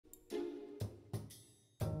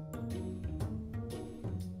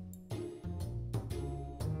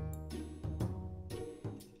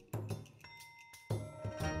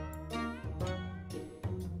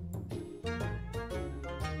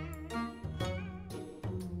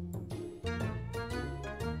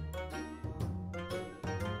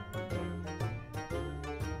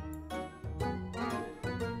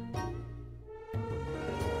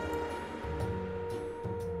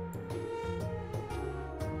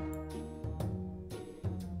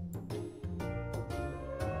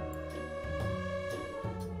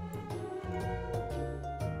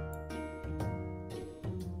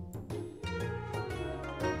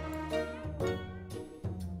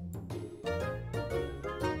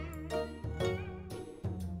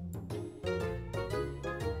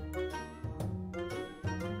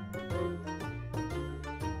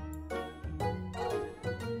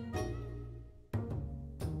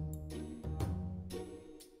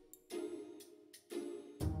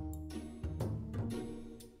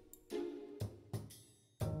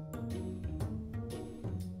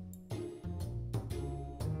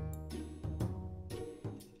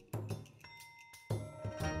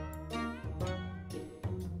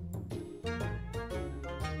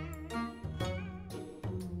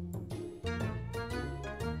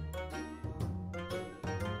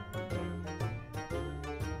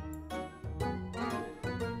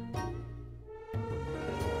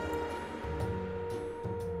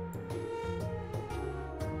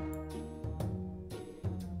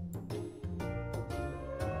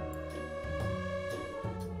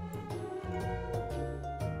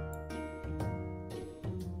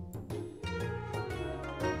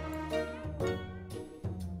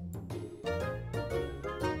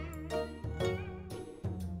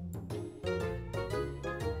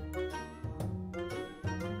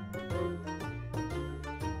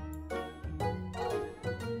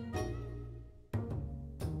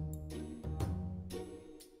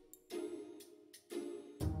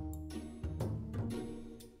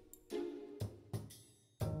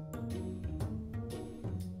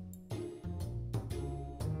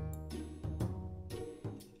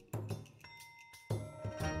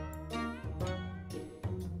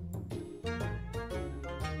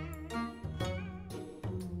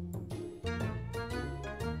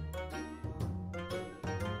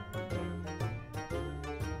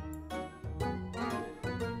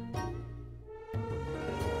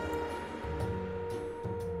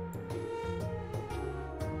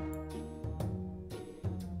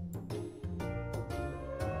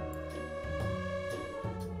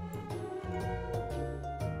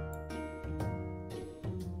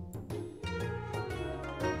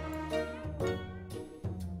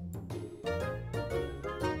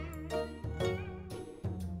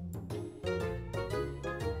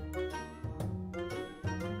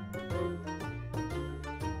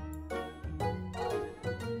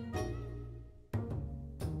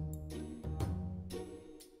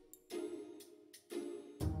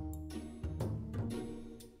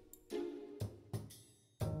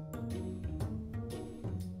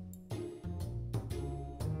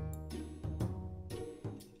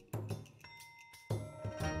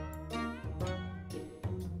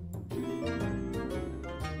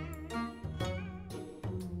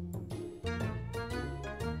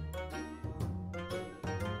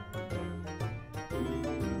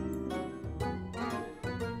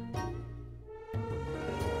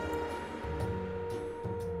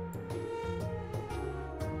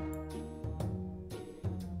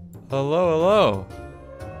Hello, hello.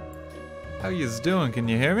 How yous doing? Can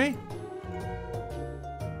you hear me?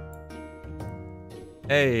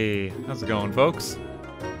 Hey, how's it going, folks?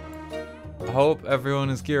 I hope everyone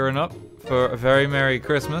is gearing up for a very Merry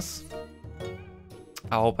Christmas.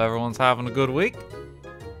 I hope everyone's having a good week.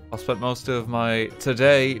 I'll spend most of my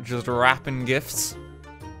today just wrapping gifts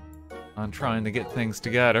and trying to get things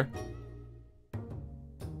together.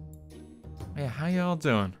 Yeah, how y'all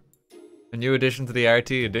doing? A new addition to the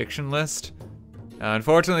RT addiction list.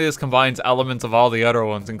 Unfortunately, this combines elements of all the other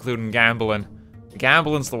ones, including gambling.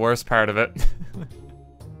 Gambling's the worst part of it.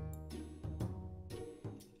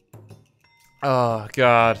 Oh,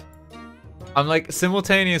 God. I'm like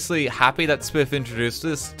simultaneously happy that Spiff introduced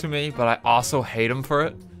this to me, but I also hate him for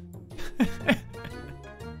it.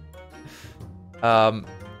 But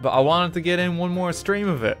I wanted to get in one more stream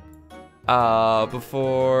of it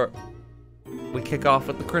before we kick off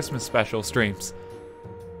with the Christmas special streams.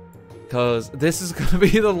 Because this is going to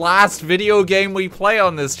be the last video game we play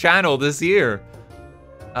on this channel this year.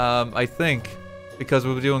 I think. Because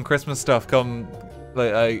we'll be doing Christmas stuff come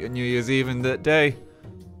like New Year's Eve and that day.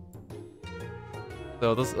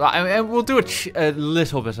 So this, I mean, we'll do a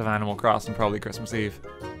little bit of Animal Crossing probably Christmas Eve.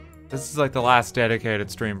 This is like the last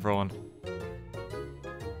dedicated stream for one.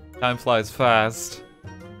 Time flies fast.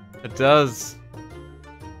 It does.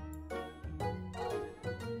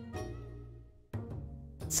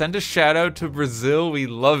 Send a shout out to Brazil, we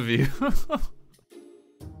love you.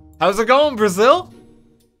 How's it going, Brazil?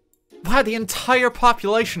 Wow, the entire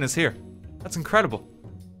population is here. That's incredible.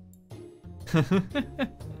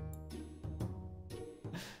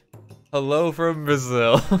 Hello from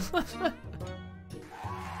Brazil.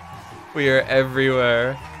 We are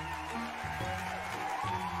everywhere.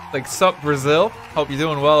 Like, sup, Brazil? Hope you're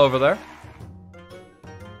doing well over there.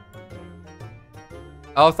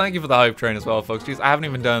 Oh, thank you for the hype train as well, folks. Jeez, I haven't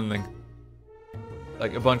even done anything.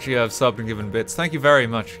 Like, a bunch of you have subbed and given bits. Thank you very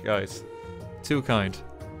much, guys. Too kind.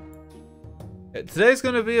 Today's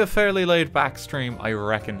gonna be a fairly laid-back stream, I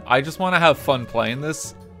reckon. I just want to have fun playing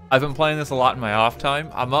this. I've been playing this a lot in my off time.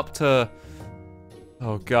 I'm up to...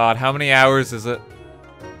 Oh god, how many hours is it?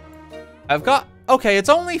 I've got... Okay, it's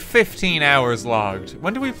only 15 hours logged.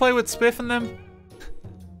 When did we play with Spiff and them?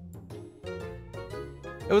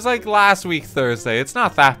 It was like last week Thursday. It's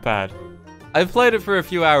not that bad. I've played it for a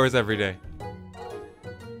few hours every day.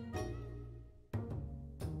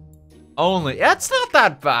 Only. It's not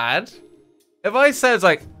that bad. If I said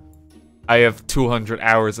like, I have 200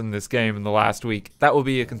 hours in this game in the last week, that would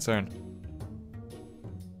be a concern.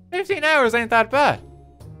 15 hours ain't that bad.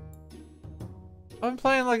 I'm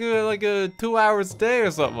playing like a 2 hours a day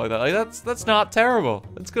or something like that. Like that's not terrible.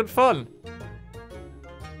 It's good fun.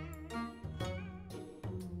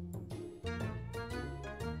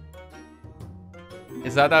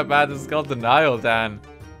 Is that bad? This is called denial, Dan.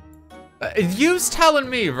 You's telling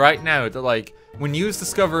me right now that like when you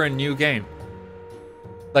discover a new game,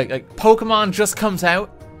 like Pokemon just comes out.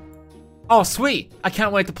 Oh sweet, I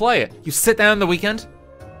can't wait to play it. You sit down the weekend.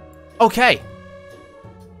 Okay,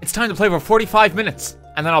 it's time to play for 45 minutes,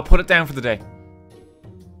 and then I'll put it down for the day.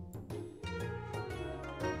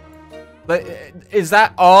 Like, is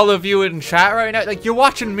that all of you in chat right now? Like, you're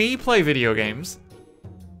watching me play video games.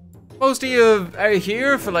 Most of you are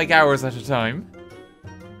here for like hours at a time.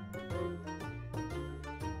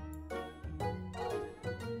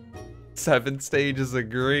 Seven stages of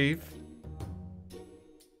grief.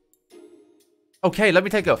 Okay, let me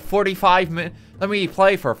take a 45-minute... Let me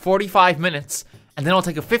play for 45 minutes, and then I'll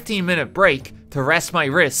take a 15-minute break to rest my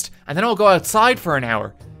wrist, and then I'll go outside for an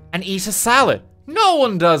hour and eat a salad. No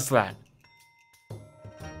one does that.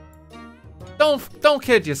 Don't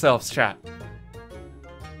kid yourselves, chat.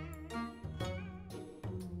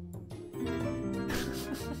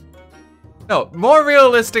 No, more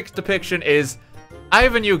realistic depiction is, I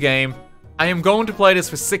have a new game. I am going to play this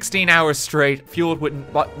for 16 hours straight, fueled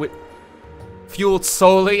fueled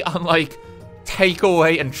solely on like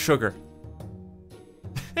takeaway and sugar.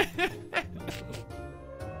 I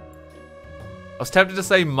was tempted to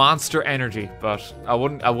say Monster Energy, but I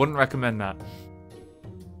wouldn't recommend that.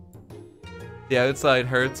 The outside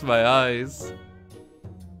hurts my eyes.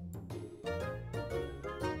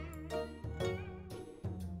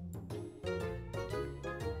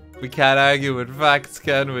 We can't argue with facts,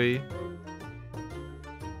 can we?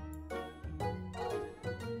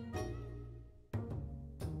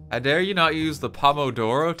 I dare you not use the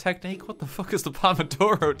Pomodoro technique? What the fuck is the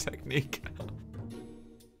Pomodoro technique?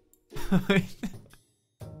 What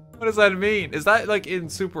does that mean? Is that like in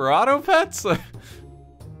Super Auto Pets? I'm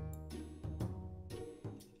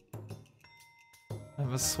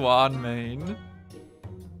a swan main.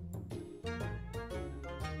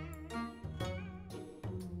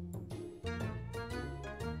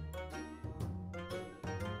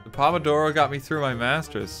 Pomodoro got me through my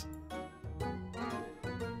masters.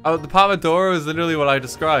 Oh, the Pomodoro is literally what I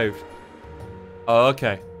described. Oh,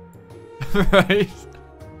 okay. Right.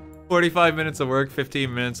 45 minutes of work,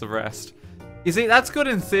 15 minutes of rest. You see, that's good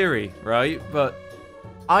in theory, right? But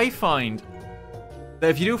I find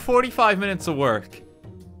that if you do 45 minutes of work,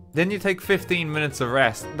 then you take 15 minutes of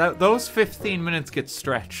rest, those 15 minutes get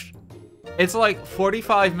stretched. It's like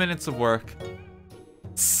 45 minutes of work,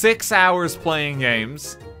 6 hours playing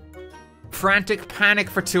games, frantic panic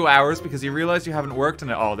for 2 hours because you realize you haven't worked on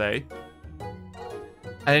it all day,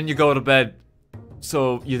 and then you go to bed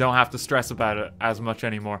so you don't have to stress about it as much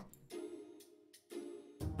anymore.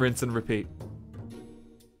 Rinse and repeat.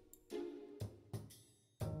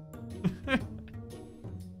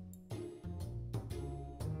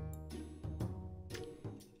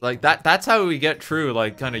 Like, that's how we get through,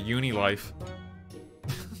 like, kind of uni life.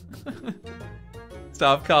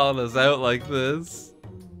 Stop calling us out like this.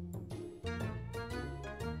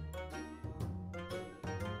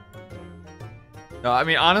 No, I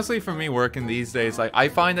mean, honestly, for me, working these days, like, I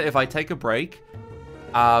find that if I take a break,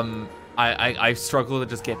 I struggle to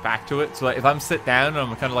just get back to it. So, like, if I'm sit down and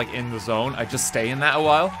I'm kind of, like, in the zone, I just stay in that a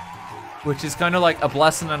while. Which is kind of, like, a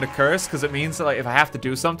blessing and a curse, because it means that, like, if I have to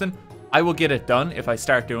do something, I will get it done if I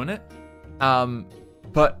start doing it.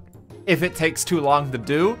 But if it takes too long to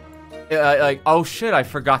do, like, oh shit, I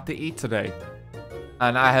forgot to eat today.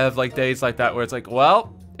 And I have, like, days like that where it's like,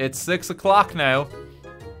 well, it's 6 o'clock now.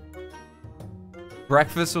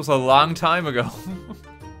 Breakfast was a long time ago.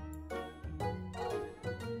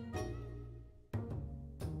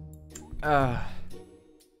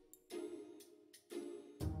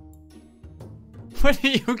 When are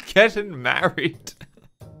you getting married?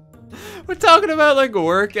 We're talking about, like,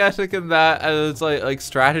 work ethic and that, and it's like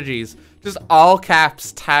strategies. Just all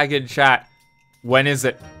caps, tag in chat. When is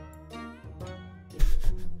it?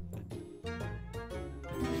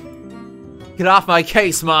 Get off my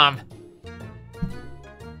case, Mom!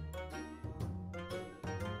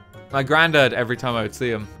 My granddad, every time I would see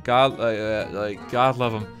him, God, God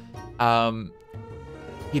love him,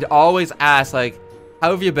 he'd always ask, like,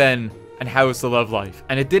 how have you been, and how's the love life?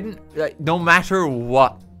 And it didn't, like, no matter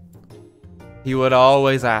what, he would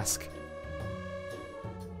always ask.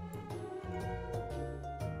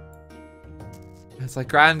 It's like,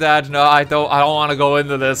 Granddad, no, I don't want to go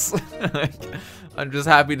into this. Like, I'm just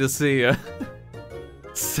happy to see you.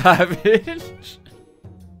 Savage.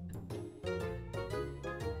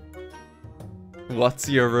 What's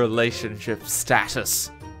your relationship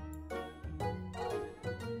status?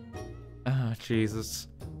 Oh, Jesus.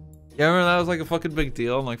 Yeah, remember that was like a fucking big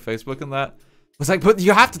deal on like Facebook and that? It was like, but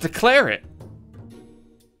you have to declare it.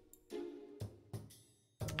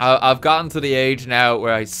 I've gotten to the age now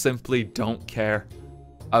where I simply don't care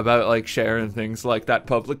about like sharing things like that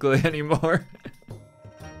publicly anymore.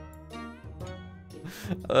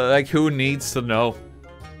 Like, who needs to know?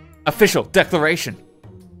 Official declaration.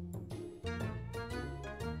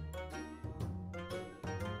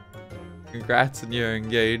 Congrats on your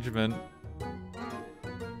engagement.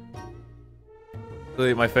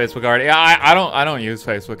 Delete my Facebook already. I don't use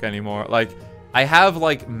Facebook anymore. Like, I have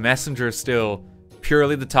like Messenger still,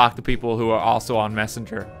 purely to talk to people who are also on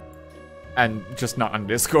Messenger, and just not on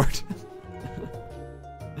Discord.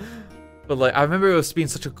 But like, I remember it was being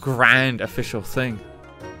such a grand official thing,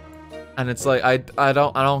 and it's like I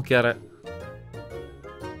don't get it.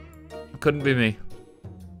 It couldn't be me.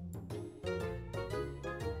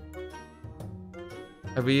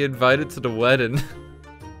 Are we invited to the wedding?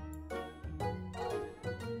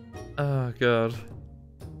 Oh god.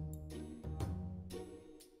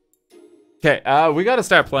 Okay, we gotta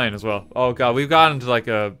start playing as well. Oh god, we've gotten into like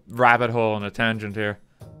a rabbit hole and a tangent here.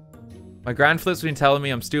 My grand flip's been telling me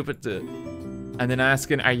I'm stupid and then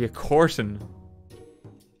asking, are you courting?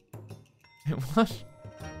 What?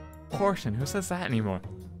 Courting? Who says that anymore?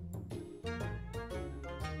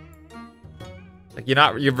 Like,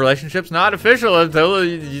 your relationship's not official until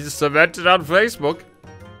you cement it on Facebook.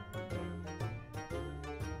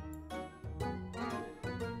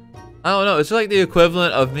 I don't know, it's like the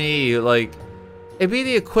equivalent of me, like, it'd be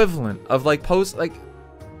the equivalent of like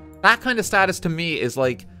that kind of status to me is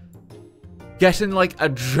like getting like a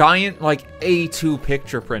giant like A2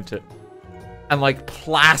 picture printed and like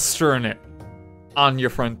plastering it on your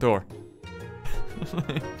front door.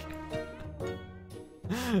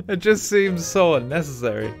 It just seems so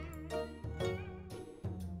unnecessary.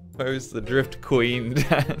 Where's the Drift Queen,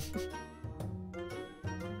 Dan?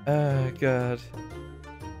 Oh god.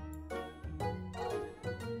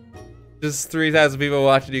 Just 3,000 people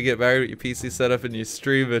watching you get married with your PC set up and you're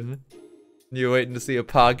streaming. And you're waiting to see a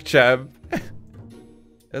pog champ.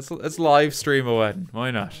 Let's live stream a wedding.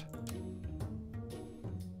 Why not?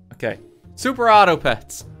 Okay. Super Auto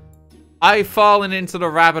Pets. I've fallen into the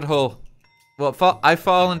rabbit hole. Well, I've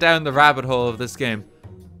fallen down the rabbit hole of this game.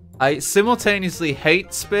 I simultaneously hate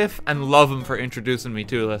Spiff and love him for introducing me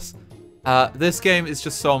to this. This game is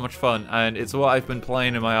just so much fun, and it's what I've been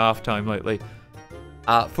playing in my off time lately.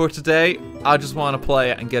 For today, I just want to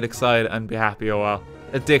play it and get excited and be happy a while.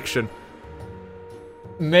 Addiction.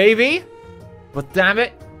 Maybe, but damn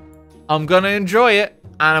it, I'm gonna enjoy it,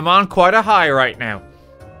 and I'm on quite a high right now.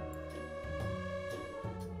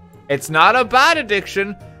 It's not a bad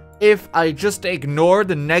addiction if I just ignore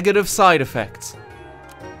the negative side effects.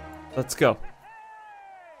 Let's go.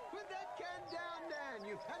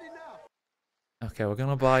 Okay, we're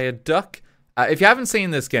gonna buy a duck. If you haven't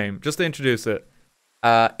seen this game, just to introduce it,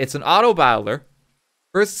 it's an auto battler.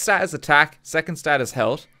 First stat is attack, second stat is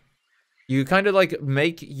health. You kind of like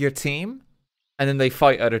make your team, and then they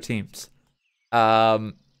fight other teams.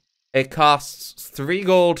 It costs 3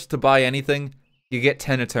 gold to buy anything. You get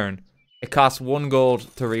 10 a turn. It costs 1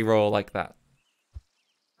 gold to reroll like that.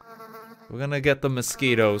 We're gonna get the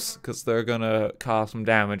mosquitoes, because they're gonna cause some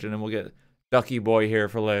damage, and then we'll get Ducky Boy here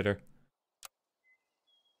for later.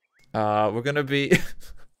 We're gonna be...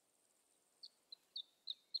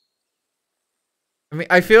 I mean,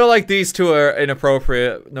 I feel like these two are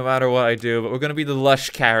inappropriate, no matter what I do, but we're gonna be the lush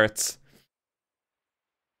carrots.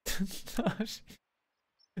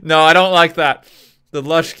 No, I don't like that. The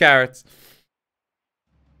lush carrots.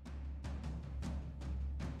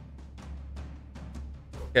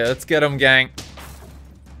 Okay, let's get them, gang.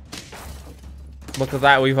 Look at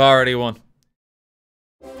that, we've already won.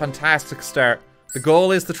 Fantastic start. The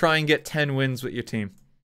goal is to try and get 10 wins with your team.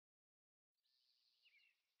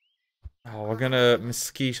 Oh, we're gonna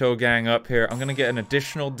mosquito gang up here. I'm gonna get an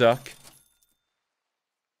additional duck.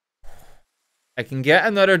 I can get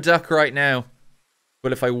another duck right now.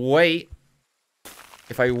 But if I wait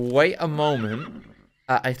a moment,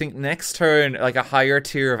 I think next turn, like a higher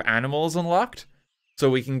tier of animals unlocked. So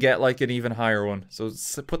we can get like an even higher one. So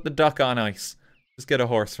put the duck on ice. Just get a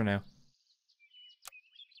horse for now.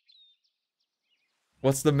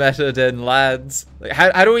 What's the meta then, lads? Like,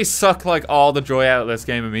 how do we suck like all the joy out of this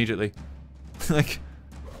game immediately? Like,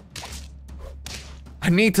 I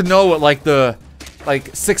need to know what like the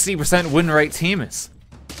 60% win rate team is.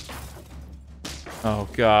 Oh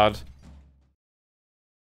god.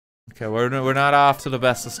 Okay, we're not off to the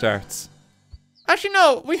best of starts. Actually,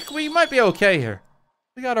 no, we might be okay here.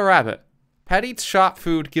 We got a rabbit. Pet eats shop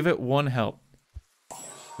food, give it 1 health.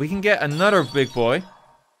 We can get another big boy.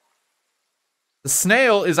 The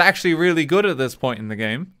snail is actually really good at this point in the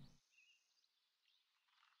game.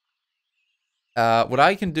 What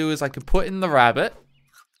I can do is I can put in the rabbit.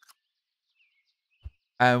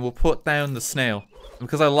 And we'll put down the snail.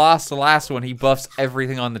 Because I lost the last one, he buffs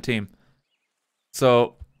everything on the team.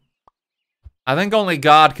 So, I think only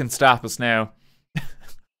God can stop us now.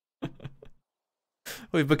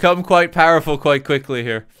 We've become quite powerful quite quickly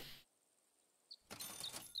here.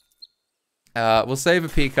 We'll save a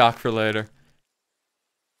peacock for later.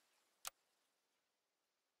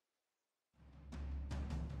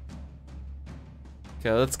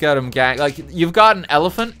 Okay, let's get him, gang. Like, you've got an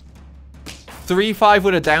elephant. 3-5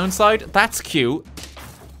 with a downside. That's cute.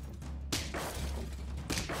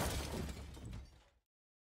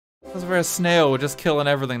 Because we're a snail, we're just killing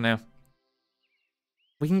everything now.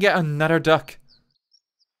 We can get another duck.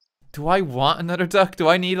 Do I want another duck? Do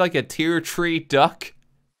I need like a tier 3 duck?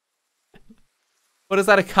 What does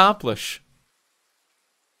that accomplish?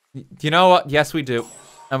 You know what? Yes, we do.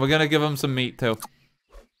 And we're gonna give him some meat too.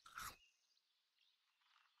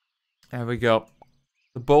 There we go.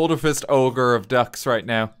 The Boulder Fist ogre of ducks right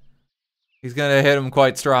now. He's gonna hit him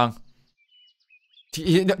quite strong.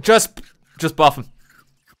 Just buff him.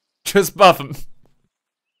 Just buff him.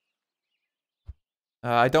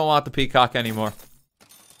 I don't want the peacock anymore.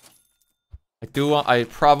 I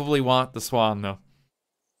probably want the swan though.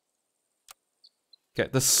 Okay,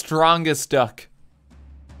 the strongest duck.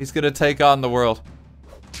 He's gonna take on the world.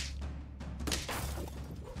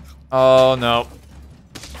 Oh no.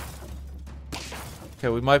 Okay,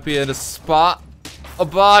 we might be in a spot. A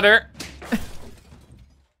bother.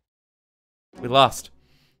 We lost.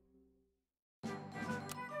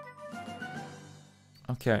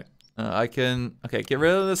 Okay. Okay, get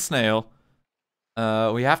rid of the snail.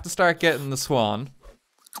 We have to start getting the swan.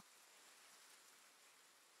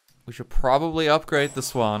 We should probably upgrade the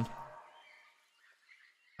swan.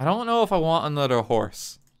 I don't know if I want another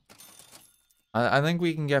horse. I think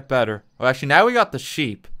we can get better. Well, actually, now we got the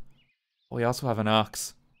sheep. We also have an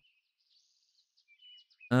ox.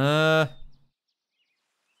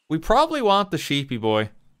 We probably want the sheepy boy.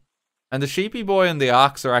 And the sheepy boy and the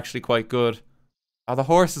ox are actually quite good. Oh, the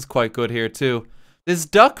horse is quite good here too. This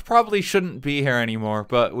duck probably shouldn't be here anymore,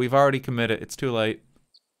 but we've already committed. It's too late.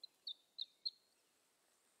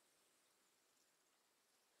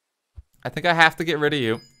 I think I have to get rid of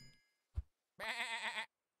you.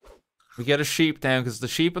 We get a sheep down because the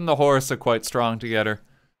sheep and the horse are quite strong together.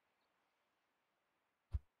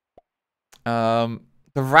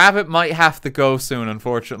 The rabbit might have to go soon,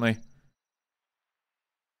 unfortunately.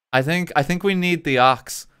 I think we need the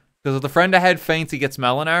ox. Because if the friend ahead faints, he gets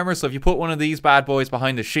melon armor. So if you put one of these bad boys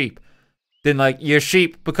behind the sheep, then like your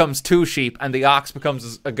sheep becomes 2 sheep and the ox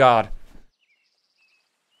becomes a god.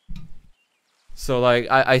 So like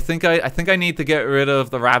I think I need to get rid of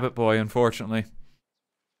the rabbit boy, unfortunately.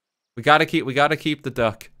 We gotta keep the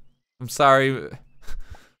duck. I'm sorry.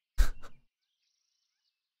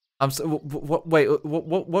 Wait,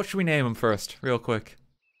 what should we name him first, real quick?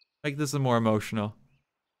 Make this more emotional.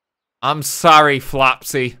 I'm sorry,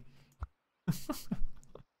 Flopsy.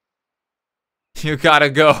 You gotta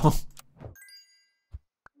go.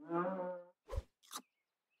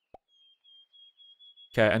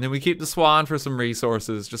 Okay, and then we keep the swan for some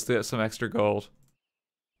resources, just to get some extra gold.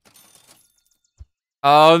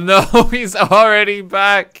 Oh no, he's already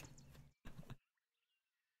back.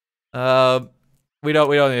 We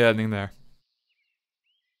don't need anything there.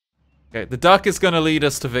 Okay, the duck is gonna lead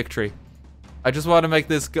us to victory. I just want to make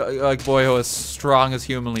this like boyo as strong as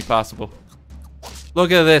humanly possible.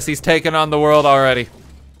 Look at this, he's taken on the world already.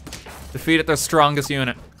 Defeated their strongest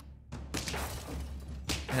unit.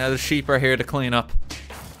 Now the sheep are here to clean up.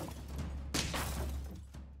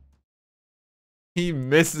 He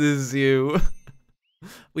misses you.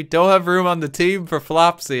 We don't have room on the team for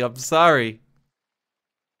Flopsy, I'm sorry.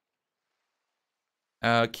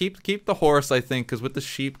 Keep the horse, I think, because with the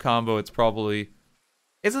sheep combo it's probably...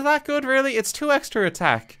 Is it that good, really? It's 2 extra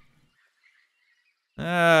attack.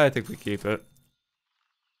 I think we keep it.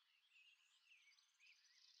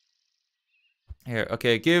 Here,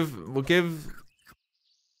 okay, we'll give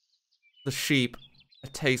the sheep a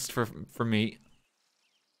taste for meat.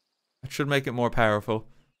 It should make it more powerful.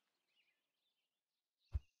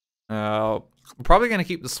 We're probably gonna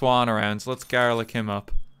keep the swan around, so let's garlic him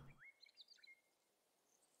up.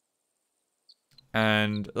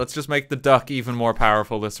 And let's just make the duck even more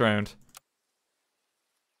powerful this round.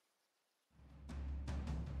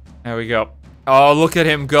 There we go. Oh, look at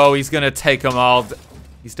him go. He's gonna take them all.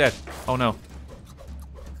 He's dead. Oh no.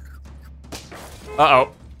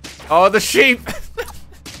 Uh-oh. Oh, the sheep!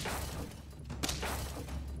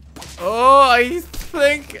 Oh, I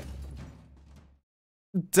think...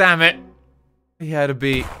 Damn it. He had a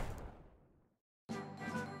beat.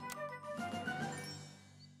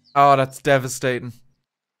 Oh, that's devastating.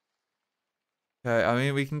 Okay, I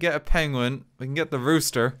mean, we can get a penguin. We can get the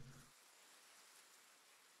rooster.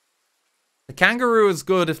 The kangaroo is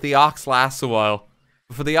good if the ox lasts a while.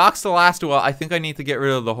 But for the ox to last a while, I think I need to get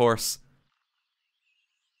rid of the horse.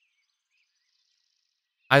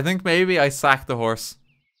 I think maybe I sack the horse.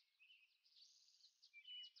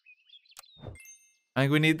 I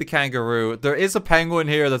think we need the kangaroo. There is a penguin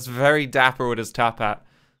here that's very dapper with his top hat.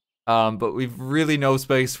 But we've really no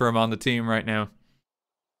space for him on the team right now.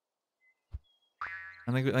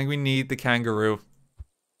 I think we need the kangaroo.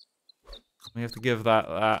 We have to give that.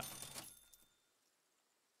 Got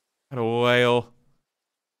a whale.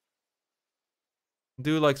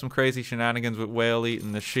 Do like some crazy shenanigans with whale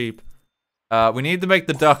eating the sheep. We need to make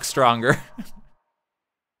the duck stronger.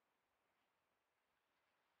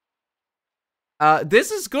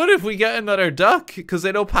 This is good if we get another duck, because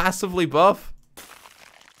it'll passively buff.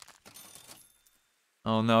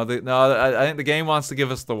 Oh no, I think the game wants to give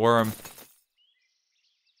us the worm.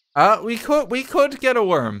 We could get a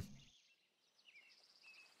worm.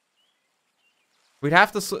 We'd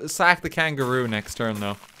have to sack the kangaroo next turn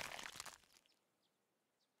though.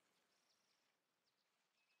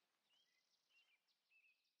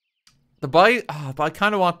 But I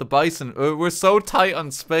kind of want the bison. We're so tight on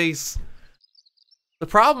space. The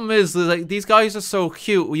problem is that like, these guys are so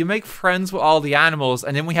cute. You make friends with all the animals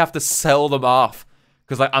and then we have to sell them off.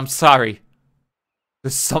 Because like, I'm sorry.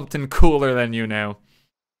 There's something cooler than you now.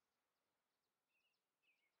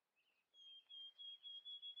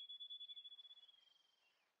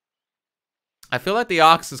 I feel like the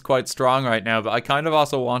ox is quite strong right now, but I kind of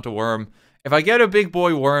also want a worm. If I get a big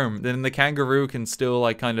boy worm, then the kangaroo can still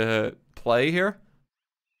like kind of play here.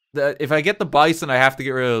 If I get the bison, I have to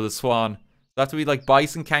get rid of the swan. That have to be like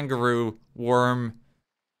bison, kangaroo, worm.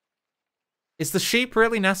 Is the sheep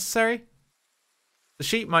really necessary? The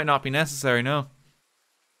sheep might not be necessary, no.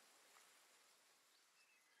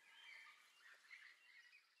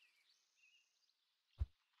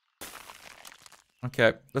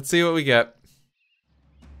 Okay, let's see what we get.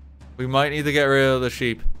 We might need to get rid of the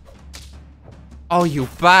sheep. Oh, you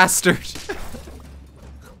bastard!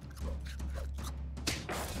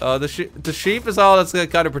 The sheep is all that's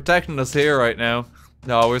kind of protecting us here right now.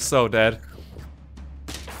 No, we're so dead.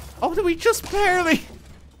 Oh, did we just barely?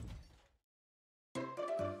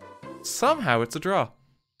 Somehow it's a draw.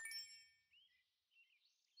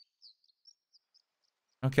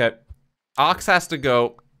 Okay. Ox has to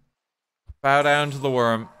go. Bow down to the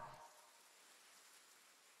worm.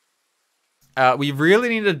 We really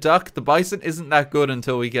need a duck. The bison isn't that good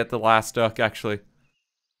until we get the last duck, actually.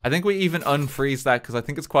 I think we even unfreeze that because I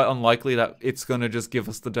think it's quite unlikely that it's gonna just give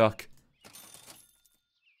us the duck.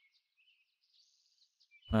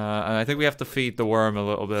 And I think we have to feed the worm a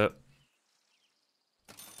little bit.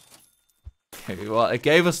 Okay, well, it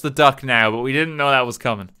gave us the duck now, but we didn't know that was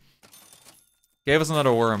coming. Gave us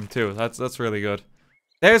another worm too. That's really good.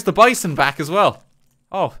 There's the bison back as well.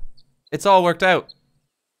 Oh, it's all worked out.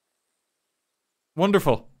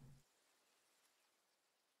 Wonderful.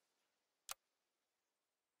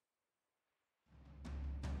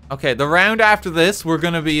 Okay, the round after this, we're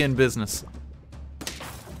gonna be in business.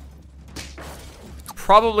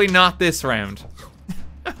 Probably not this round.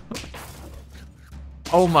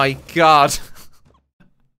 Oh my god.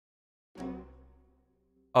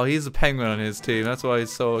 Oh, he's a penguin on his team. That's why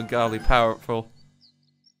he's so ungodly powerful.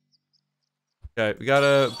 Okay, we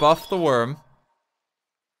gotta buff the worm.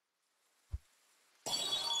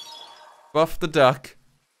 Buff the duck.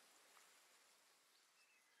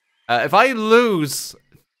 If I lose,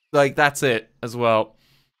 like, that's it as well.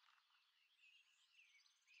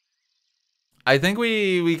 I think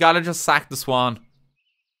we gotta just sack the swan.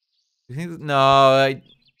 You think? No,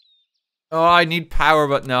 I need power,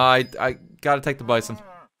 but no, I gotta take the bison.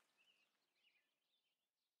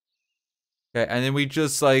 Okay, and then we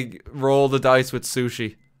just, like, roll the dice with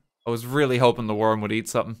sushi. I was really hoping the worm would eat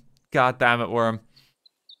something. God damn it, worm.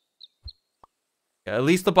 Yeah, at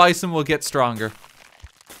least the bison will get stronger.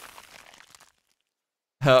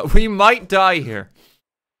 We might die here.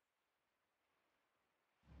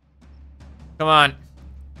 Come on.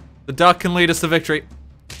 The duck can lead us to victory.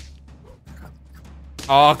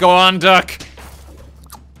 Oh, go on, duck.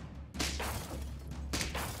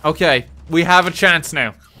 Okay, we have a chance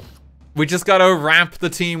now. We just gotta ramp the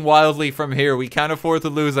team wildly from here. We can't afford to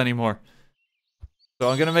lose anymore. So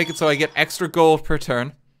I'm gonna make it so I get extra gold per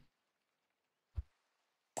turn.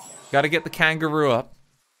 Gotta get the kangaroo up.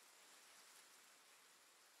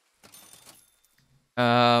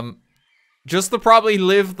 Just to probably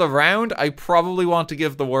live the round, I probably want to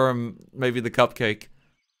give the worm maybe the cupcake.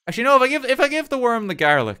 Actually, no, if I give the worm the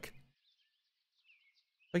garlic.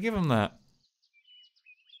 If I give him that.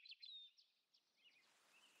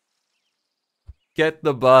 Get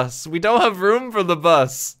the bus. We don't have room for the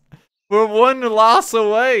bus. We're one loss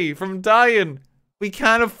away from dying. We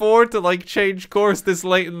can't afford to, like, change course this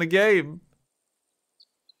late in the game.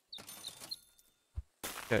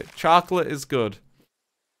 Okay, chocolate is good.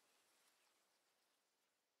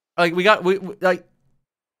 Like,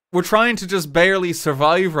 we're trying to just barely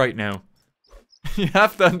survive right now. You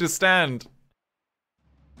have to understand.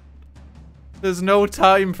 There's no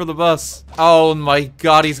time for the bus. Oh my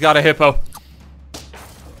god, he's got a hippo.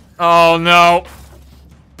 Oh no.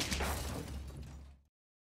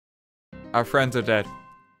 Our friends are dead.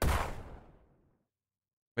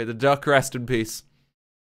 May the duck rest in peace.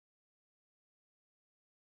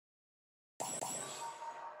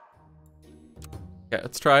 Okay,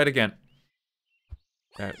 let's try it again.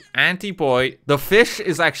 Okay, anti-boy. The fish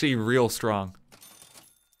is actually real strong.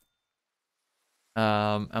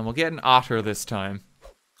 And we'll get an otter this time.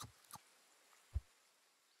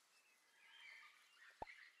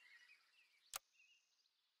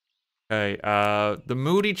 Okay, the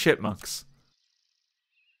moody chipmunks.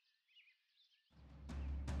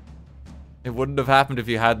 It wouldn't have happened if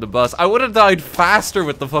you had the bus. I would have died faster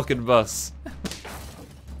with the fucking bus.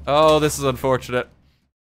 Oh, this is unfortunate.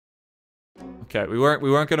 Okay, we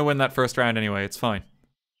weren't gonna win that first round anyway. It's fine.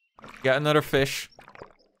 Get another fish.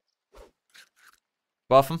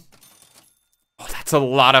 Buff him. Oh, that's a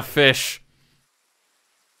lot of fish.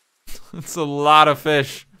 That's a lot of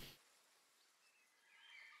fish.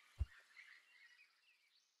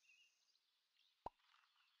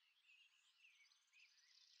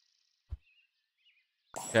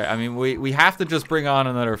 Okay, I mean, we have to just bring on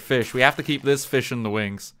another fish. We have to keep this fish in the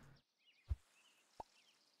wings.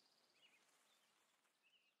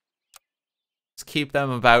 Let's keep them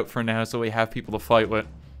about for now so we have people to fight with.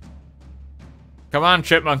 Come on,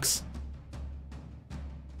 chipmunks.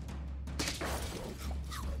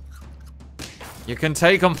 You can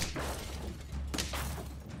take them.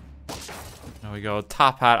 There we go.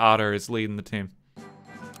 Top Hat Otter is leading the team.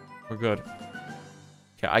 We're good.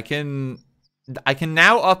 Okay, I can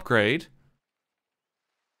now upgrade.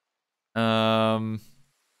 Yeah,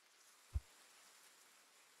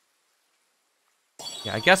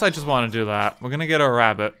 I guess I just want to do that. We're gonna get a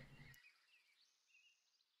rabbit.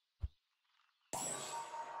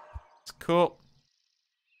 It's cool.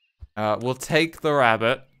 We'll take the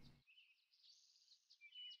rabbit.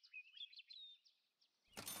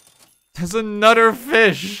 There's another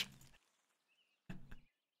fish.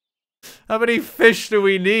 How many fish do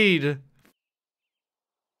we need?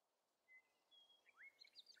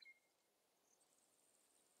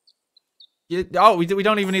 Oh, we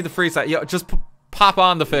don't even need the freeze that. Yeah, just pop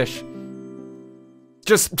on the fish.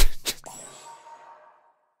 Just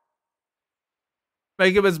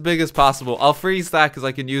make him as big as possible. I'll freeze that because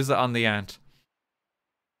I can use it on the ant.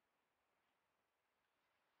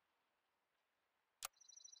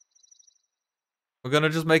 We're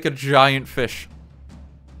gonna just make a giant fish.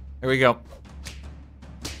 Here we go.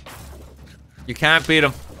 You can't beat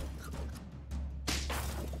him.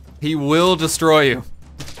 He will destroy you.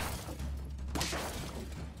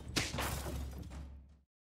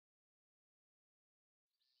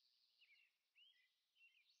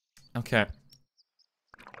 Okay.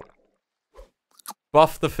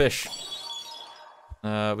 Buff the fish.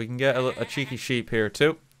 We can get a cheeky sheep here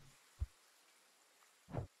too.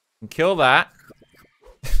 And kill that.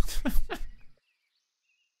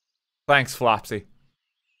 Thanks, Flopsy.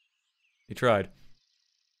 He tried.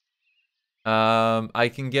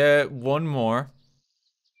 I can get one more.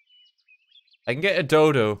 I can get a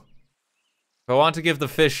dodo. If I want to give the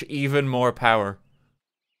fish even more power.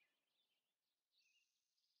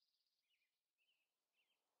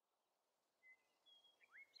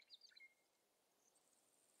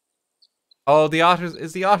 Oh, the otter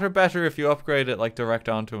is the otter better if you upgrade it like direct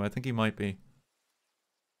onto him? I think he might be.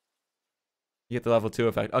 You get the level 2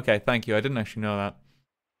 effect. Okay, thank you. I didn't actually know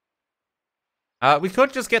that. We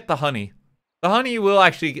could just get the honey. The honey will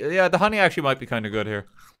actually... Yeah, the honey actually might be kind of good here.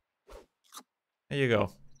 There you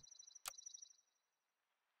go.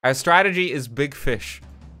 Our strategy is big fish.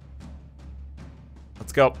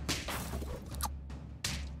 Let's go.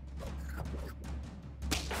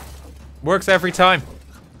 Works every time.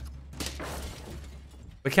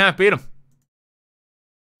 We can't beat him.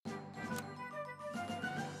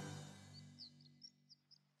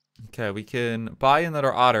 Okay, we can buy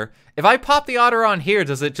another otter. If I pop the otter on here,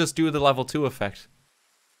 does it just do the level 2 effect?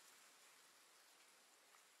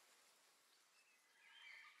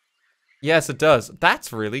 Yes, it does.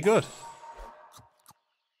 That's really good.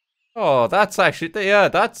 Oh, that's actually... Yeah,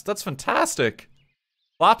 that's fantastic.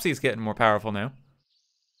 Flopsy's getting more powerful now.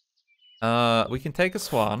 We can take a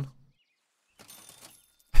swan.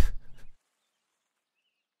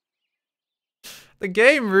 The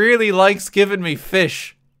game really likes giving me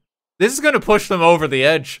fish. This is gonna push them over the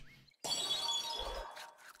edge.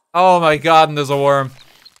 Oh my god, and there's a worm.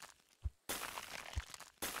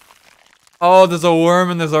 Oh, there's a worm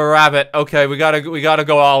and there's a rabbit. Okay, we gotta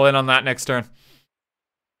go all in on that next turn.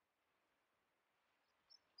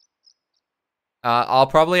 I'll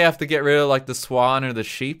probably have to get rid of like the swan or the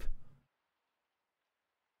sheep.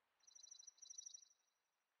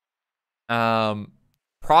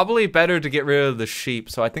 Probably better to get rid of the sheep,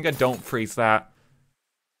 so I think I don't freeze that.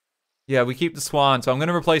 Yeah, we keep the swan, so I'm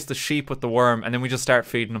gonna replace the sheep with the worm, and then we just start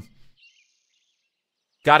feeding them.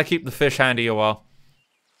 Gotta keep the fish handy a while.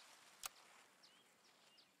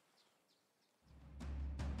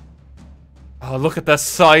 Oh, look at the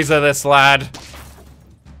size of this lad.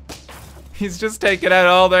 He's just taking out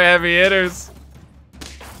all their heavy hitters.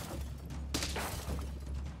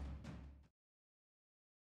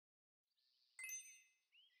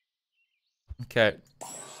 Okay.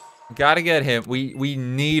 Gotta get him. We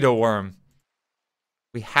need a worm.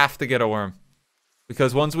 We have to get a worm.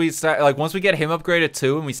 Because once we get him upgraded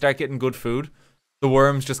too and we start getting good food, the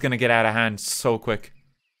worm's just gonna get out of hand so quick.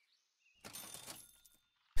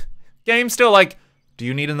 Game's still like, do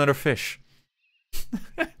you need another fish?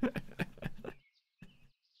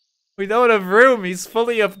 We don't have room, he's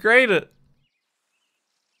fully upgraded.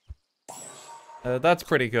 That's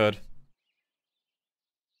pretty good.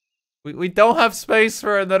 We don't have space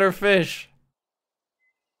for another fish.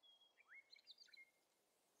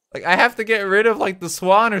 Like, I have to get rid of, like, the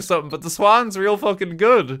swan or something, but the swan's real fucking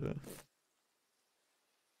good.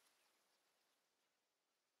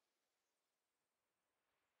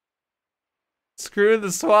 Screw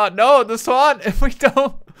the swan. No, the swan!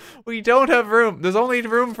 We don't have room. There's only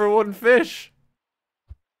room for one fish.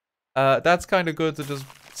 That's kind of good to just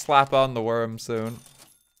slap on the worm soon.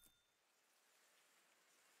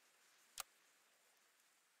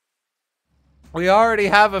 We already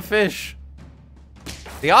have a fish.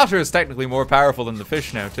 The otter is technically more powerful than the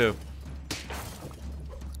fish now, too.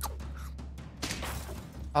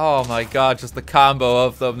 Oh my god, just the combo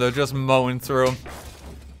of them. They're just mowing through them.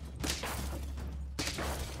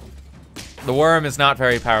 The worm is not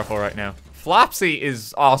very powerful right now. Flopsy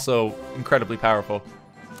is also incredibly powerful.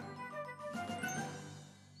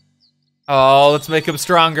 Oh, let's make him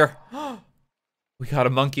stronger. We got a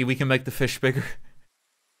monkey. We can make the fish bigger.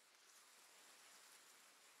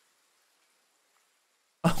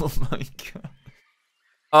 Oh my god.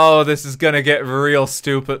 Oh, this is gonna get real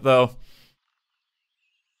stupid, though.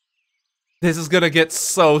 This is gonna get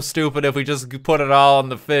so stupid if we just put it all on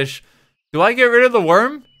the fish. Do I get rid of the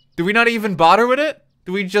worm? Do we not even bother with it?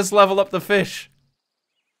 Do we just level up the fish?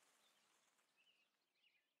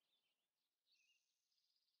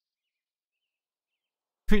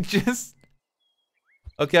 We just...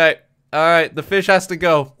 Okay. Alright, the fish has to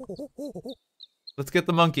go. Let's get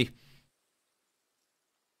the monkey.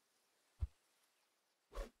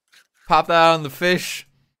 Pop that on the fish.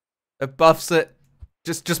 It buffs it.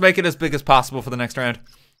 Just make it as big as possible for the next round.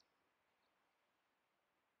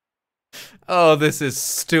 Oh, this is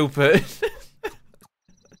stupid.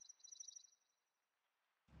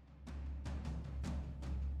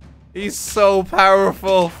 He's so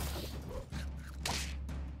powerful.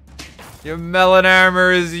 Your melon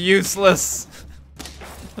armor is useless.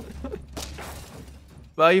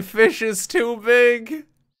 My fish is too big.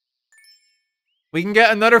 We can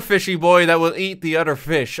get another fishy boy that will eat the other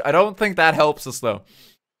fish. I don't think that helps us, though.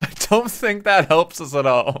 I don't think that helps us at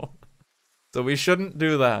all. So we shouldn't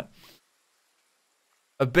do that.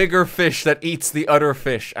 A bigger fish that eats the other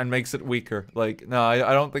fish and makes it weaker. Like, no,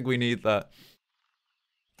 I don't think we need that.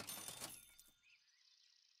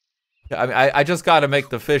 I mean, I just gotta make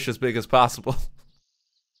the fish as big as possible.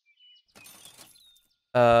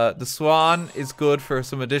 The swan is good for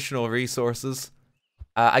some additional resources.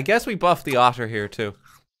 I guess we buff the otter here too.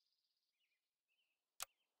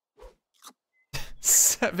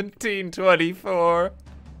 1724.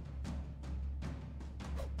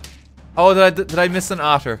 Oh, did I miss an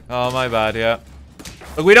otter? Oh, my bad, yeah.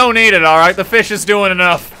 Look, we don't need it, alright? The fish is doing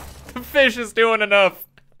enough. The fish is doing enough.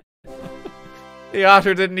 The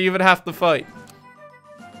otter didn't even have to fight.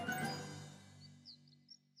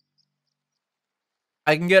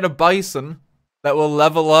 I can get a bison that will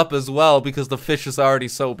level up as well because the fish is already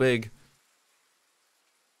so big.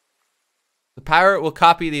 The parrot will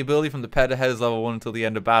copy the ability from the pet ahead as level 1 until the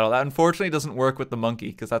end of battle. That unfortunately doesn't work with the monkey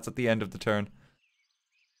because that's at the end of the turn.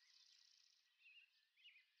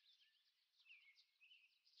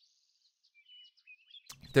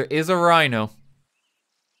 There is a rhino.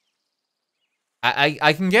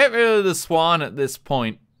 I can get rid of the swan at this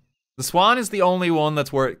point. The swan is the only one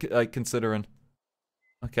that's worth considering.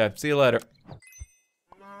 Okay, see you later.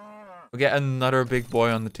 We'll get another big boy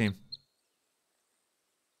on the team.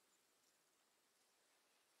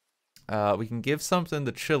 We can give something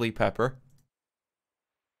to chili pepper.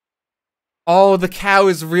 Oh, the cow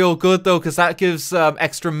is real good though, because that gives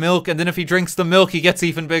extra milk, and then if he drinks the milk, he gets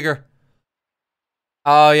even bigger.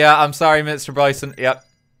 Oh yeah, I'm sorry, Mr. Bison. Yep.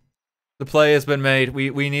 The play has been made.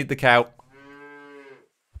 We need the cow.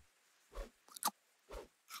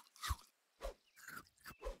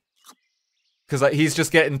 Because he's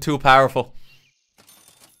just getting too powerful.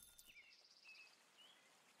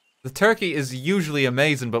 The turkey is usually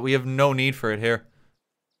amazing, but we have no need for it here.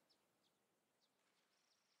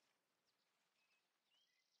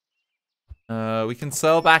 We can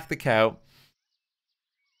sell back the cow.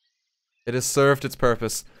 It has served its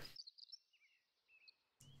purpose.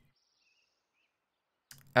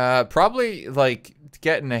 Probably, like,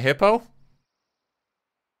 getting a hippo.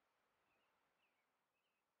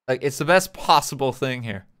 Like, it's the best possible thing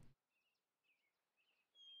here.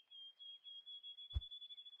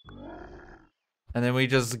 And then we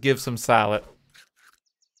just give some salad.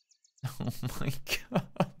 Oh my god.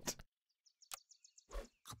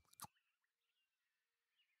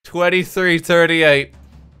 2338.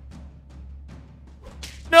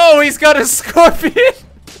 No, he's got a scorpion!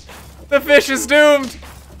 The fish is doomed!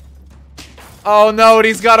 Oh no,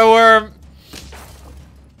 he's got a worm!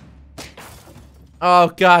 Oh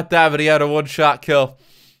god damn it, he had a one-shot kill.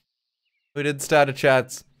 We didn't stand a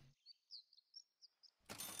chance.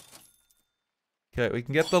 Okay, we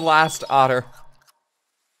can get the last otter.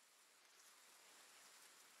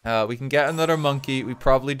 We can get another monkey. We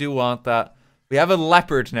probably do want that. We have a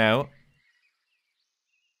leopard now.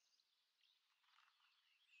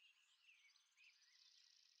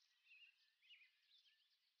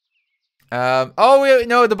 Oh,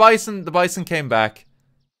 no, the bison came back.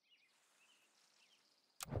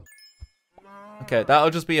 Okay, that'll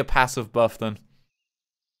just be a passive buff then.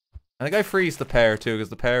 I think I freeze the pear too, because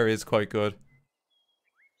the pear is quite good.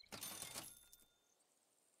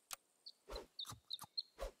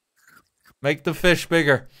 Make the fish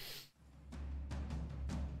bigger.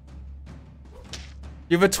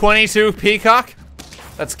 You have a 22 peacock?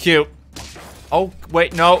 That's cute. Oh,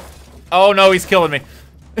 wait, no. Oh, no, he's killing me.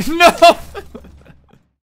 No!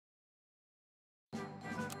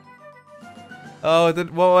 Oh,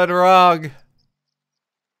 what went wrong?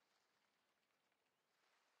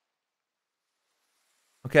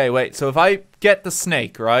 Okay, wait, so if I get the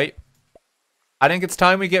snake, right? I think it's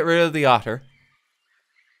time we get rid of the otter.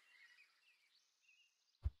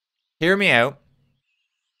 Hear me out.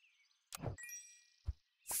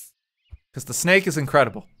 Because the snake is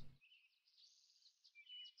incredible.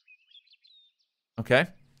 Okay.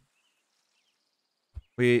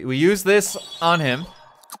 We use this on him.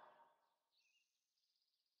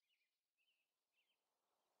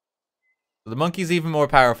 The monkey's even more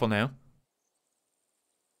powerful now.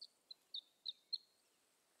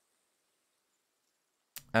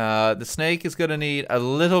 The snake is gonna need a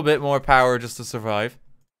little bit more power just to survive.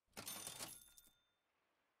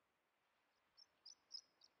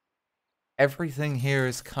 Everything here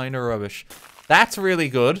is kind of rubbish. That's really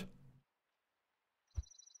good.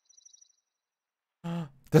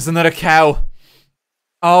 There's another cow.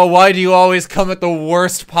 Oh, why do you always come at the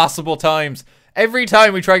worst possible times? Every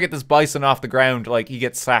time we try to get this bison off the ground, like, he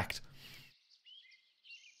gets sacked.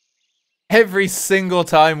 Every single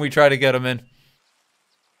time we try to get him in.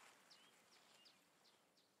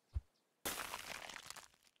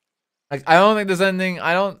 Like, I don't think there's anything,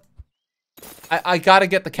 I gotta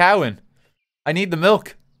get the cow in. I need the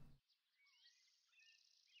milk.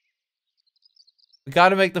 We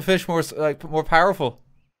gotta make the fish more, like, more powerful.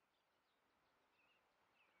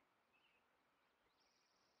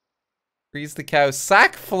 Freeze the cow.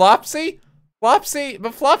 Sack Flopsy? Flopsy?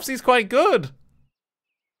 But Flopsy's quite good.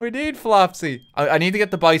 We need Flopsy. I need to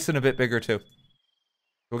get the bison a bit bigger too.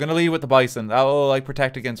 We're gonna leave with the bison. That will, like,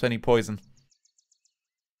 protect against any poison.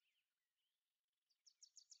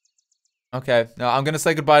 Okay, no, I'm gonna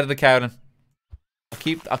say goodbye to the cow then.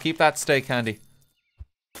 I'll keep that steak handy.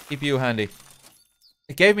 Keep you handy.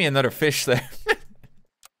 It gave me another fish there.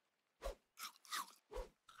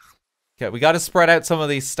 Okay, we gotta spread out some of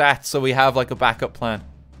these stats so we have, like, a backup plan.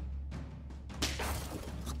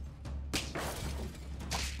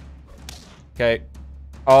 Okay.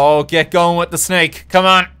 Oh, get going with the snake. Come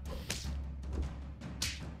on.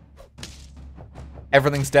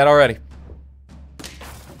 Everything's dead already.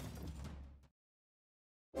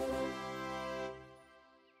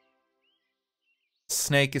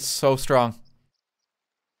 Snake is so strong.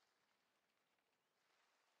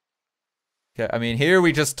 Okay, I mean, here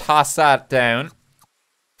we just toss that down.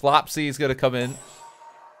 Flopsy's gonna come in.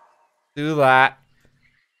 Do that.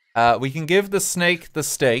 We can give the snake the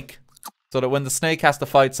steak. So that when the snake has to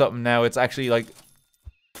fight something now, it's actually, like,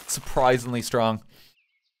 surprisingly strong.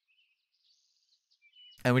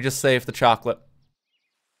 And we just save the chocolate.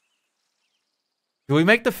 Do we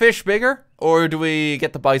make the fish bigger? Or do we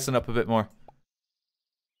get the bison up a bit more?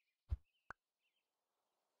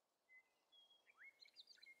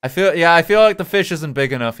 I feel like the fish isn't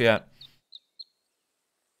big enough yet.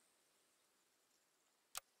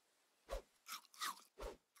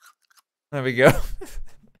 There we go.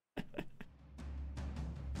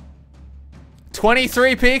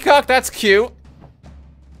 23 peacock? That's cute.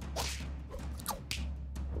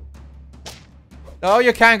 Oh,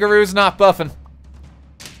 your kangaroo's not buffing.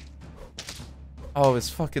 Oh, his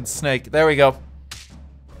fucking snake. There we go.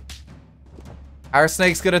 Our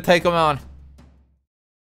snake's gonna take him on.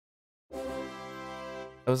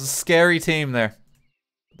 That was a scary team there.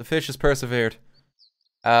 The fish has persevered.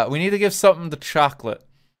 We need to give something to chocolate.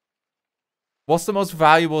 What's the most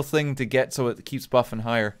valuable thing to get so it keeps buffing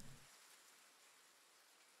higher?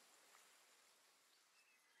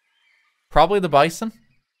 Probably the bison.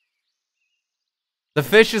 The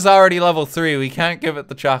fish is already level 3. We can't give it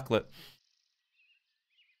the chocolate.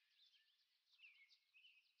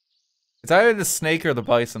 It's either the snake or the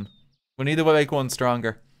bison. We need to make one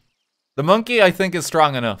stronger. The monkey, I think, is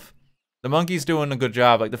strong enough. The monkey's doing a good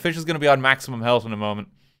job. Like, the fish is going to be on maximum health in a moment.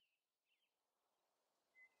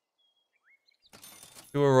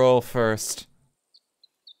 Do a roll first.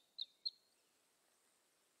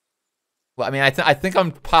 Well, I mean, I think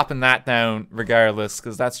I'm popping that down regardless,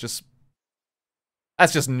 because that's just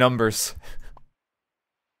numbers.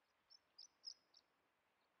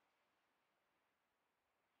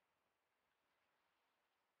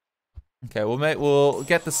 Okay, we'll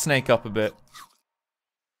get the snake up a bit.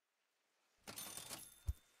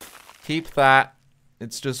 Keep that.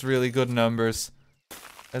 It's just really good numbers.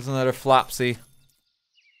 There's another Flopsy.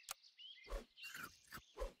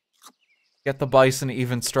 Get the bison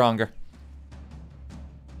even stronger.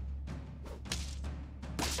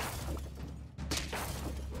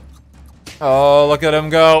 Oh, look at him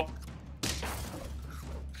go.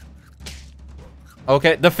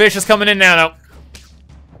 Okay, the fish is coming in now.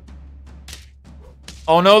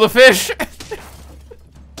 Oh no, the fish!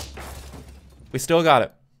 We still got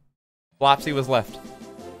it. Flopsy was left.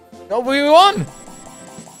 Oh, we won!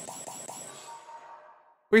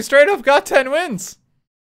 We straight up got 10 wins.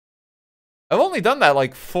 I've only done that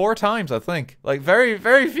like 4 times, I think. Like, very,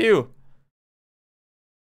 very few.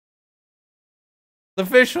 The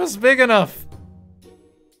fish was big enough.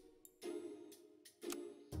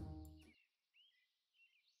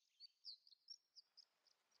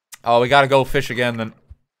 Oh, we gotta go fish again then.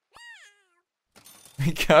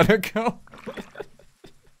 We gotta go.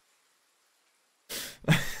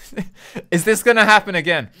 Is this gonna happen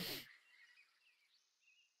again?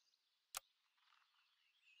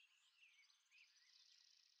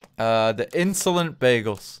 The insolent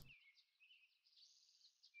bagels.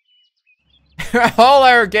 All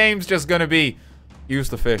our games just gonna be use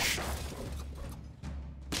the fish.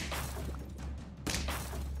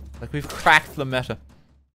 Like, we've cracked the meta.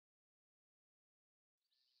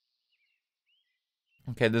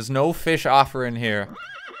 Okay, there's no fish offer in here.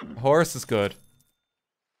 Horse is good.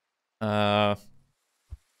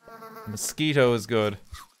 Mosquito is good.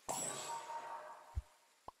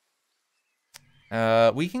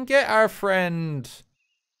 We can get our friend...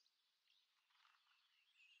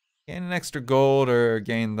 Gain an extra gold or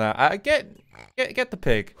gain that. Get the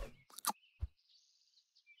pig.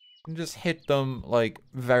 And just hit them, like,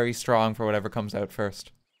 very strong for whatever comes out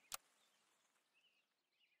first.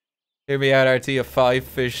 Hear me out, RT, a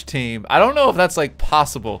 5-fish team. I don't know if that's, like,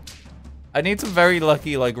 possible. I need some very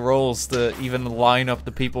lucky, like, rolls to even line up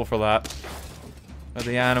the people for that. Or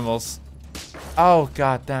the animals. Oh,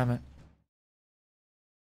 god damn it.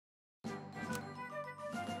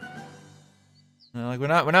 Like, we're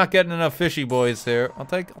not getting enough fishy boys here. I'll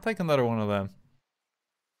take another one of them.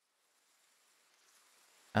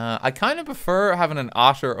 I kind of prefer having an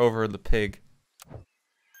otter over the pig.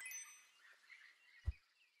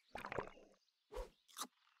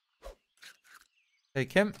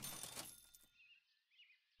 Take him.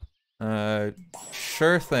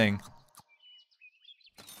 Sure thing.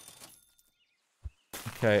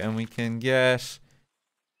 Okay, and we can get...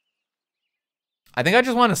 I think I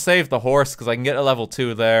just want to save the horse because I can get a level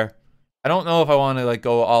 2 there. I don't know if I want to, like,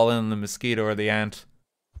 go all in on the mosquito or the ant.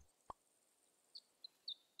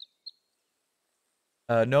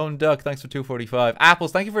 Known Duck, thanks for 245.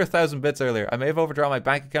 Apples, thank you for 1,000 bits earlier. I may have overdrawn my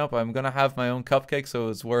bank account, but I'm going to have my own cupcake, so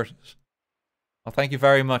it's worth it. Well, thank you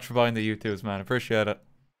very much for buying the U2s, man. Appreciate it.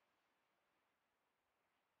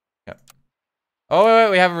 Yep. Oh,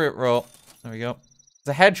 wait, we have a roll. There we go. It's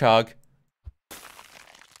a hedgehog.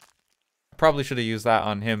 Probably should have used that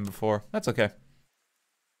on him before. That's okay.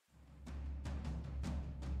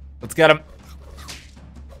 Let's get him.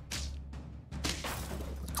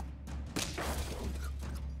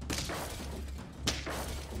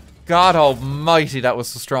 God almighty, that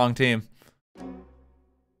was a strong team.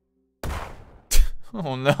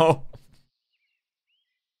 Oh no.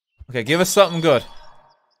 Okay, give us something good.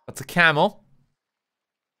 That's a camel.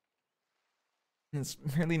 It's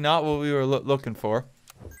really not what we were looking for.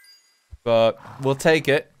 But we'll take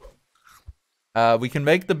it. We can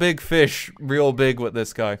make the big fish real big with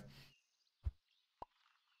this guy.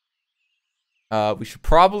 We should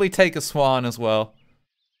probably take a swan as well.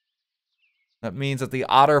 That means that the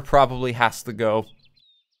otter probably has to go.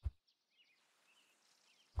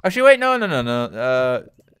 Actually, wait, no.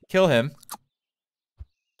 Kill him.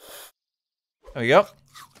 There we go.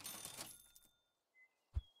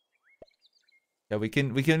 Yeah, we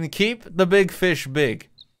can keep the big fish big.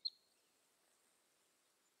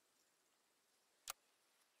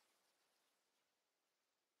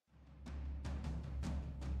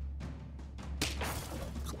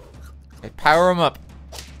 Okay, power him up.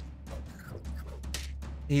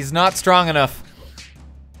 He's not strong enough.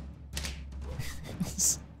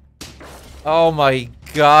 Oh my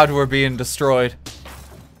god, we're being destroyed.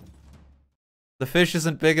 The fish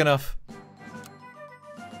isn't big enough.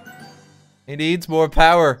 He needs more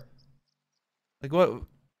power. Like what?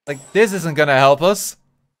 Like this isn't gonna help us.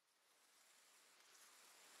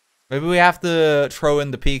 Maybe we have to throw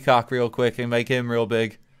in the peacock real quick and make him real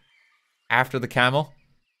big. After the camel.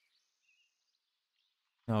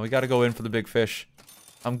 No, we gotta go in for the big fish.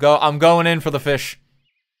 I'm going in for the fish.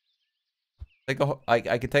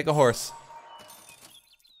 I could take a horse.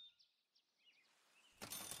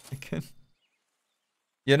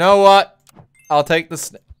 You know what? I'll take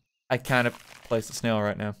the I can't place the snail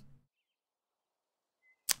right now.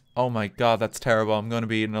 Oh my god, that's terrible. I'm gonna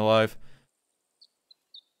be eaten alive.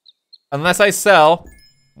 Unless I sell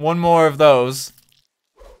one more of those.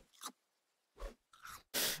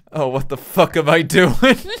 Oh, what the fuck am I doing?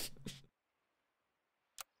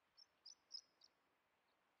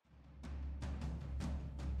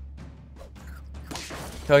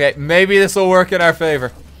 Okay, maybe this will work in our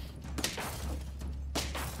favor.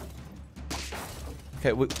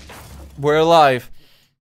 Okay, we're alive.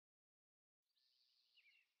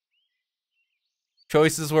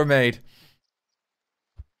 Choices were made.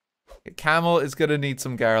 Camel is gonna need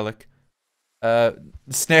some garlic.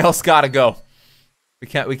 Snail's gotta go.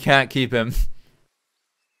 We can't keep him.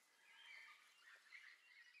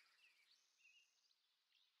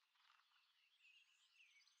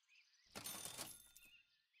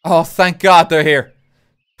 Oh, thank God they're here.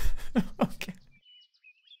 Okay.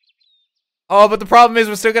 Oh, but the problem is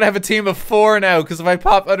we're still gonna have a team of 4 now, because if I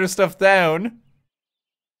pop other stuff down...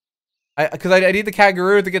 Because I need the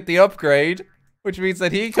kangaroo to get the upgrade, which means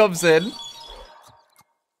that he comes in.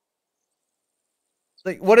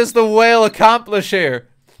 Like, what does the whale accomplish here?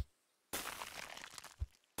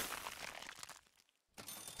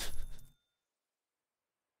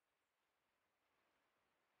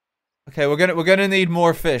 Okay, we're gonna need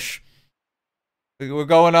more fish. We're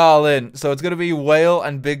going all in, so it's gonna be whale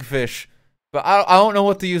and big fish. But I don't know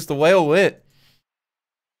what to use the whale with.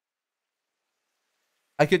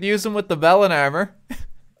 I could use him with the melon armor.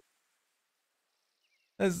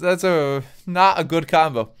 That's not a good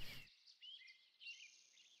combo.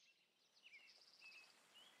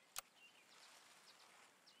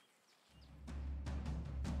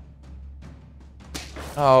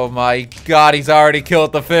 Oh my god, he's already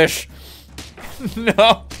killed the fish.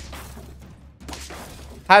 No.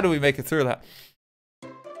 How do we make it through that?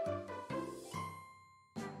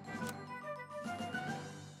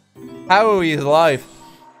 How are we alive?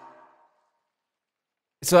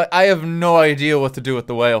 So I have no idea what to do with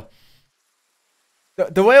the whale.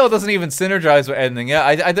 The whale doesn't even synergize with anything. Yeah,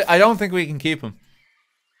 I don't think we can keep him.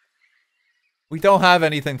 We don't have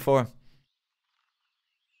anything for him.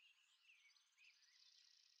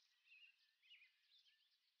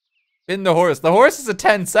 In the horse. The horse is a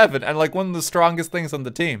 10-7 and like one of the strongest things on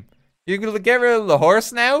the team. You gonna get rid of the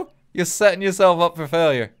horse now? You're setting yourself up for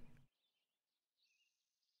failure.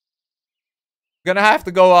 You're gonna have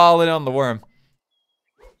to go all in on the worm.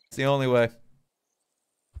 It's the only way.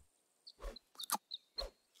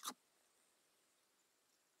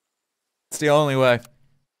 It's the only way.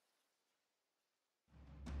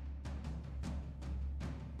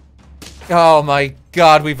 Oh my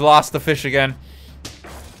god, we've lost the fish again.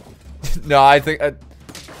 No, I think I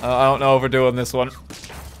don't know if we're doing this one.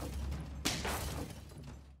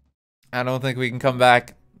 I don't think we can come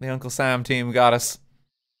back. The Uncle Sam team got us.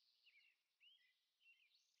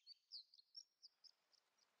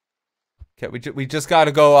 Okay, we just got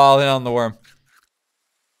to go all in on the worm.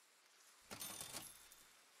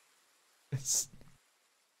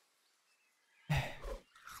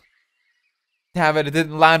 Damn it! It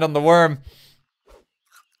didn't land on the worm.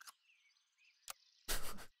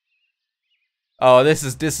 Oh, this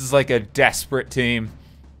is like a desperate team.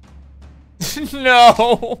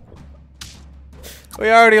 No! We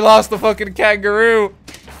already lost the fucking kangaroo.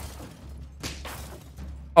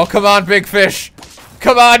 Oh, come on, big fish.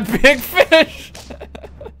 Come on, big fish.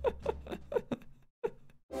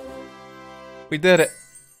 We did it.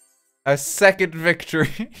 A second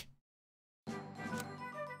victory.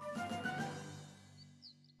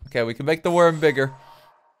 Okay, we can make the worm bigger.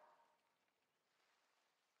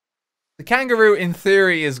 The kangaroo, in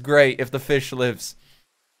theory, is great if the fish lives.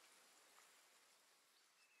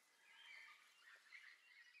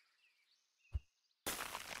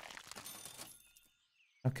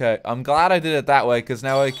 Okay, I'm glad I did it that way, because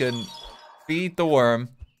now I can feed the worm,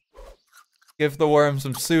 give the worm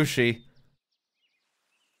some sushi.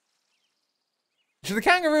 Should the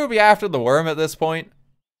kangaroo be after the worm at this point?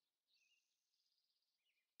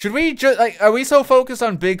 Should we just, like, are we so focused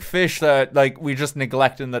on big fish that, like, we just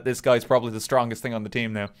neglecting that this guy's probably the strongest thing on the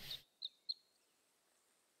team now?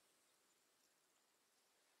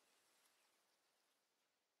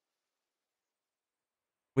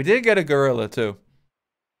 We did get a gorilla, too.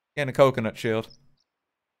 And a coconut shield.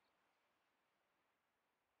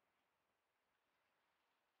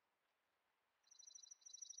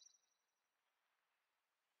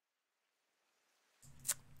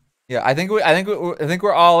 Yeah, I think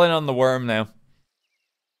we're all in on the worm now.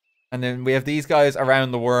 And then we have these guys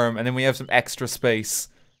around the worm, and then we have some extra space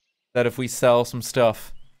that if we sell some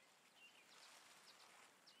stuff,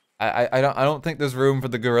 I don't think there's room for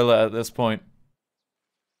the gorilla at this point.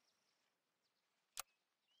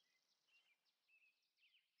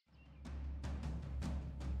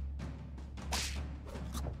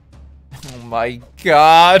 Oh my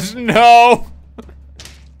god, no!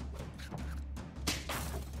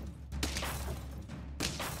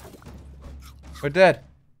 We're dead.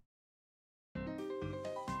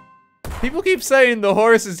 People keep saying the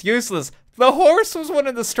horse is useless. The horse was one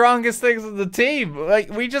of the strongest things in the team. Like,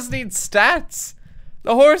 we just need stats.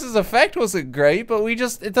 The horse's effect wasn't great, but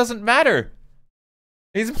it doesn't matter.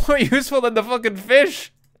 He's more useful than the fucking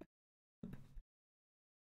fish.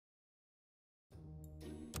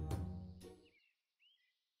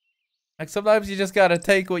 Like, sometimes you just gotta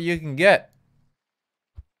take what you can get.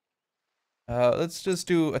 Let's just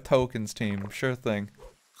do a tokens team. Sure thing.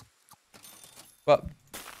 But,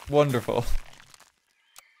 wonderful.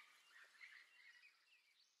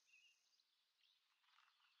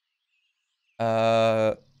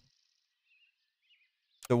 The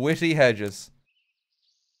witty hedges.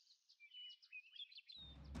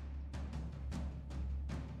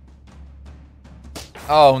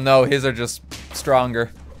 Oh no, his are just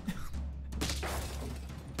stronger.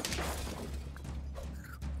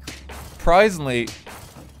 Surprisingly,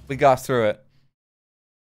 we got through it.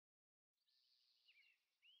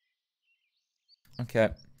 Okay.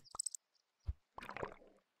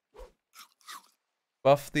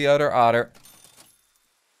 Buff the other otter.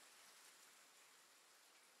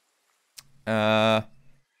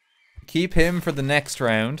 Keep him for the next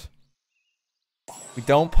round. We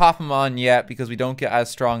don't pop him on yet because we don't get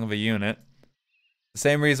as strong of a unit. The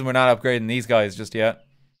same reason we're not upgrading these guys just yet.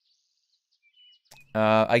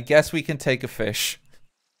 I guess we can take a fish.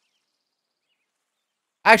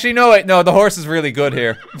 Actually, no, wait, no, the horse is really good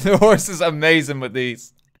here. The horse is amazing with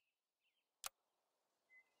these.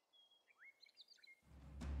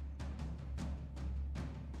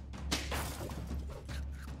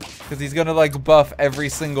 Because he's gonna, like, buff every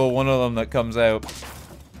single one of them that comes out.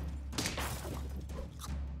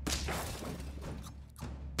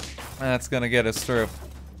 That's gonna get us through.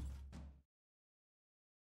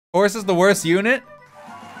 Horse is the worst unit?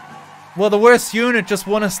 Well, the worst unit just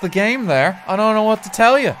won us the game there. I don't know what to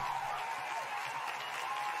tell you.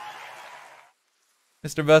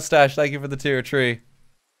 Mr. Mustache, thank you for the tier 3.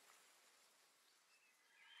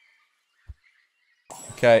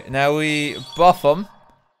 Okay, now we buff him.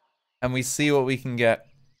 And we see what we can get.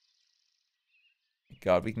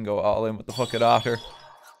 God, we can go all in with the fucking otter.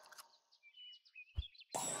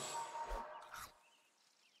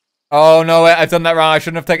 Oh no, wait, I've done that wrong. I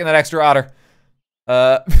shouldn't have taken that extra otter.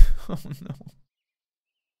 Oh no.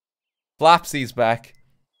 Flapsy's back.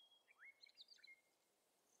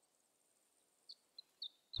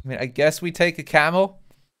 I mean, I guess we take a camel.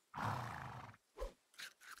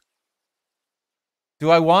 Do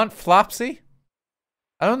I want Flopsy?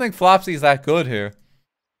 I don't think Flopsy's that good here.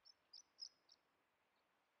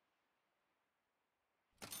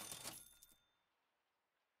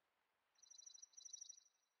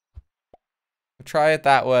 We'll try it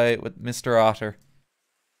that way with Mr. Otter.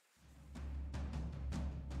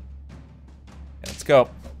 Let's go.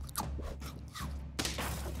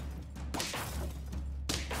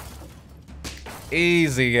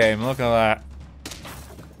 Easy game, look at that.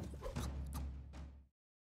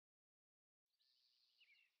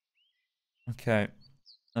 Okay.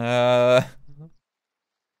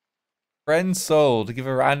 Friend sold. Give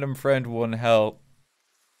a random friend 1 help.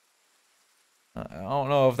 I don't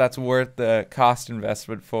know if that's worth the cost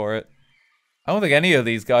investment for it. I don't think any of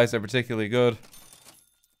these guys are particularly good.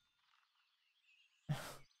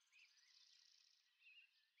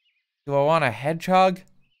 Do I want a hedgehog?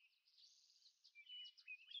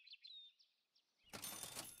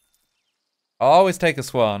 I'll always take a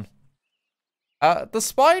swan. The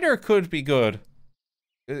spider could be good.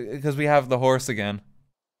 Because we have the horse again.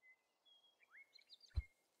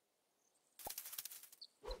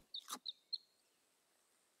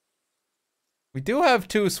 We do have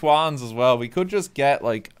 2 swans as well. We could just get,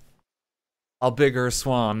 like, a bigger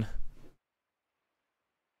swan.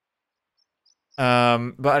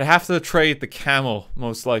 But I'd have to trade the camel,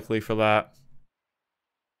 most likely, for that.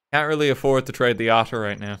 Can't really afford to trade the otter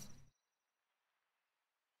right now.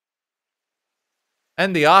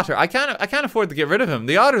 And the otter, I can't afford to get rid of him.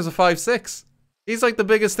 The otter's a 5/6. He's like the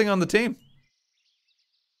biggest thing on the team.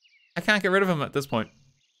 I can't get rid of him at this point.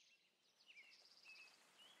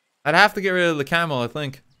 I'd have to get rid of the camel, I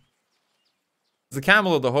think. It's the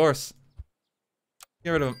camel or the horse.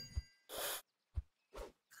 Get rid of him.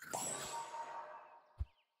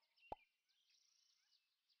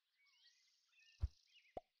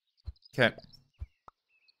 Okay.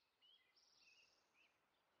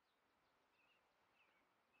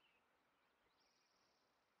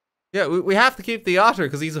 Yeah, we have to keep the otter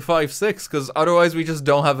because he's a 5/6, because otherwise we just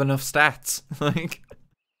don't have enough stats. Like,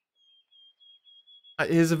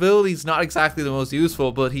 his ability's not exactly the most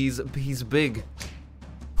useful, but he's big.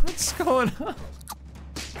 What's going on?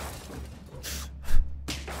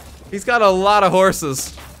 He's got a lot of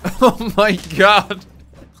horses. Oh my god.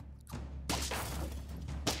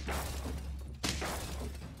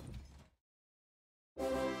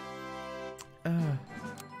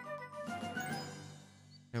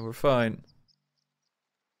 Yeah, we're fine.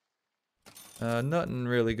 Nothing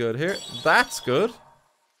really good here. That's good.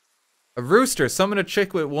 A rooster. Summon a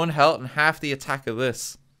chick with 1 health and half the attack of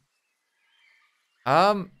this.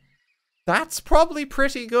 That's probably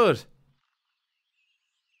pretty good.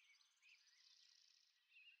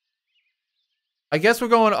 I guess we're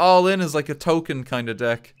going all in as like a token kind of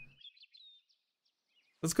deck.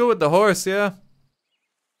 Let's go with the horse, yeah.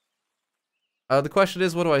 The question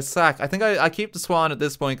is, what do I sack? I think I keep the swan at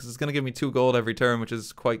this point because it's going to give me 2 gold every turn, which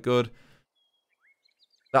is quite good.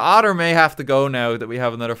 The otter may have to go now that we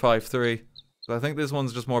have another 5/3. So I think this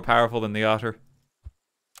one's just more powerful than the otter.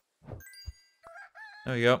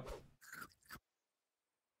 There we go.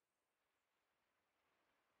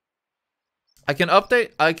 I can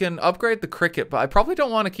upgrade the cricket, but I probably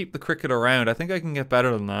don't want to keep the cricket around. I think I can get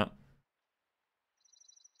better than that.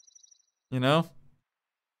 You know?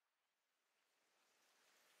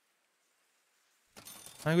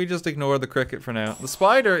 I think we just ignore the cricket for now. The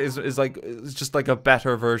spider is just like a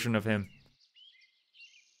better version of him.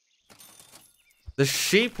 The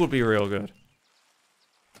sheep would be real good.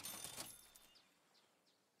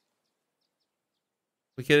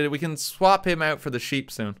 We can swap him out for the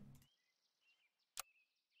sheep soon.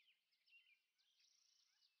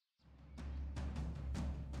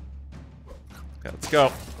 Okay, let's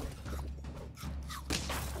go.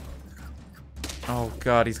 Oh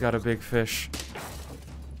god, he's got a big fish.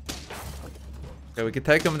 Okay, we can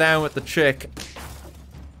take him down with the chick.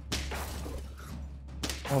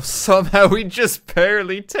 Oh, somehow we just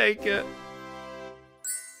barely take it.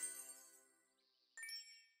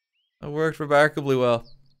 That worked remarkably well.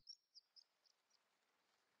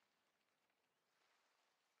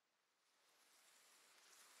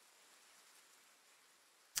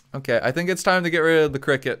 Okay, I think it's time to get rid of the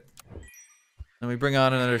cricket. And we bring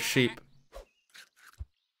on another sheep.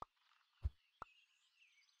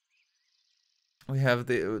 We have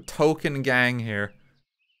the token gang here.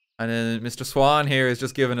 And then Mr. Swan here is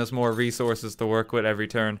just giving us more resources to work with every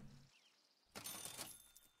turn.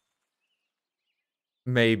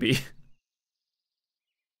 Maybe.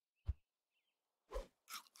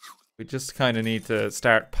 We just kind of need to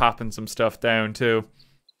start popping some stuff down too.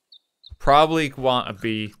 Probably want a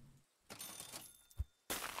bee.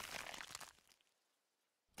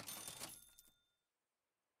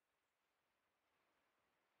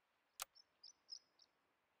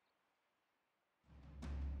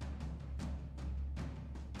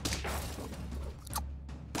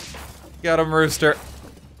 Got him, rooster.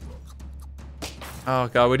 Oh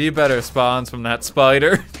god, we need better spawns from that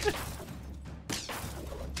spider.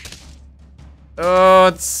 Oh,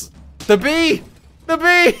 it's the bee! The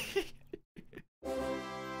bee!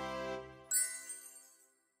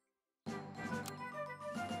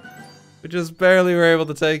 We just barely were able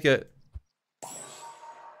to take it.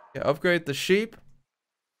 Yeah, upgrade the sheep.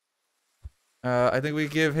 I think we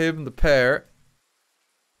give him the pear.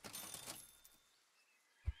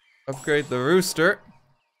 Upgrade the rooster.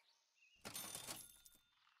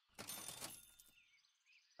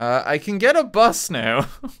 I can get a bus now.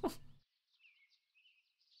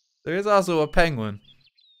 There is also a penguin.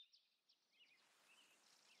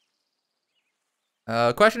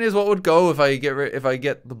 Question is, what would go if I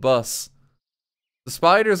get the bus? The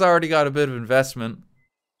spider's already got a bit of investment.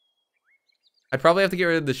 I'd probably have to get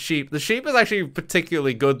rid of the sheep. The sheep is actually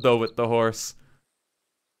particularly good though with the horse.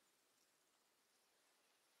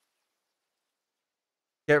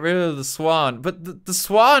 Get rid of the swan. But the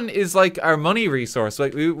swan is like our money resource.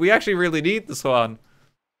 Like we actually really need the swan.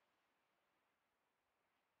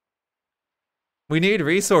 We need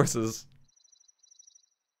resources.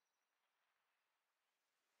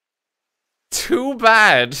 Too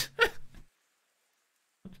bad.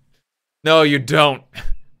 No, you don't.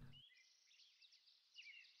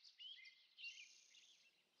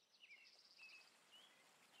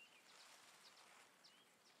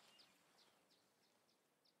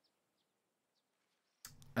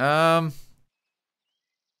 The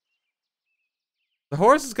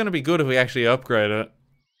horse is gonna be good if we actually upgrade it.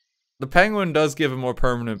 The penguin does give a more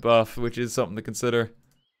permanent buff, which is something to consider.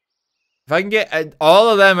 If I can get... all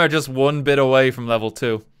of them are just 1 bit away from level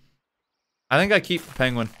 2. I think I keep the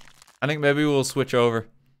penguin. I think maybe we'll switch over.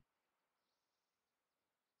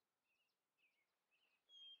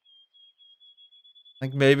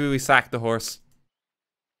 Like, maybe we sack the horse.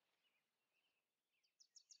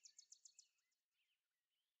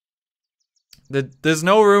 There's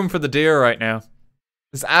no room for the deer right now.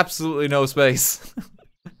 There's absolutely no space.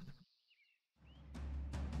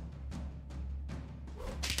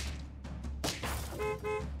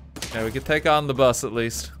 Yeah, we could take on the bus at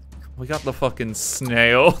least. We got the fucking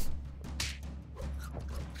snail.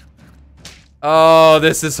 Oh,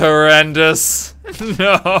 this is horrendous.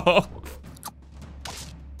 No.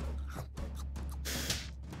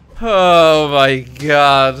 Oh my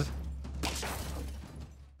god.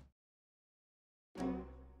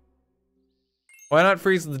 Why not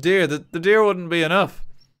freeze the deer? The deer wouldn't be enough.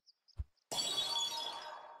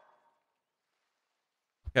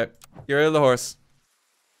 Okay, get rid of the horse.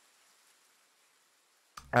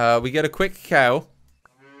 We get a quick cow.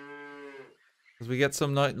 Because we get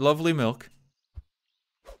some lovely milk.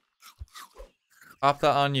 Pop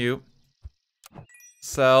that on you.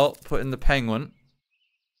 Sell, put in the penguin.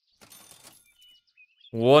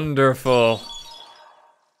 Wonderful.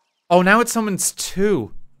 Oh, now it summons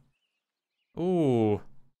 2. Ooh.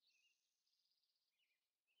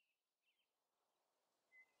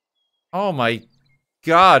 Oh my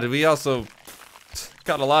god, we also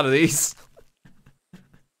got a lot of these.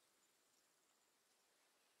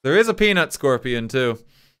 There is a peanut scorpion too.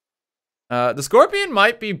 The scorpion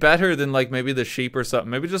might be better than like maybe the sheep or something.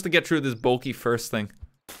 Maybe just to get through this bulky first thing.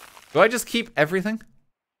 Do I just keep everything?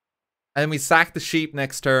 And then we sack the sheep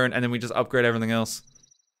next turn and then we just upgrade everything else.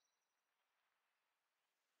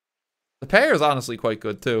 The pear is honestly quite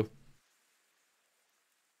good too.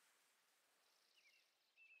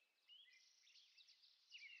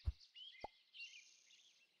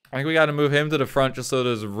 I think we gotta move him to the front just so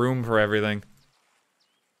there's room for everything.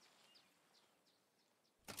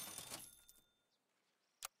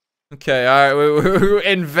 Okay, alright, we're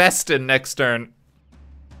investing next turn.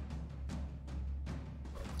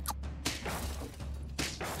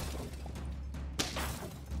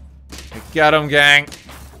 Get him, gang.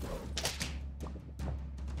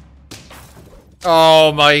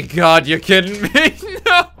 Oh my god, you're kidding me?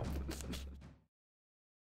 No!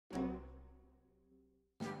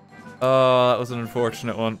 Oh, that was an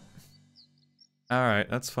unfortunate one. Alright,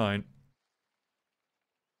 that's fine.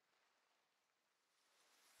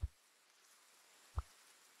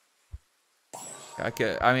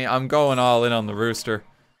 Okay, I mean, I'm going all in on the rooster.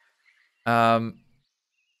 Yeah,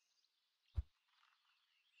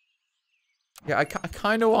 I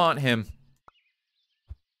kind of want him.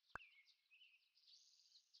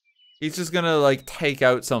 He's just gonna, like, take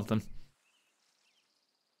out something.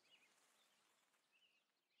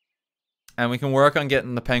 And we can work on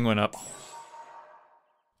getting the penguin up.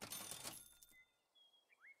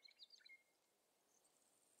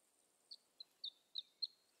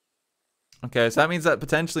 Okay, so that means that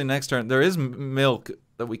potentially next turn, there is milk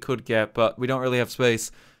that we could get, but we don't really have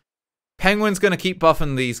space. Penguin's gonna keep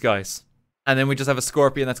buffing these guys. And then we just have a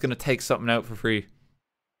scorpion that's gonna take something out for free.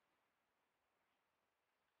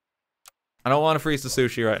 I don't want to freeze the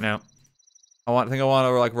sushi right now. I think I want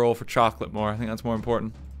to like roll for chocolate more. I think that's more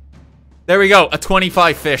important. There we go, a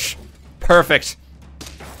 25 fish. Perfect.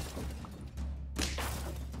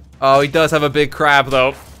 Oh, he does have a big crab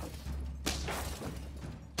though.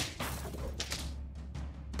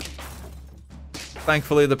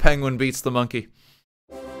 Thankfully, the penguin beats the monkey.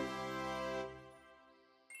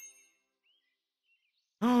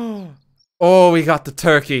 Oh, we got the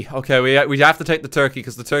turkey. Okay, we have to take the turkey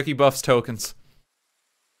because the turkey buffs tokens.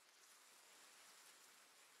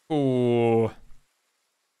 Ooh.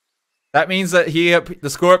 That means that the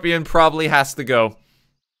scorpion probably has to go.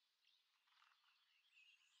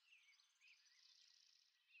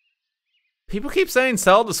 People keep saying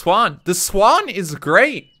sell the swan. The swan is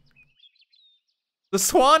great. The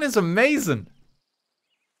swan is amazing.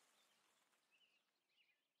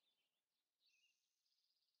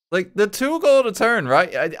 Like, the 2 gold a turn,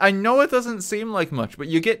 right? I know it doesn't seem like much, but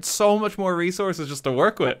you get so much more resources just to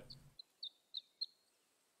work with.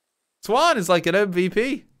 Swan is like an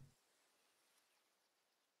MVP.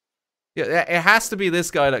 Yeah, it has to be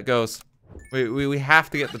this guy that goes. We have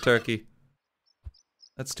to get the turkey.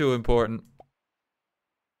 That's too important.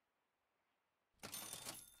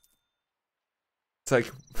 It's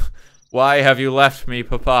like, why have you left me,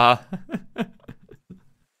 Papa?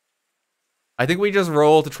 I think we just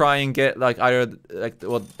roll to try and get like either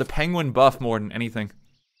well the penguin buff more than anything.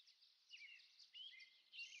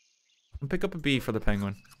 And pick up a B for the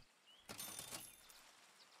penguin.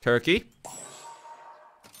 Turkey.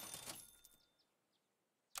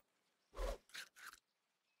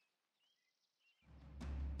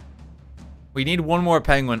 We need one more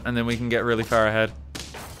penguin and then we can get really far ahead.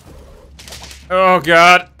 Oh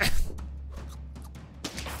god.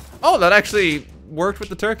 Oh, that actually worked with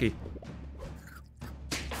the turkey.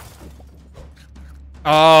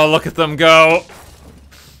 Oh, look at them go.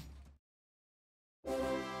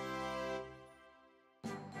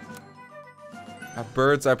 Our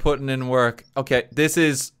birds are putting in work. Okay, this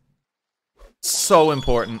is so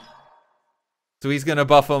important. So he's gonna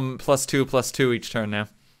buff them +2/+2 each turn now.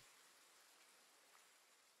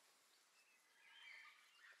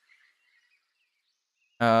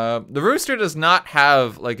 The rooster does not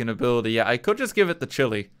have like an ability yet. I could just give it the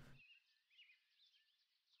chili.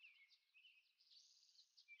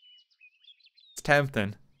 It's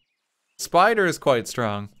tempting. Spider is quite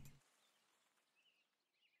strong.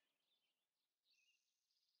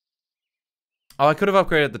 Oh, I could have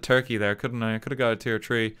upgraded the turkey there, couldn't I? I could have got a tier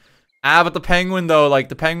 3. Ah, but the penguin though, like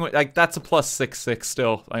the penguin, like that's a +6/6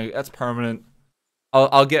 still. Like that's permanent.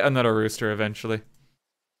 I'll get another rooster eventually.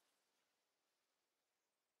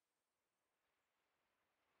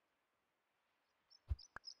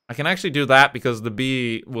 I can actually do that because the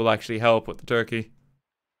bee will actually help with the turkey.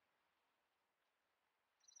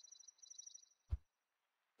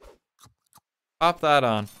 Pop that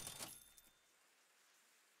on.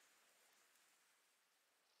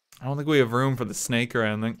 I don't think we have room for the snake or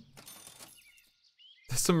anything.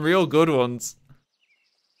 There's some real good ones.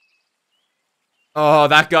 Oh,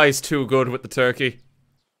 that guy's too good with the turkey.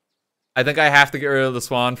 I think I have to get rid of the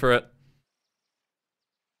swan for it.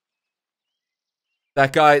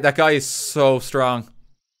 That guy is so strong.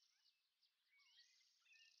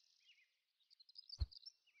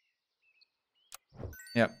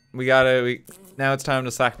 Yep, now it's time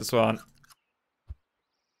to sack the swan.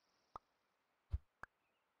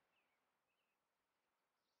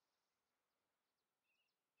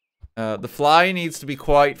 The fly needs to be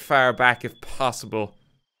quite far back if possible.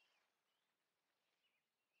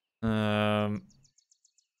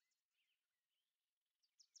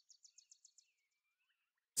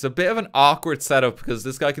 It's a bit of an awkward setup because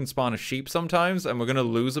this guy can spawn a sheep sometimes and we're gonna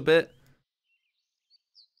lose a bit.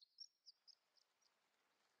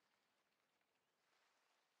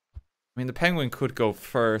 I mean, the penguin could go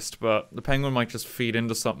first, but the penguin might just feed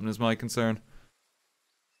into something is my concern.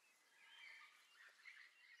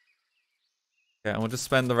 Yeah, and we'll just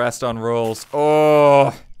spend the rest on rolls.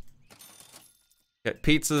 Oh! Yeah,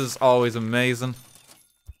 pizza's always amazing.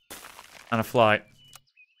 And a fly.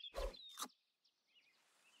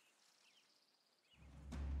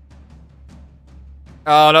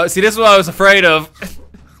 Oh no, see this is what I was afraid of.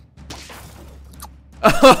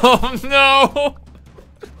 Oh no!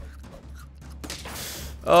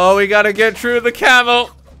 Oh, we gotta get through the camel.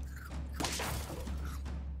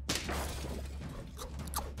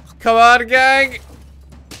 Come on, gang!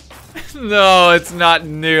 No, it's not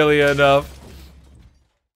nearly enough.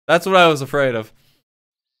 That's what I was afraid of.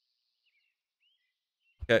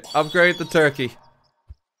 Okay, upgrade the turkey.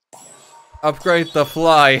 Upgrade the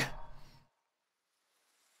fly.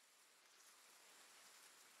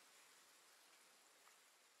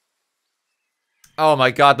 Oh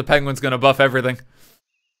my god, the penguin's gonna buff everything.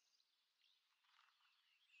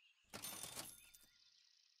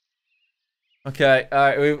 Okay,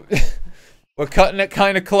 alright, we're cutting it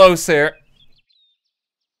kind of close here.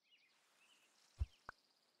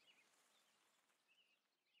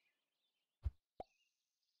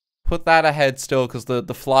 Put that ahead still, because the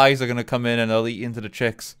flies are gonna come in and they'll eat into the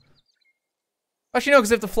chicks. Actually, no,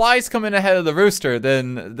 because if the flies come in ahead of the rooster,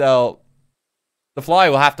 then the fly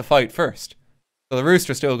will have to fight first. So the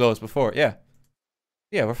rooster still goes before, yeah.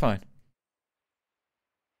 Yeah, we're fine.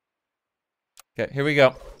 Okay, here we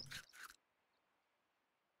go.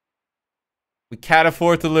 We can't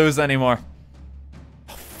afford to lose anymore.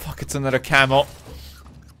 Oh, fuck, it's another camel.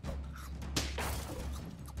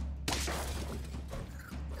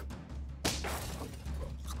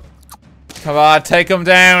 Come on, take him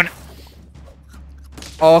down.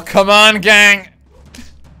 Oh, come on, gang.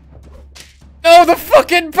 No, the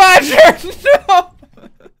fucking badger! No!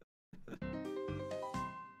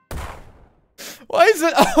 Why is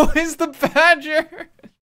it always the badger?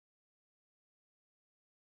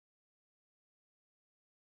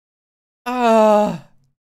 Ah.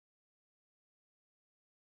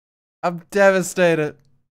 I'm devastated.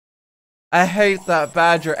 I hate that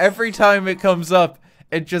badger. Every time it comes up,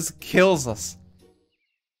 it just kills us.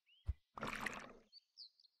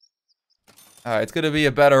 Alright, it's gonna be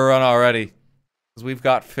a better run already. Because we've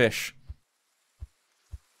got fish.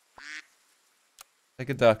 Take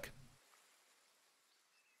a duck.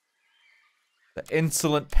 The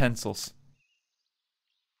insolent pencils.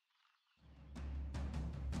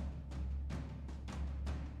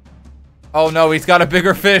 Oh no, he's got a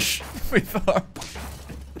bigger fish. We thought.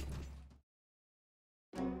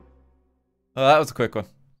 Oh, that was a quick one.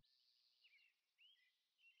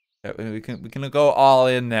 Yeah, we can go all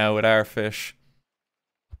in now with our fish.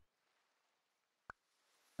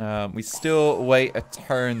 We still wait a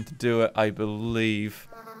turn to do it, I believe.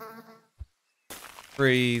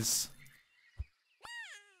 Freeze.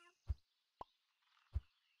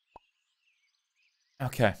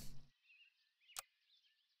 Okay.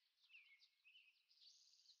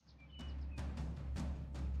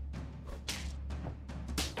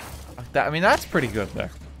 I mean, that's pretty good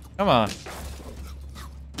there. Come on.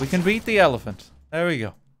 We can beat the elephant. There we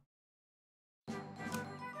go.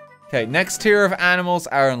 Okay, next tier of animals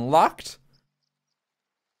are unlocked.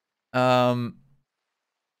 Oh,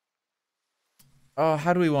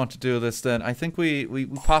 how do we want to do this then? I think we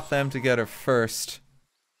pop them together first.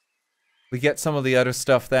 We get some of the other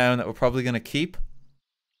stuff down that we're probably going to keep.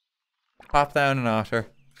 Pop down an otter.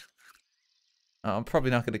 Oh, I'm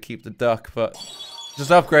probably not going to keep the duck, but just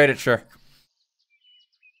upgrade it, sure.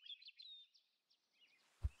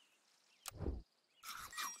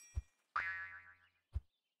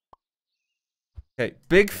 Okay,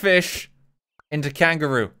 big fish into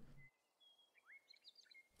kangaroo.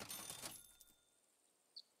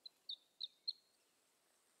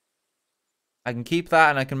 I can keep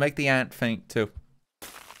that and I can make the ant faint too.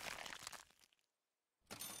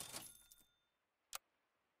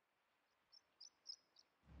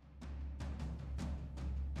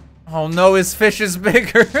 Oh no, his fish is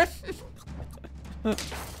bigger.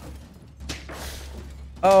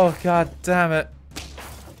 Oh god damn it.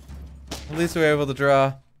 At least we were able to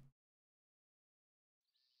draw.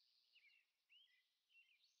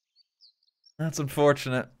 That's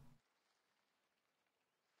unfortunate.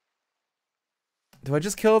 Do I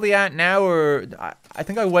just kill the ant now, or... I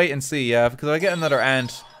think I wait and see, yeah, because if I get another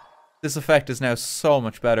ant, this effect is now so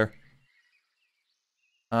much better.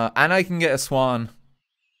 And I can get a swan.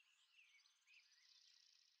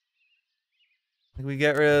 We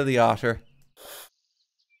get rid of the otter.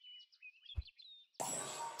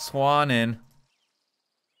 Swan in.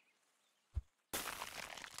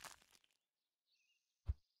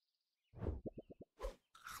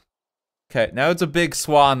 Okay, now it's a big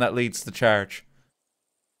swan that leads the charge.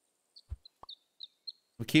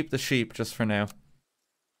 We'll keep the sheep just for now.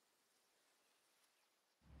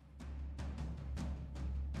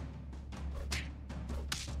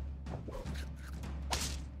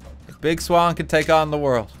 Big swan can take on the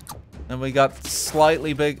world. And we got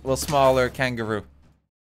slightly big, well, smaller kangaroo.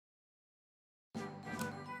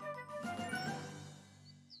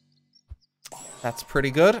 That's pretty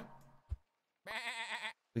good.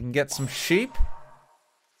 We can get some sheep.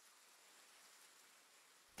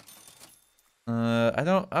 I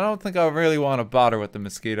don't think I really want to bother with the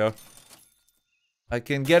mosquito. I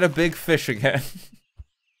can get a big fish again.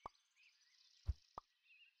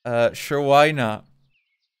 Sure, why not?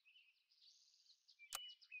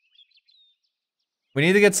 We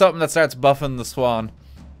need to get something that starts buffing the swan.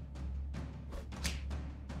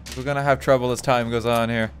 We're gonna have trouble as time goes on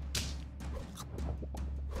here.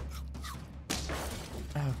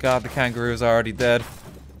 Oh god, the kangaroo's already dead.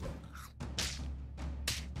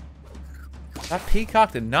 That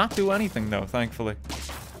peacock did not do anything though, thankfully.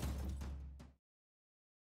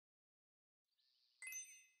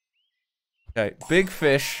 Okay, big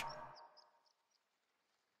fish.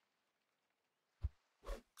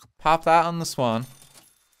 Pop that on the swan.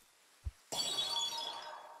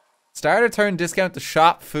 Start a turn, discount the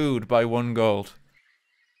shop food by 1 gold.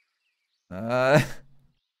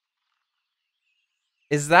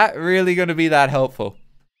 Is that really going to be that helpful?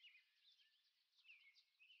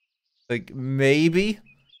 Like, maybe?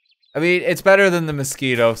 I mean, it's better than the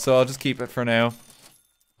mosquito, so I'll just keep it for now.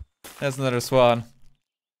 There's another swan.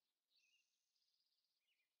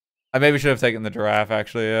 I maybe should have taken the giraffe,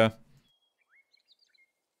 actually, yeah.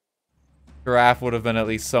 Giraffe would have been at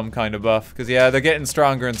least some kind of buff. Because, yeah, they're getting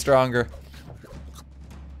stronger and stronger.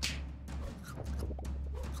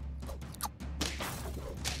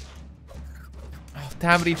 Oh,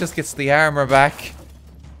 damn it, he just gets the armor back.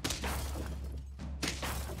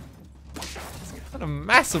 He's got a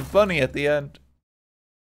massive bunny at the end.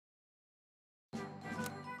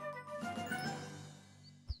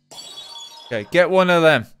 Okay, get one of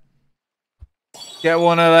them. Get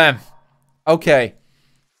one of them. Okay.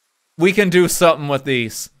 We can do something with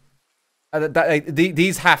these.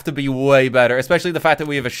 These have to be way better, especially the fact that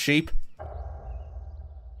we have a sheep.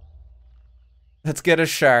 Let's get a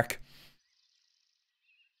shark.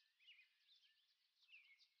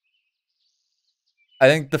 I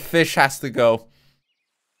think the fish has to go.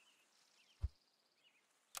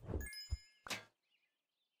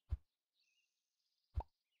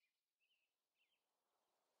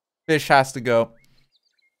 Fish has to go.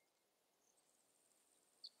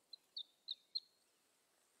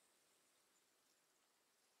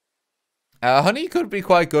 Honey could be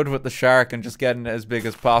quite good with the shark and just getting it as big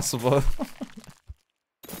as possible.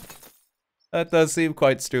 That does seem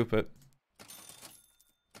quite stupid.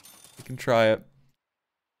 You can try it.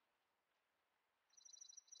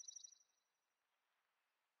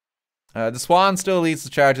 The swan still leads the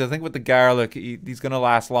charge. I think with the garlic, he's going to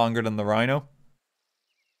last longer than the rhino.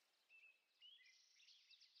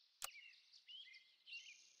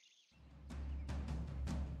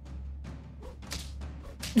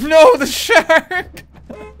 No, the shark!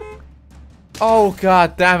 Oh,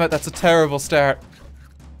 god damn it, that's a terrible start.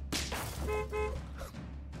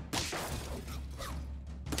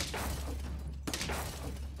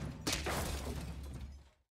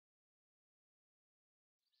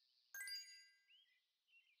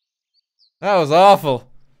 That was awful.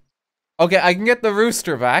 Okay, I can get the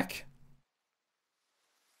rooster back.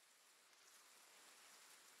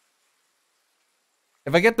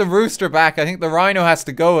 If I get the rooster back, I think the rhino has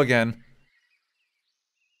to go again.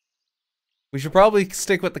 We should probably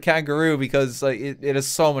stick with the kangaroo because like, it has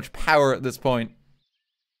so much power at this point.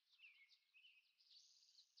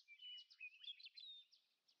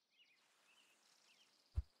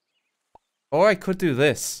 Or I could do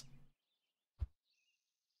this.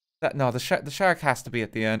 No, the shark has to be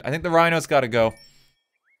at the end. I think the rhino's got to go.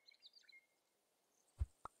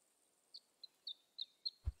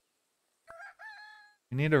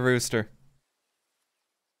 We need a rooster.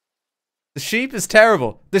 The sheep is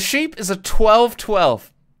terrible. The sheep is a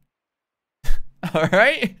 12-12.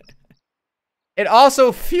 Alright? It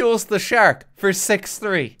also fuels the shark for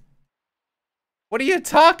 6-3. What are you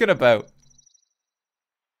talking about?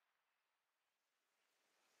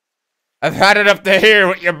 I've had it up to here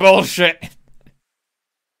with your bullshit.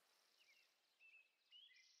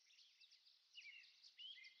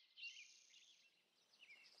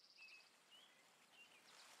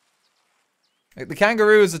 Like, the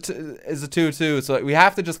kangaroo is a 2-2, so like, we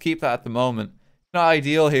have to just keep that at the moment. Not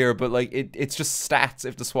ideal here, but like it's just stats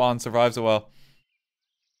if the swan survives a while.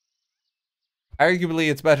 Arguably,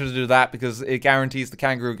 it's better to do that because it guarantees the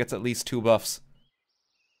kangaroo gets at least 2 buffs.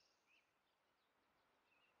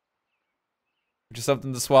 Which is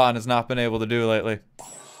something the swan has not been able to do lately.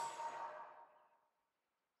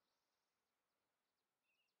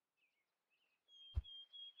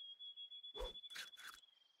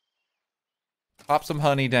 Pop some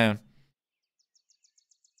honey down.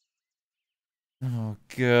 Oh,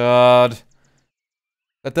 God.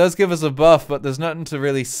 That does give us a buff, but there's nothing to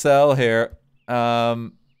really sell here. I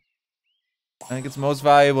think it's most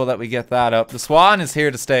valuable that we get that up. The swan is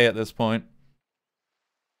here to stay at this point.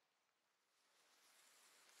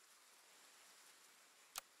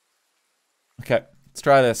 Okay, let's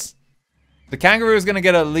try this. The kangaroo is going to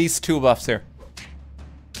get at least 2 buffs here.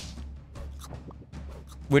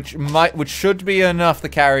 Which should be enough to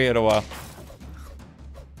carry it a while.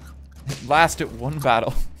 It lasted 1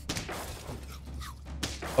 battle.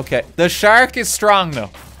 Okay, the shark is strong though.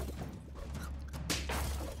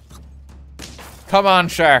 Come on,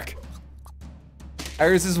 shark.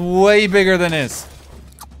 Ours is way bigger than his.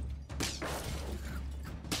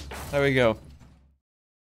 There we go.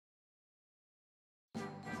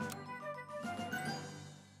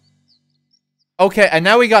 Okay, and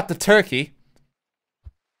now we got the turkey.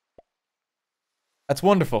 That's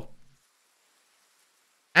wonderful.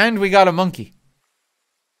 And we got a monkey.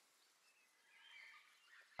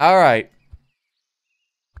 Alright.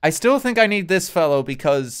 I still think I need this fellow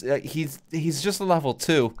because he's just a level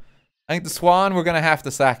 2. I think the swan, we're gonna have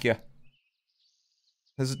to sack you.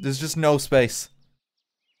 There's just no space.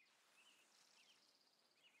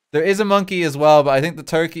 There is a monkey as well, but I think the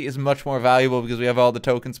turkey is much more valuable because we have all the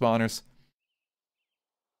token spawners.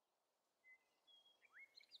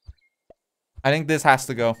 I think this has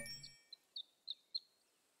to go.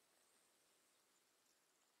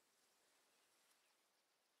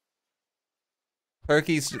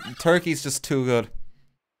 Turkey's just too good.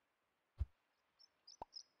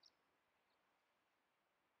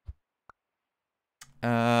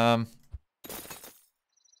 I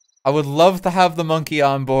would love to have the monkey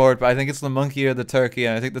on board, but I think it's the monkey or the turkey,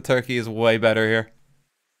 and I think the turkey is way better here.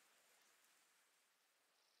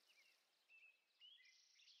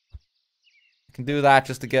 I can do that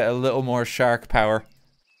just to get a little more shark power.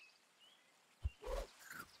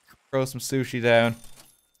 Throw some sushi down.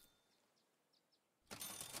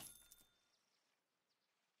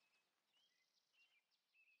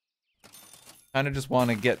 Kind of just want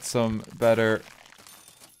to get some better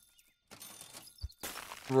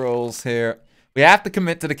rolls here. We have to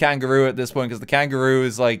commit to the kangaroo at this point because the kangaroo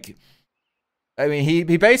is like, I mean, he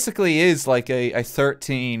basically is like a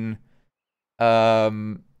 13,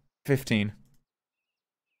 15.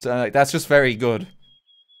 So like, that's just very good.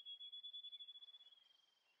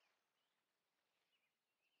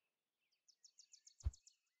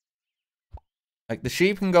 Like the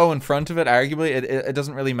sheep can go in front of it, arguably. It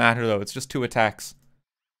doesn't really matter though, it's just 2 attacks.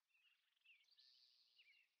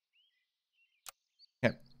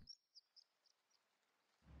 Okay.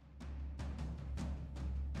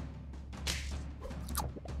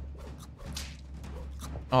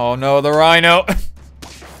 Oh no, the rhino.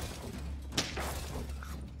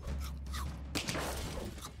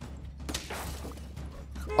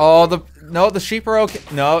 Oh, the sheep are okay.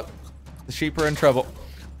 No, the sheep are in trouble.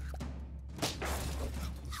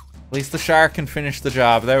 At least the shark can finish the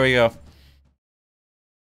job. There we go.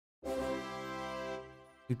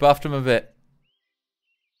 We buffed him a bit.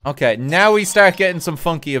 Okay, now we start getting some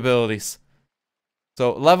funky abilities.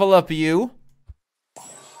 So, level up you.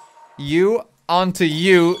 You onto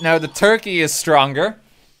you. Now the turkey is stronger.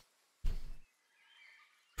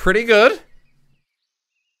 Pretty good.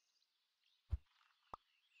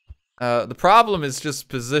 The problem is just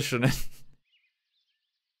positioning.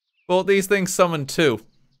 Both these things summon 2.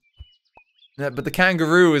 Yeah, but the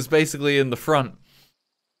kangaroo is basically in the front.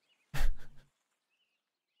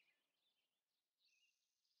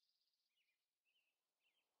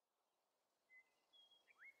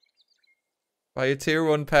 Buy a tier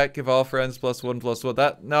 1 pet, give all friends +1/+1.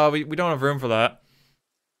 That, no, we don't have room for that.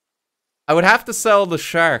 I would have to sell the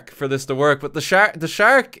shark for this to work, but the shark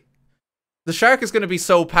is going to be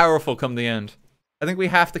so powerful come the end. I think we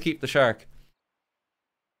have to keep the shark.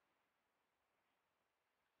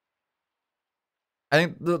 I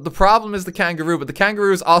think the problem is the kangaroo, but the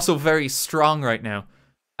kangaroo is also very strong right now.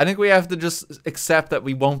 I think we have to just accept that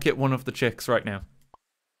we won't get one of the chicks right now.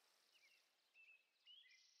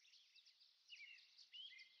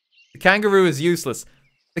 The kangaroo is useless.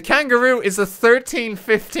 The kangaroo is a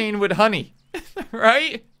 13-15 with honey.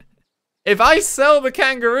 Right? If I sell the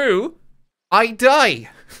kangaroo, I die.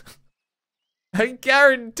 I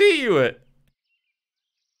guarantee you it.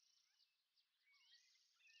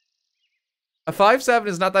 A 5-7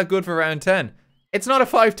 is not that good for round 10. It's not a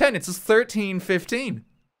 5-10, it's a 13-15.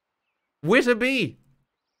 With a B.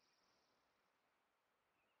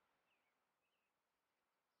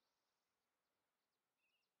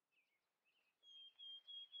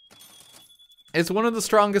 It's one of the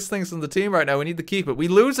strongest things in the team right now. We need to keep it. We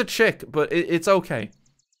lose a chick, but it's okay.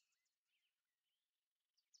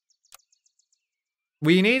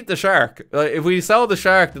 We need the shark. If we sell the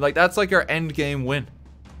shark, like that's like our end game win.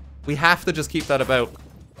 We have to just keep that about,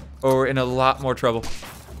 or we're in a lot more trouble.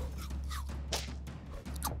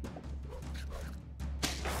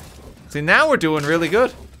 See, now we're doing really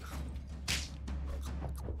good.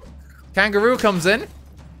 Kangaroo comes in,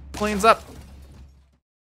 cleans up.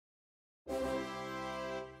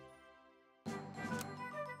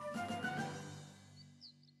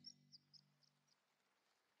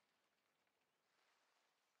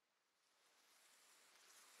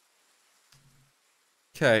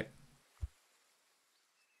 Okay.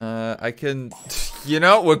 I can... You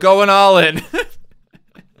know, we're going all in.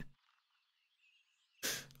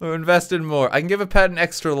 We're investing more. I can give a pet an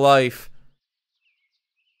extra life.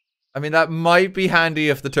 I mean, that might be handy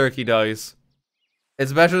if the turkey dies.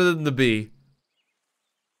 It's better than the bee.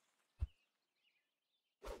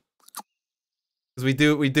 Because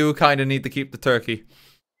we do kind of need to keep the turkey.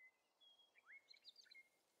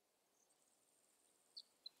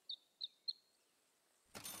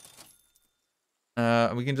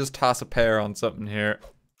 We can just toss a pear on something here.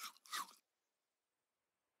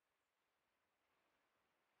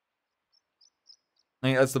 I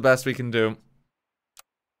think that's the best we can do.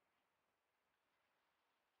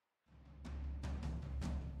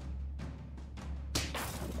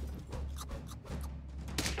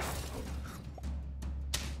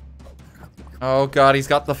 Oh god, he's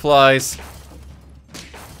got the flies.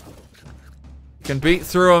 Can beat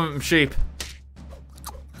through him, sheep.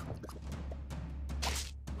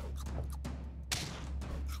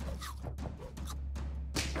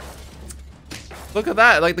 Look at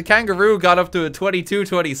that, like the kangaroo got up to a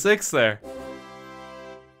 22-26 there.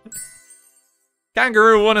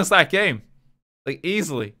 Kangaroo won us that game. Like,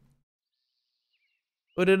 easily.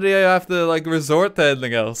 But did he have to, like, resort to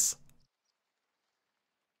anything else?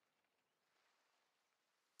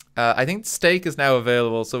 I think steak is now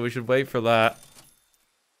available, so we should wait for that.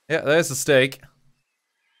 Yeah, there's the steak.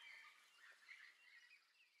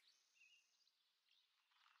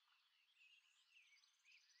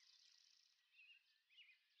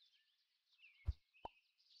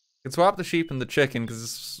 Can swap the sheep and the chicken,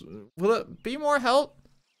 because will it be more health?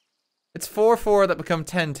 It's 4-4 that become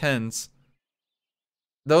 10-10s.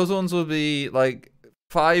 Those ones will be like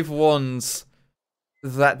 5-1s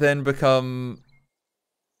that then become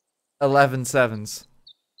 11-7s.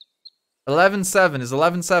 11-7. Is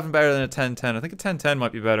 11-7 better than a 10-10? I think a 10-10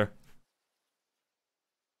 might be better.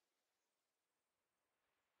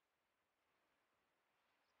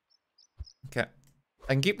 Okay.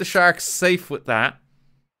 I can keep the sharks safe with that.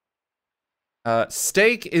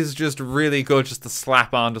 Steak is just really good just to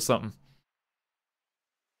slap onto something.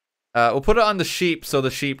 We'll put it on the sheep so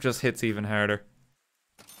the sheep just hits even harder.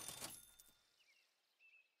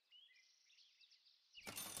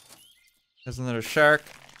 There's another shark.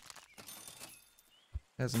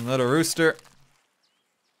 There's another rooster.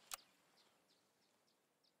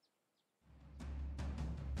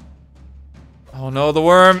 Oh no, the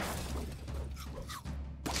worm.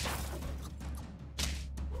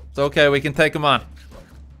 It's okay, we can take him on.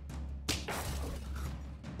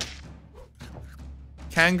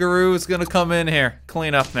 Kangaroo is gonna come in here.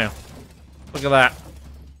 Clean up now. Look at that.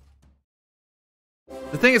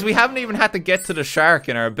 The thing is, we haven't even had to get to the shark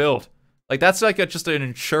in our build. Like, that's like just an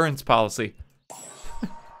insurance policy.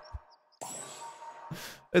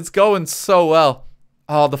 It's going so well.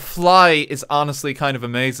 Oh, the fly is honestly kind of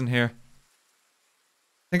amazing here.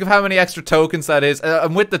 Think of how many extra tokens that is.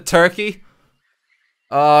 And with the turkey,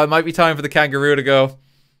 it might be time for the kangaroo to go.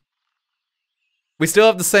 We still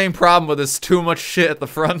have the same problem with this too much shit at the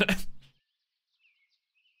front.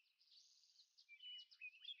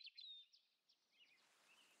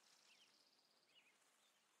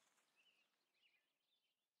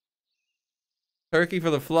 Turkey for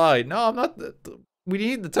the fly. No, I'm not. We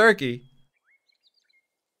need the turkey.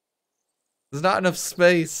 There's not enough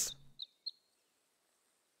space.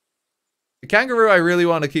 The kangaroo I really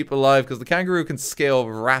want to keep alive because the kangaroo can scale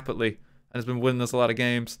rapidly and has been winning us a lot of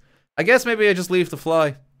games. I guess maybe I just leave the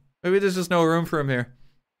fly. Maybe there's just no room for him here.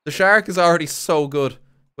 The shark is already so good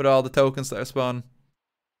with all the tokens that are spawning.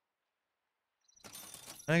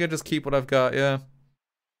 I think I just keep what I've got, yeah.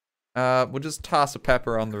 We'll just toss a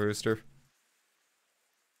pepper on the rooster.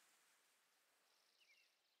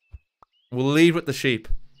 We'll lead with the sheep.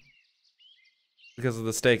 Because of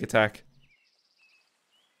the steak attack.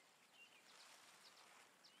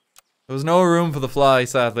 There was no room for the fly,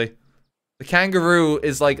 sadly. The kangaroo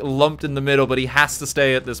is like lumped in the middle, but he has to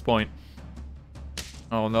stay at this point.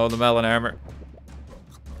 Oh no, the melon armor.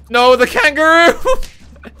 No, the kangaroo!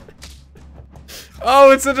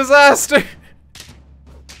 Oh, it's a disaster!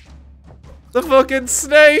 The fucking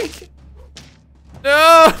snake!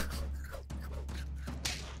 No!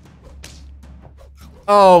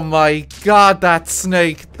 Oh my god, that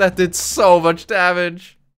snake. That did so much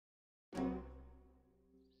damage.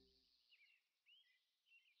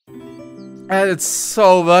 Added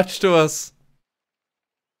so much to us.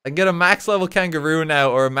 I can get a max level kangaroo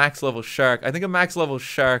now or a max level shark. I think a max level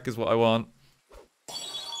shark is what I want.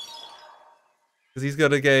 Because he's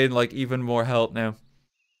gonna gain like even more health now.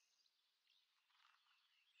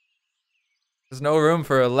 There's no room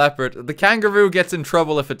for a leopard. The kangaroo gets in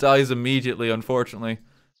trouble if it dies immediately, unfortunately.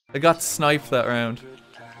 I got sniped that round.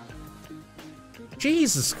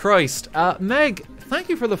 Jesus Christ. Meg, thank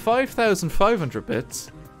you for the 5,500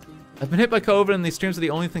 bits. I've been hit by COVID and these streams are the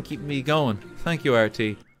only thing keeping me going. Thank you,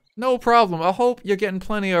 RT. No problem. I hope you're getting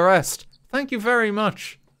plenty of rest. Thank you very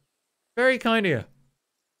much. Very kind of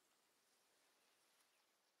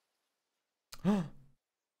you.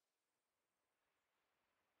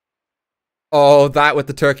 Oh, that with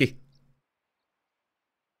the turkey.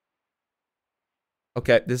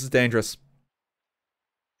 Okay, this is dangerous.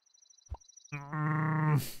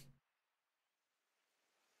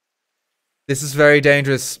 This is very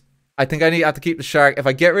dangerous. I think I have to keep the shark. If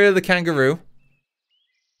I get rid of the kangaroo.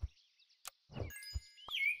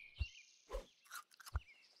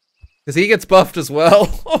 Because he gets buffed as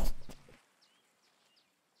well.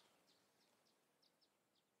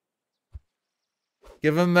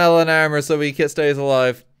 Give him melon armor so he stays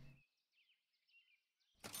alive.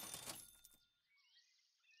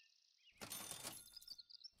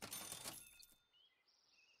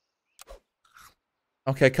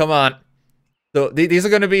 Okay, come on. So these are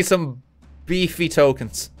going to be some beefy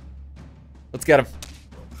tokens. Let's get them.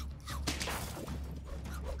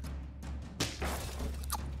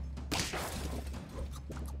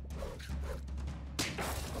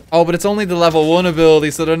 Oh, but it's only the level 1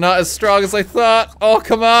 ability, so they're not as strong as I thought. Oh,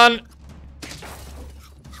 come on.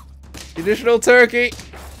 Additional turkey.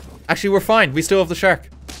 Actually, we're fine. We still have the shark.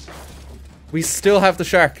 We still have the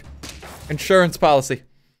shark. Insurance policy.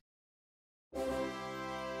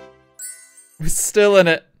 We're still in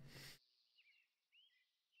it.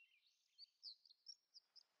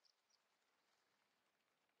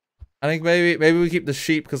 I think maybe we keep the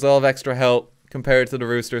sheep because they'll have extra health compared to the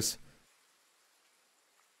roosters.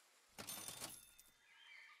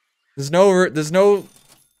 There's no,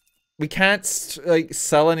 we can't like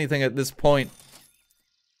sell anything at this point.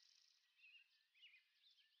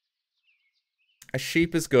 A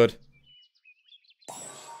sheep is good.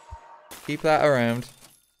 Keep that around.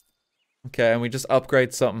 Okay, and we just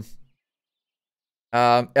upgrade something.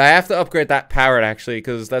 I have to upgrade that parrot actually,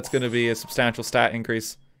 because that's going to be a substantial stat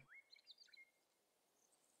increase.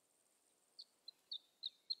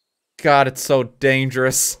 God, it's so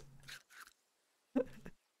dangerous.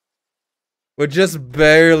 We're just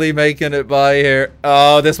barely making it by here.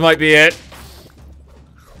 Oh, this might be it.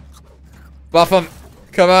 Buff him.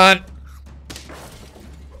 Come on.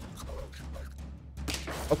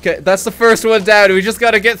 Okay, that's the first one down. We just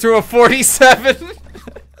gotta get through a 47.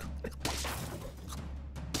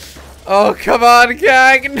 Oh, come on,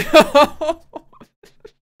 gang. No.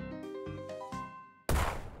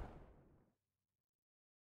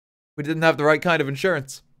 We didn't have the right kind of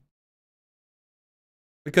insurance.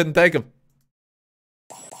 We couldn't take him.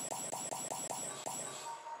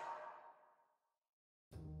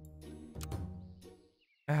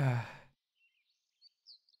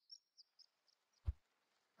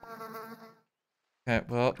 Okay,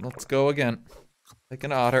 well, let's go again. Take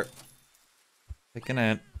an otter. Take an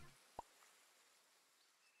ant.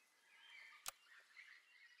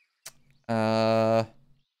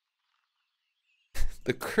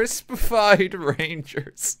 The Crispified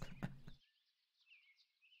Rangers.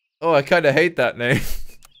 Oh, I kind of hate that name.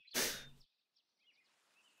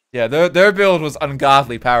 Yeah, their build was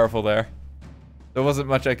ungodly powerful there. There wasn't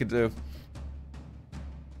much I could do.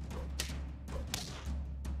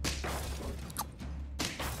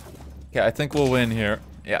 Okay, I think we'll win here.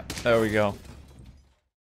 Yeah, there we go.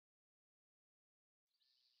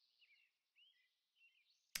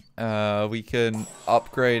 We can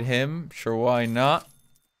upgrade him. Sure, why not?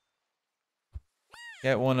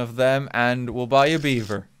 Get one of them, and we'll buy a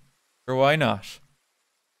beaver. Sure, why not?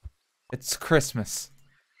 It's Christmas.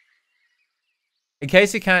 In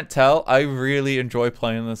case you can't tell, I really enjoy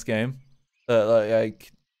playing this game.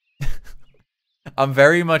 Like I'm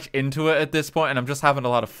very much into it at this point, and I'm just having a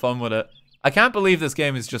lot of fun with it. I can't believe this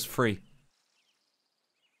game is just free.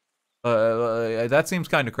 That seems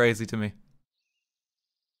kind of crazy to me.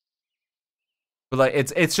 But like,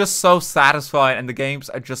 it's just so satisfying, and the games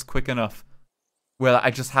are just quick enough where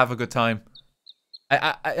I just have a good time.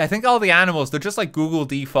 I think all the animals, they're just like Google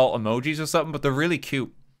default emojis or something, but they're really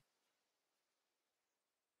cute.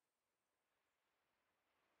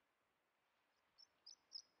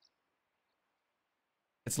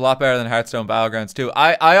 It's a lot better than Hearthstone Battlegrounds too.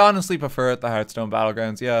 I honestly prefer it to Hearthstone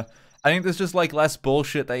Battlegrounds, yeah. I think there's just like less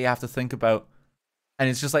bullshit that you have to think about. And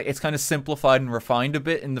it's just like, it's kind of simplified and refined a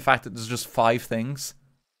bit in the fact that there's just 5 things.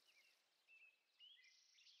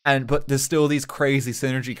 But there's still these crazy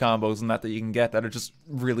synergy combos and that you can get that are just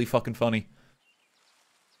really fucking funny.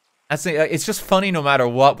 It's just funny no matter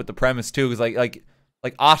what with the premise too, because like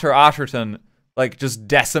Otter Otterton like just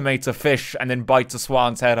decimates a fish and then bites a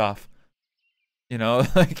swan's head off. You know,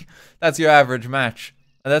 like that's your average match.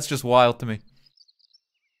 And that's just wild to me.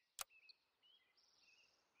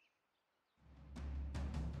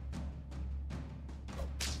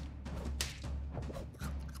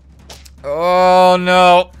 Oh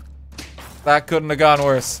no. That couldn't have gone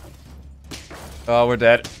worse. Oh, we're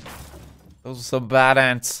dead. Those are some bad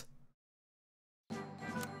ants.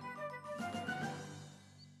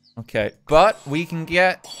 Okay, but we can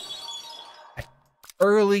get an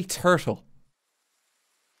early turtle.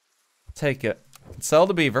 Take it. Sell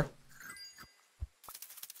the beaver.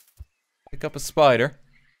 Pick up a spider.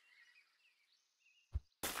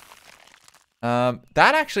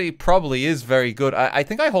 That actually probably is very good. I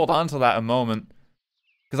think I hold on to that a moment.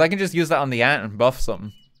 Because I can just use that on the ant and buff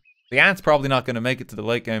something. The ant's probably not going to make it to the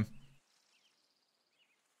late game.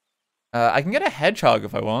 I can get a hedgehog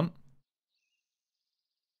if I want.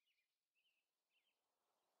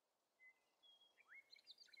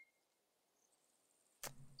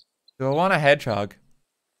 Do I want a hedgehog?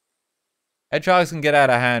 Hedgehogs can get out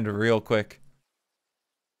of hand real quick.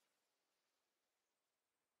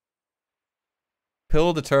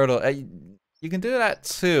 Pill the turtle. You can do that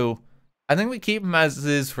too. I think we keep him as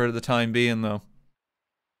is for the time being, though.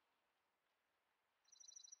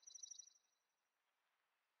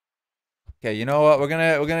 Okay, you know what? We're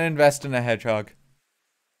gonna invest in a hedgehog.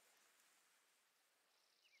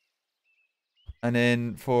 And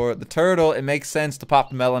then for the turtle, it makes sense to pop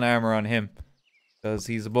the melon armor on him. Because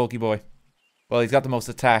he's a bulky boy. Well, he's got the most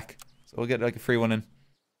attack. So we'll get like a free one in.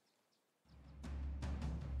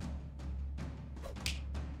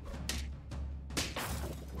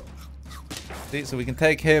 See, so we can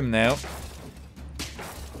take him now.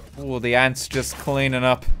 Oh, the ant's just cleaning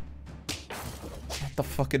up. Not the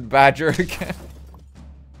fucking badger again.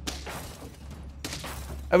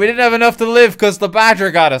 And we didn't have enough to live because the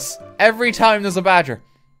badger got us. Every time there's a badger.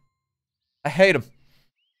 I hate him.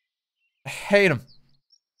 I hate him.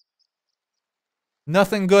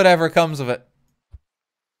 Nothing good ever comes of it.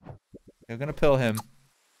 We're gonna pill him.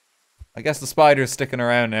 I guess the spider's sticking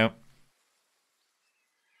around now.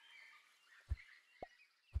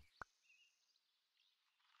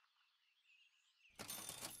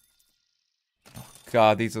 Oh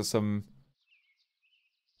god, these are some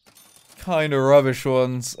kind of rubbish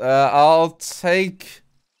ones. I'll take...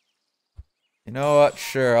 You know what?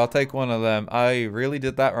 Sure, I'll take one of them. I really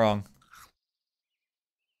did that wrong.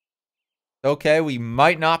 Okay, we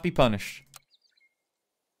might not be punished.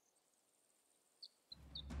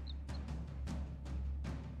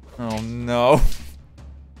 Oh no.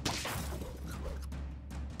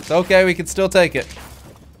 It's okay, we can still take it.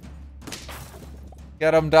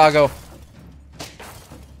 Get him, doggo.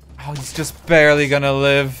 Oh, he's just barely gonna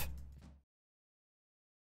live.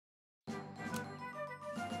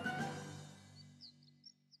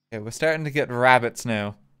 Okay, we're starting to get rabbits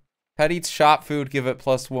now. Pet eats shop food, give it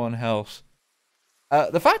 +1 health.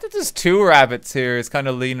 The fact that there's 2 rabbits here is kind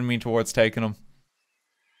of leaning me towards taking them.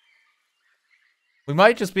 We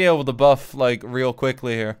might just be able to buff, like, real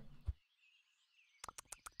quickly here.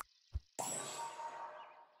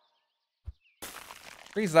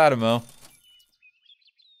 Freeze that, Mo.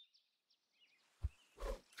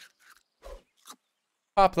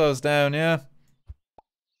 Pop those down, yeah.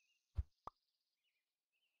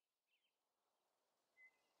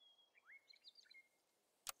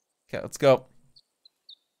 Okay, let's go.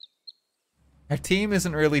 Our team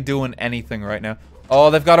isn't really doing anything right now. Oh,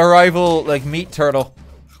 they've got a rival, like, meat turtle.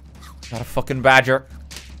 Got a fucking badger.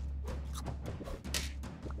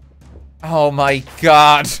 Oh my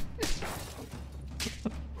god.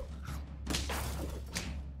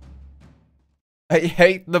 I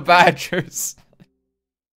hate the badgers.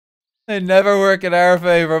 They never work in our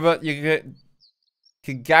favor, but you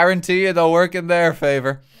can guarantee you they'll work in their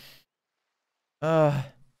favor.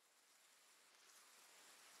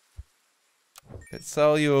 Let's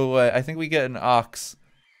sell you away. I think we get an ox.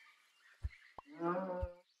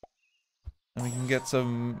 And we can get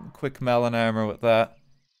some quick melon armor with that.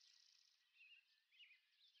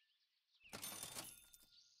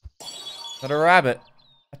 Got a rabbit.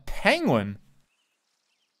 A penguin?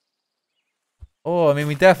 Oh, I mean,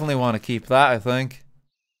 we definitely want to keep that, I think.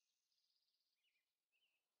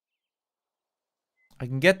 I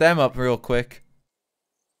can get them up real quick.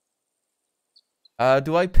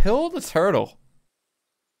 Do I pill the turtle?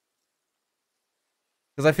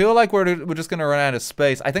 Because I feel like we're just gonna run out of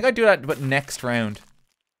space. I think I do that, but next round.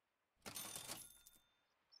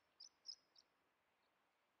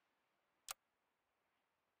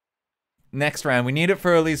 Next round. We need it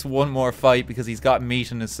for at least one more fight because he's got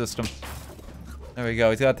meat in his system. There we go.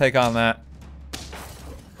 He's gotta take on that.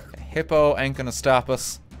 Hippo ain't gonna stop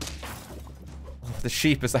us. Oh, the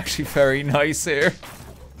sheep is actually very nice here.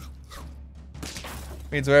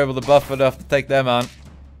 Means we're able to buff enough to take them on.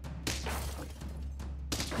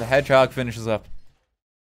 The hedgehog finishes up.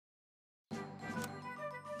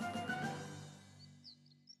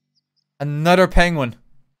 Another penguin.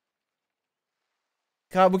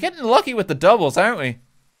 God, we're getting lucky with the doubles, aren't we?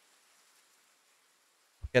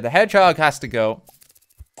 Yeah, the hedgehog has to go.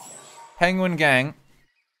 Penguin gang.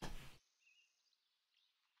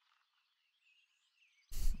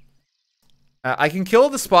 I can kill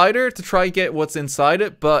the spider to try get what's inside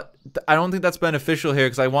it, but I don't think that's beneficial here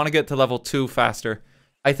because I want to get to level 2 faster.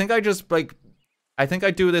 I think I just, like, I think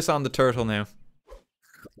I do this on the turtle now.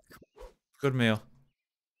 Good meal.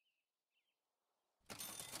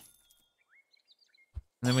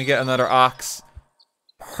 And then we get another ox.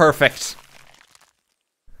 Perfect.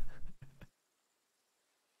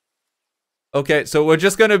 Okay, so we're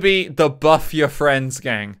just gonna be the buff your friends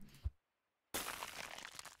gang.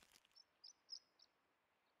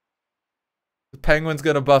 The penguin's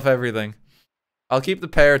gonna buff everything. I'll keep the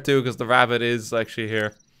pear too, because the rabbit is actually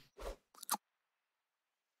here.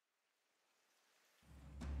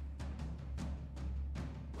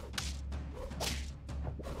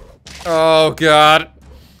 Oh god.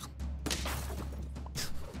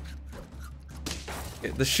 Okay,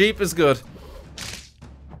 the sheep is good.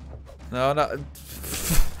 No, no.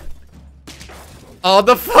 Oh,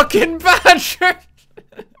 the fucking badger!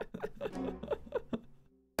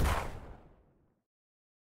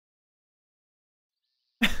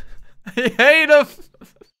 I hate him!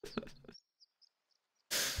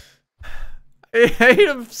 I hate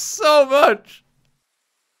him so much!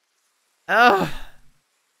 Ah.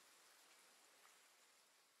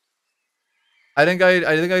 I think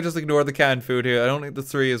I just ignore the canned food here. I don't think the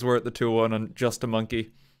 3 is worth the 2-1 on just a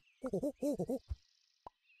monkey.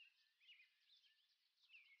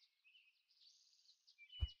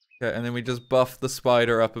 Okay, and then we just buff the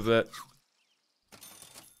spider up a bit.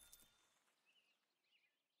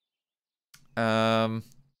 Alright,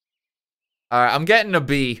 I'm getting a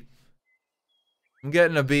B. I'm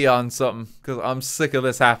getting a B on something, because I'm sick of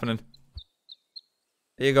this happening.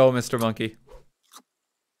 Here you go, Mr. Monkey.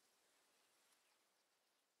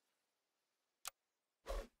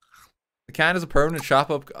 The can is a permanent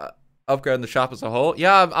shop upgrade in the shop as a whole.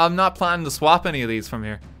 Yeah, I'm not planning to swap any of these from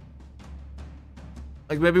here.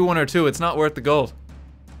 Like, maybe 1 or 2. It's not worth the gold.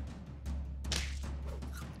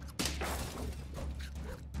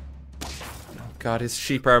 Oh god, his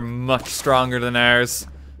sheep are much stronger than ours.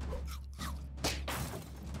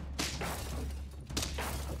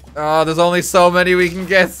 Oh, there's only so many we can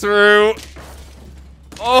get through.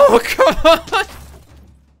 Oh, come on.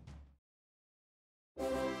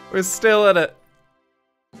 We're still in it.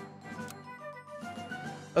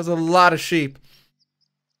 There's a lot of sheep.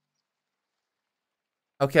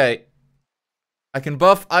 Okay. I can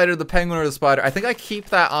buff either the penguin or the spider. I think I keep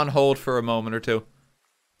that on hold for a moment or two.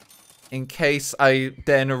 In case I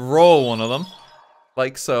then roll one of them.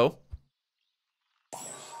 Like so.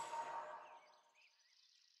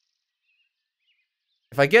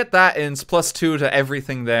 If I get that in, it's +2 to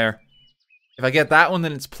everything there. If I get that one,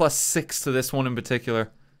 then it's +6 to this one in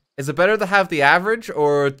particular. Is it better to have the average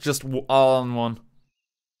or just all on one?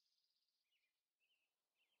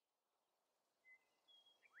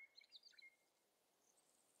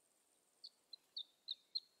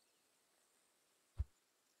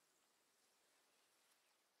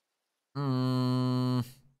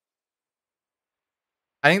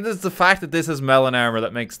 I think it's the fact that this has melon armor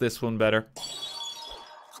that makes this one better. I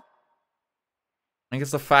think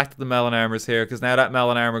it's the fact that the melon armor is here, because now that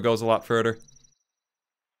melon armor goes a lot further.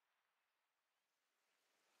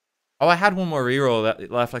 Oh, I had one more reroll that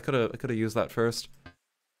left. I could have used that first.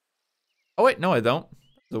 Oh wait, no, I don't.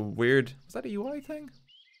 That's a weird. Was that a UI thing?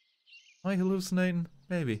 Am I hallucinating?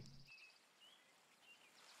 Maybe.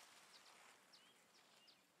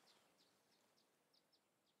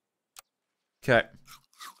 Okay.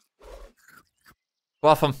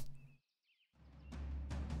 Buff him.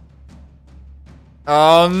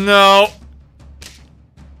 Oh no.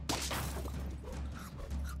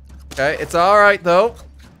 Okay, it's alright though.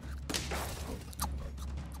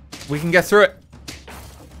 We can get through it.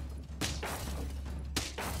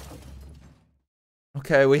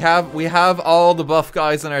 Okay, we have all the buff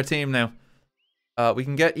guys on our team now. We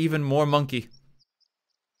can get even more monkey.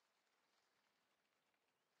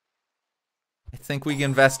 I think we can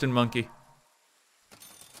invest in monkey.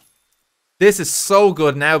 This is so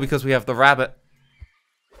good now because we have the rabbit.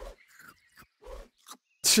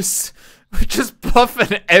 We're just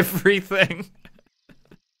buffing everything.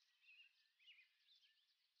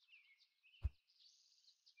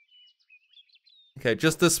 Okay,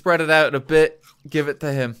 just to spread it out a bit, give it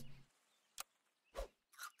to him.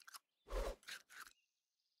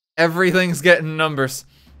 Everything's getting numbers.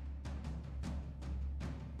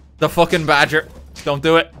 The fucking badger. Don't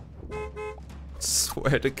do it.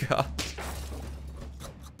 Swear to God.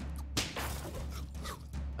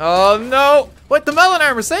 Oh no! Wait, the melon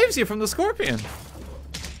armor saves you from the scorpion.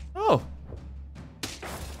 Oh.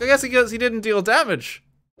 I guess he didn't deal damage.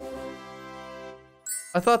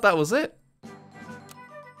 I thought that was it.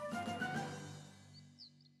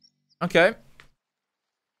 Okay.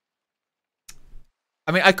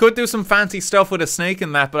 I mean, I could do some fancy stuff with a snake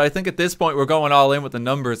in that, but I think at this point we're going all in with the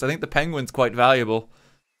numbers. I think the penguin's quite valuable.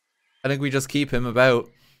 I think we just keep him about.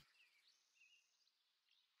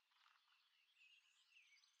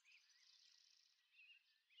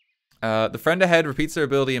 The friend ahead repeats their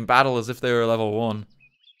ability in battle as if they were level 1.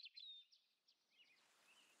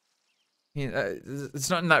 It's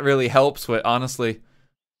nothing that really helps with, honestly.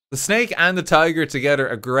 The snake and the tiger together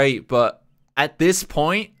are great, but at this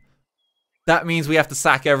point, that means we have to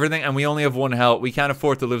sack everything and we only have 1 health. We can't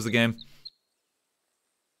afford to lose the game.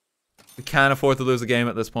 We can't afford to lose the game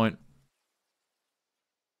at this point.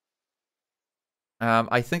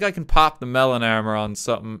 I think I can pop the melon armor on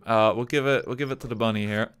something. We'll give it to the bunny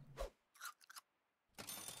here.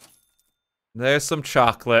 There's some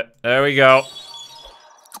chocolate. There we go.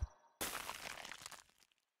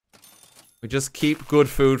 We just keep good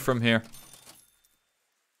food from here.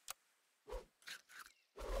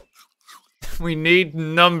 We need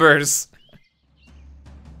numbers.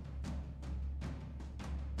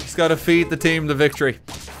 Just gotta feed the team the victory.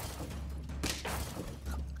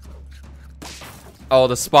 Oh,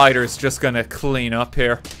 the spider's just gonna clean up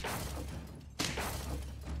here.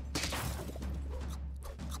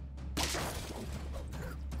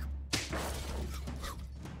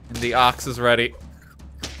 And the ox is ready.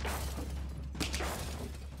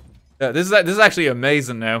 Yeah, this is actually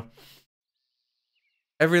amazing now.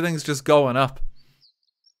 Everything's just going up.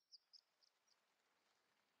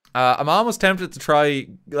 I'm almost tempted to try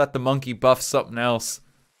let the monkey buff something else.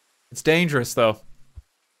 It's dangerous though.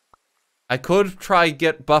 I could try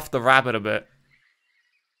buff the rabbit a bit.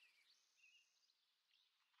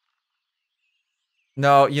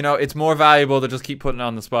 No, you know, it's more valuable to just keep putting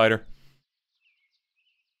on the spider.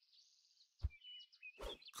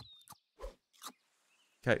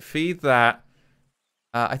 Okay, feed that.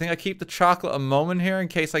 I think I keep the chocolate a moment here in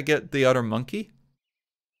case I get the other monkey.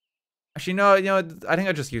 Actually, no, you know, I think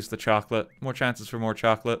I just use the chocolate. More chances for more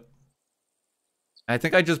chocolate. I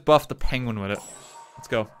think I just buffed the penguin with it. Let's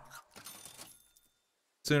go.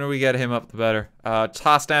 Sooner we get him up, the better.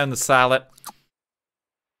 Toss down the salad.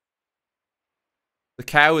 The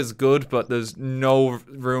cow is good, but there's no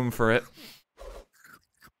room for it.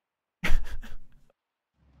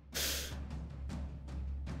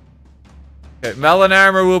 Okay, melon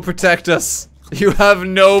armor will protect us. You have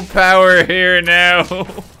no power here now.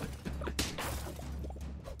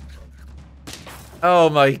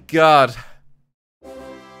 Oh my god.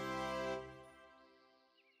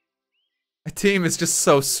 My team is just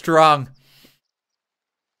so strong.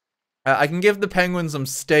 I can give the penguin some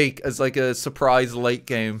steak as like a surprise late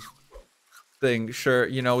game thing. Sure,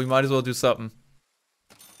 you know, we might as well do something.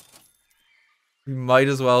 We might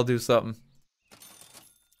as well do something.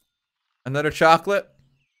 Another chocolate?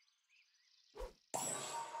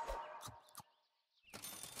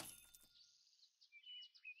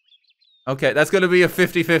 Okay, that's gonna be a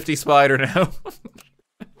 50-50 spider now.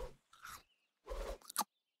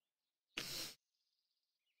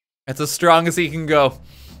 It's as strong as he can go.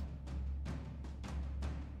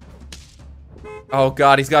 Oh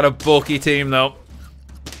god, he's got a bulky team though.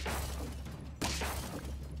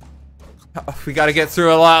 Oh, we gotta get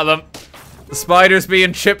through a lot of them. The spider's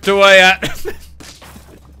being chipped away at.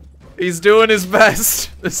 He's doing his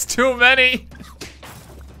best. There's too many.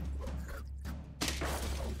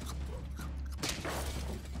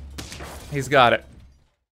 He's got it.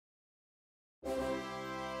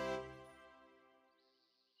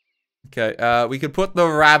 Okay, we could put the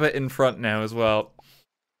rabbit in front now as well.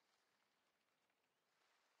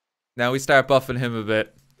 Now we start buffing him a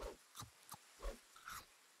bit.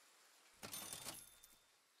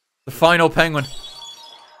 The final penguin.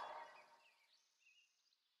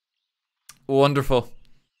 Wonderful.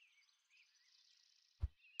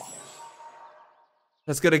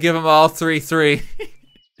 That's gonna give him all 3-3.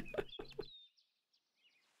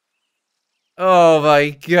 Oh my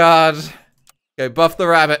god. Okay, buff the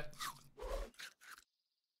rabbit.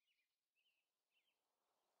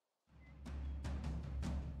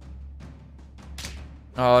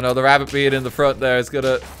 Oh no, the rabbit being in the front there is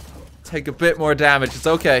gonna take a bit more damage. It's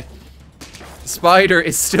okay. The spider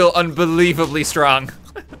is still unbelievably strong.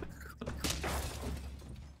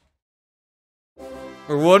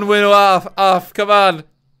 We're one win off. Come on.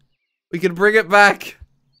 We can bring it back.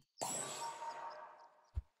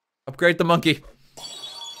 Upgrade the monkey.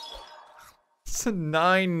 It's a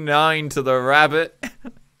 9-9 to the rabbit.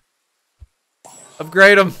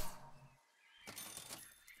 Upgrade him.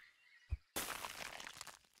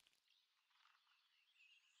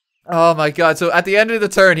 Oh my god, so at the end of the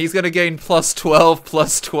turn, he's gonna gain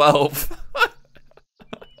 +12/+12.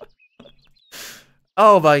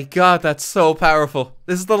 Oh my god, that's so powerful.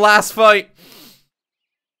 This is the last fight.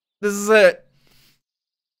 This is it.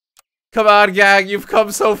 Come on, gang, you've come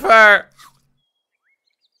so far.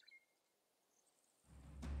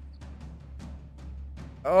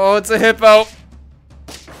 Oh, it's a hippo.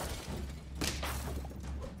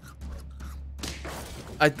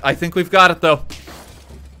 I think we've got it, though.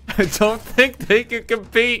 I don't think they can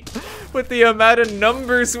compete with the amount of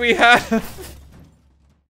numbers we have.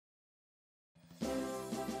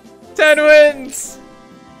 10 wins!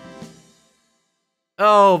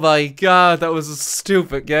 Oh my god, that was a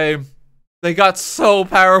stupid game. They got so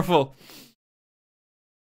powerful.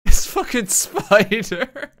 This fucking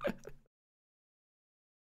spider.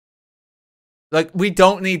 Like, we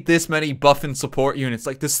don't need this many buff and support units.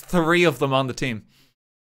 Like, there's 3 of them on the team.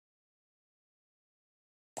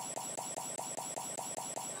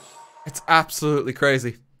 It's absolutely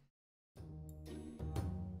crazy.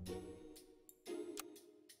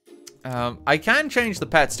 I can change the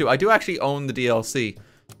pets too. I do actually own the DLC.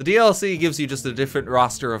 The DLC gives you just a different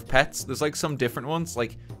roster of pets. There's like some different ones.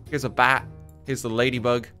 Like, here's a bat. Here's the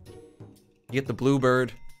ladybug. You get the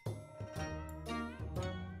bluebird.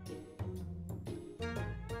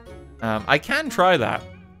 I can try that.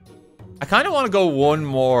 I kind of want to go one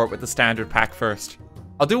more with the standard pack first.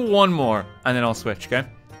 I'll do one more, and then I'll switch, okay?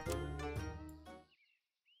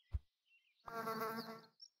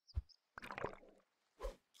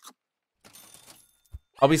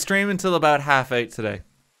 I'll be streaming till about 8:30 today.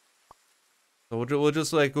 So we'll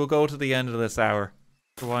just like, we'll go to the end of this hour.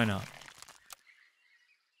 So why not?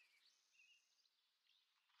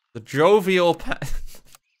 The jovial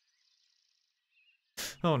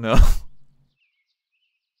Oh no.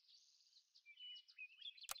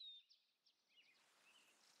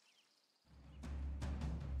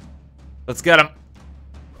 Let's get him.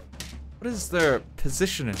 What is their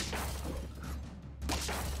positioning?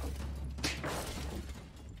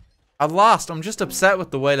 I lost. I'm just upset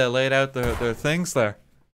with the way they laid out their things there.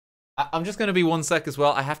 I'm just gonna be 1 sec as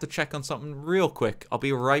well. I have to check on something real quick. I'll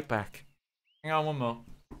be right back. Hang on one more.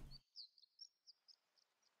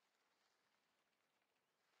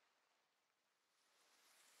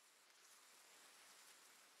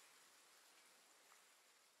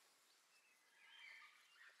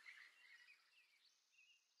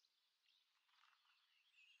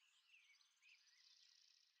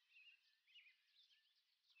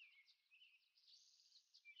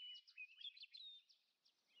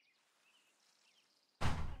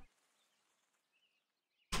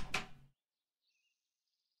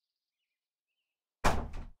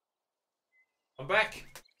 I'm back.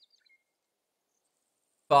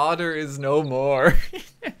 Father is no more.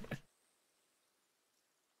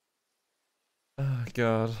 Oh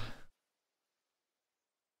god.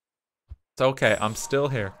 It's okay, I'm still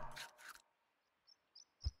here.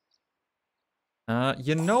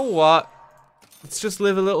 You know what? Let's just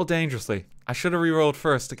live a little dangerously. I should have rerolled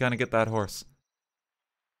first to kind of get that horse.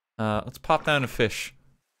 Let's pop down a fish.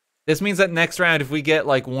 This means that next round, if we get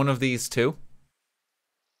like one of these two,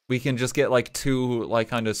 we can just get like two like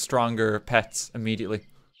kind of stronger pets immediately.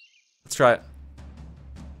 Let's try it.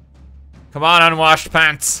 Come on, unwashed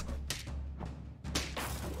pants.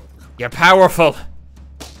 You're powerful.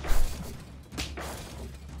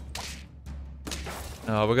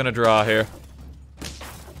 Oh, we're gonna draw here.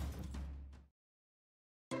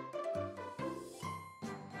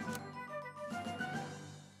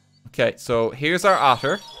 Okay, so here's our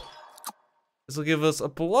otter. This will give us a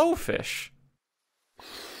blowfish.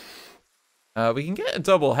 We can get a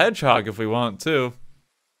double hedgehog if we want to.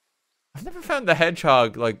 I've never found the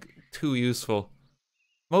hedgehog, like, too useful.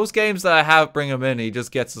 Most games that I have bring him in, he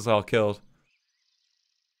just gets us all killed.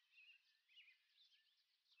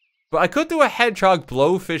 But I could do a hedgehog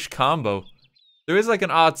blowfish combo. There is like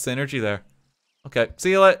an odd synergy there. Okay,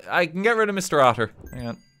 see you later. I can get rid of Mr. Otter. Hang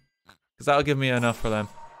on. Because that'll give me enough for them.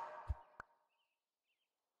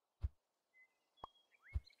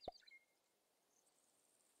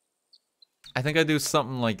 I think I do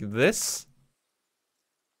something like this.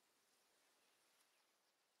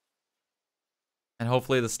 And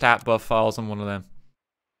hopefully the stat buff falls on one of them.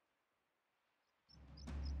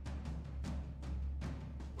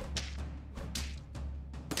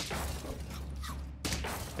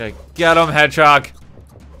 Okay, get him, hedgehog.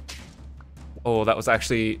 Oh, that was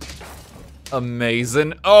actually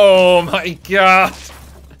amazing. Oh my god.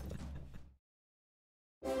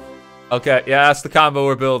 Okay, yeah, that's the combo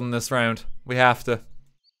we're building this round. We have to.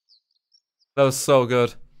 That was so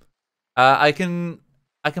good. I can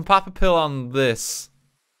pop a pill on this.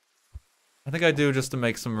 I think I do just to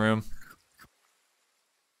make some room.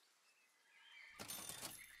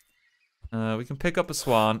 We can pick up a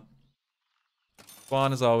swan.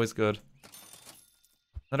 Swan is always good.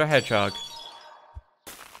 Another hedgehog.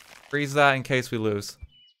 Freeze that in case we lose.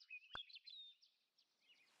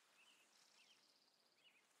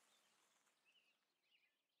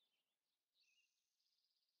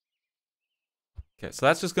 Okay, so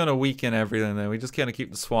that's just gonna weaken everything then. We just kinda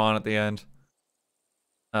keep the swan at the end.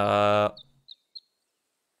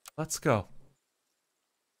 Let's go.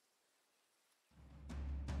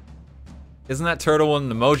 Isn't that turtle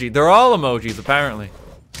one an emoji? They're all emojis, apparently.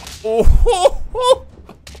 Oh,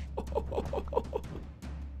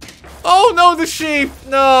 oh no, the sheep!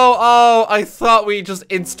 No, oh, I thought we just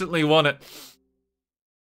instantly won it.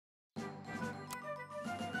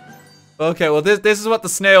 Okay, well this is what the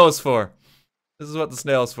snail is for. This is what the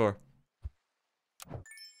snail is for.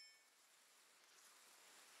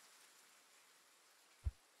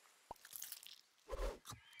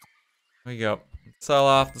 There we go. Sell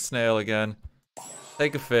off the snail again.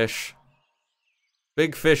 Take a fish.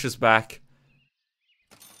 Big fish is back.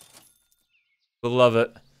 We'll love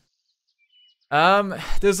it.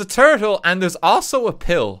 There's a turtle and there's also a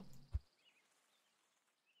pill.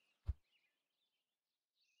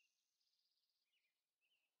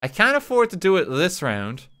 I can't afford to do it this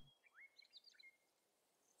round.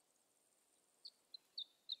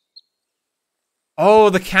 Oh,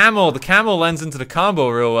 the camel. The camel lends into the combo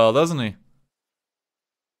real well, doesn't he?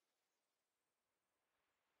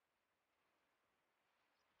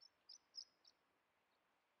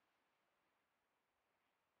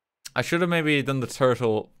 I should have maybe done the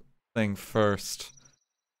turtle thing first.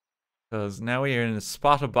 Because now we are in a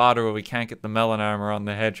spot of bother where we can't get the melon armor on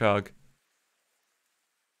the hedgehog.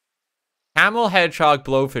 Camel, hedgehog,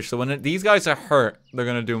 blowfish. So when these guys are hurt, they're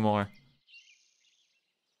going to do more.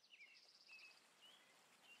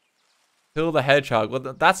 Kill the hedgehog. Well,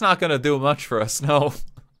 that's not going to do much for us, no.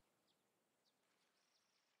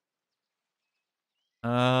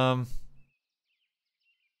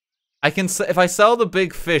 I can if I sell the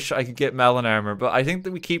big fish, I could get melon armor, but I think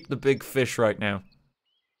that we keep the big fish right now.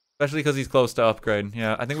 Especially because he's close to upgrade.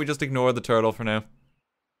 Yeah, I think we just ignore the turtle for now.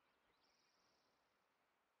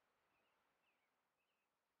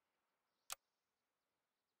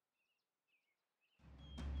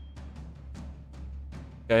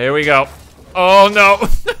 Okay, here we go. Oh no!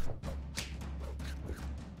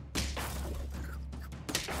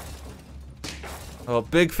 Oh,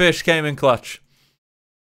 big fish came in clutch.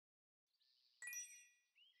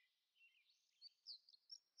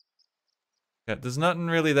 Yeah, there's nothing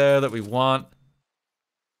really there that we want.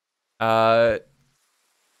 Garlic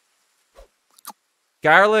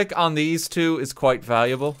on these two is quite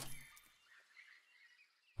valuable.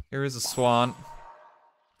 Here is a swan.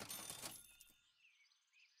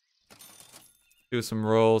 Do some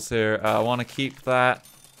rolls here. I want to keep that.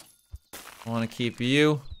 I want to keep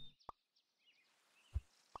you.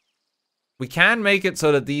 We can make it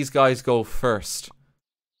so that these guys go first.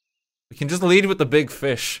 We can just lead with the big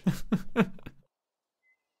fish.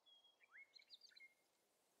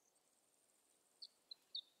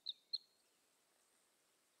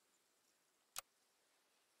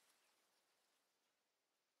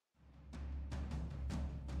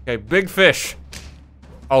 Okay, big fish.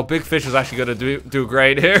 Oh, big fish is actually gonna do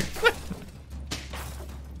great here.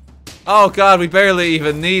 Oh god, we barely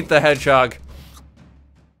even need the hedgehog.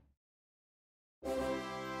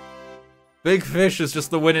 Big fish is just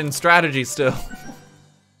the winning strategy still.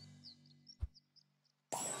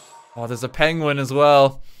 Oh, there's a penguin as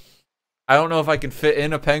well. I don't know if I can fit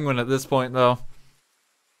in a penguin at this point though.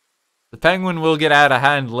 The penguin will get out of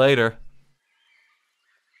hand later.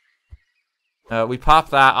 We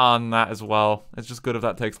pop that on that as well. It's just good if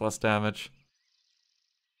that takes less damage.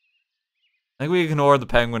 I think we ignore the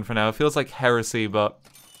penguin for now. It feels like heresy, but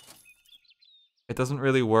it doesn't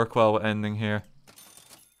really work well with ending here.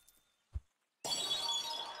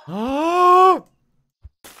 Oh!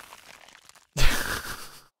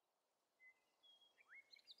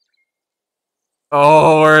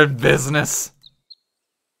 Oh, we're in business.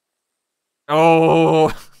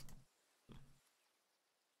 Oh.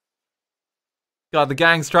 God, the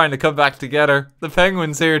gang's trying to come back together. The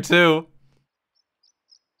penguin's here too.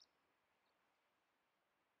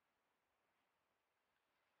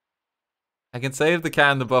 I can save the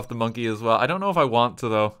can to buff the monkey as well. I don't know if I want to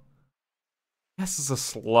though. This is a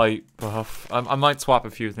slight buff. I might swap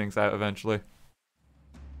a few things out eventually.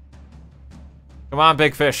 Come on,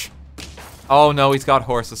 big fish. Oh no, he's got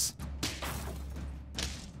horses.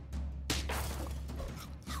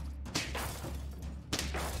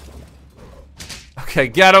 Okay,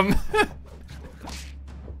 get him.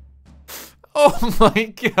 Oh my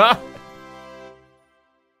god.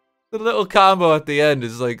 The little combo at the end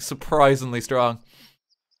is like surprisingly strong.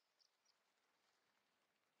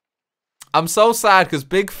 I'm so sad because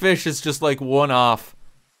big fish is just like one off.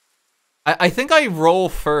 I think I roll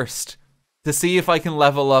first to see if I can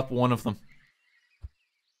level up one of them.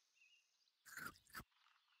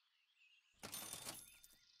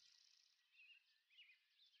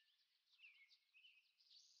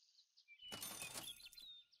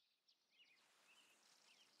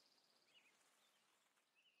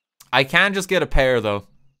 I can just get a pair though.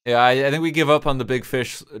 Yeah, I think we give up on the big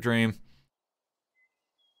fish dream.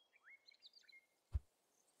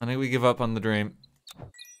 I think we give up on the dream.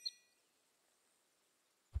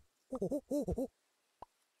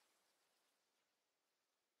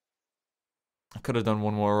 I could have done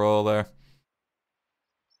one more roll there.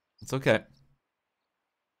 It's okay.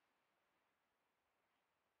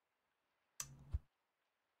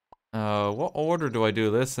 What order do I do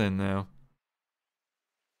this in now?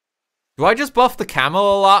 Do I just buff the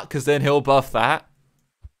camel a lot? Because then he'll buff that?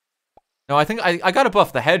 No, I think I gotta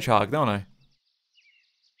buff the hedgehog, don't I?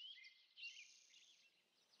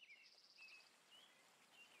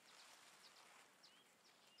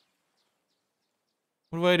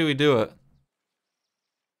 What way do we do it?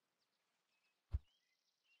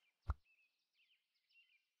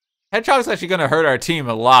 Hedgehog's actually gonna hurt our team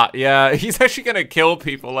a lot. Yeah, he's actually gonna kill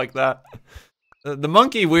people like that. The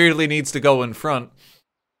monkey weirdly needs to go in front.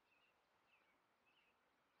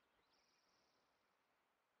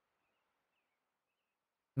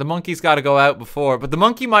 The monkey's got to go out before, but the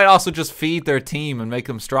monkey might also just feed their team and make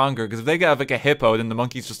them stronger, because if they have like a hippo, then the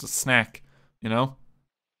monkey's just a snack, you know?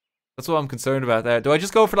 That's what I'm concerned about there. Do I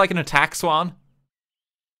just go for like an attack swan?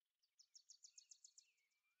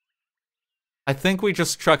 I think we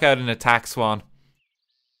just truck out an attack swan.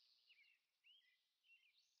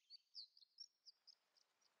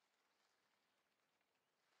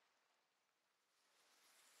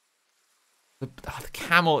 The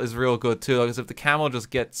camel is real good too, because if the camel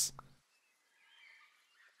just gets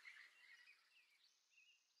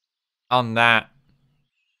on that.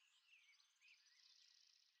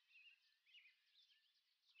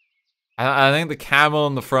 I think the camel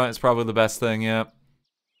in the front is probably the best thing, yeah.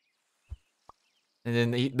 And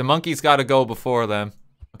then the monkey's got to go before them.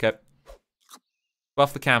 Okay.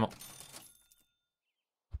 Buff the camel.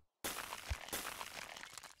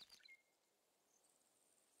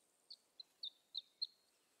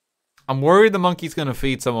 I'm worried the monkey's going to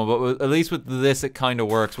feed someone, but at least with this, it kind of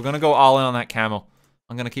works. We're going to go all in on that camel.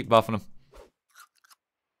 I'm going to keep buffing him.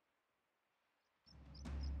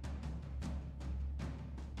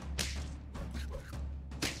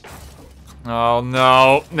 Oh,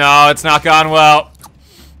 no. No, it's not gone well.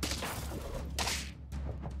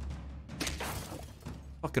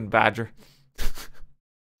 Fucking badger.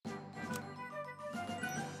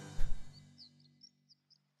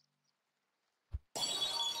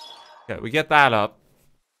 Okay, we get that up.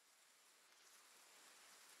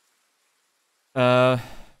 Yeah,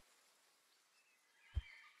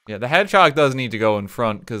 the hedgehog does need to go in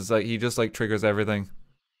front because like he just like triggers everything.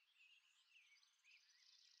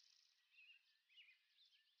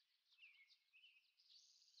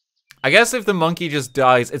 I guess if the monkey just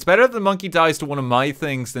dies, it's better if the monkey dies to one of my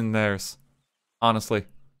things than theirs. Honestly.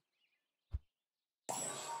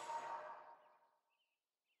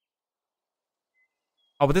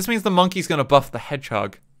 Oh, but this means the monkey's gonna buff the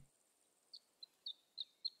hedgehog.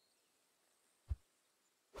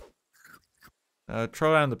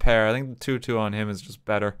 Throw down the pair. I think the 2-2 on him is just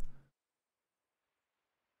better.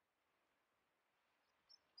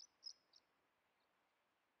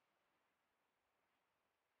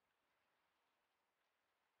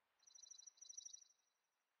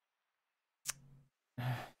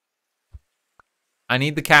 I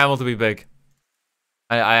need the camel to be big.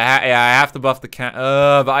 I have to buff the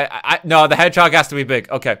but no, the hedgehog has to be big.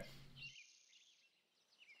 Okay.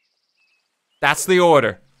 That's the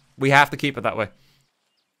order. We have to keep it that way.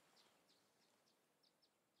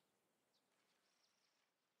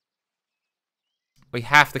 We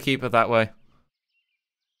have to keep it that way.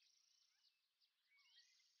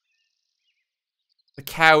 The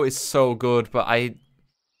cow is so good, but I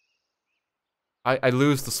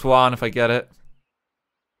lose the swan if I get it.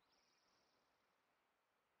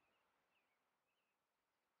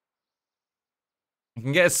 I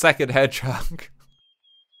can get a second hedgehog.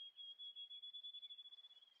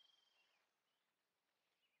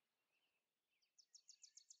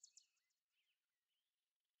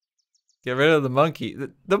 Get rid of the monkey.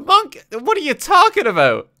 The monkey? What are you talking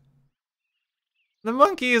about? The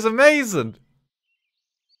monkey is amazing.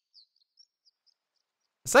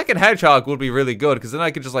 The second hedgehog would be really good because then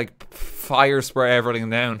I could just like fire spray everything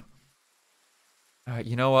down. Alright,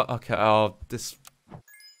 you know what? Okay, this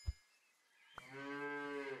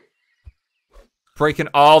breaking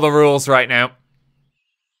all the rules right now.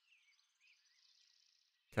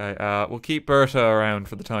 Okay, we'll keep Berta around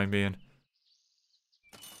for the time being.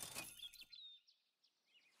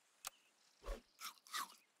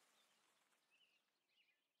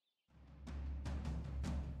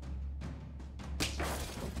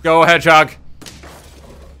 Go, hedgehog.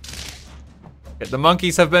 Okay, the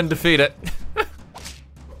monkeys have been defeated.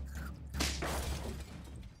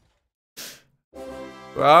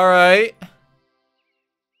 Alright.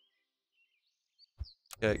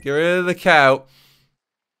 Okay, get rid of the cow.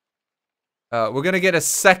 We're gonna get a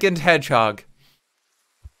second hedgehog.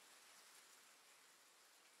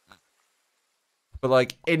 But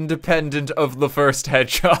like, independent of the first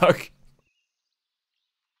hedgehog.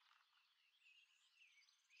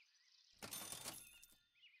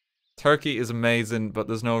 Turkey is amazing, but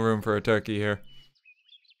there's no room for a turkey here.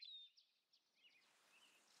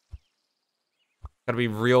 Gotta be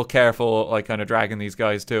real careful, like, kind of dragging these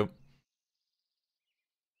guys, too.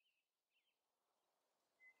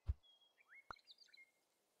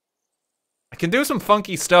 I can do some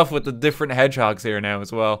funky stuff with the different hedgehogs here now,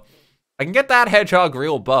 as well. I can get that hedgehog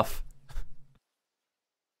real buff.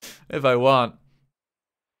 If I want.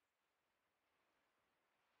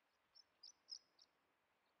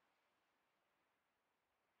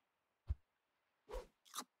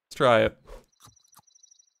 Let's try it.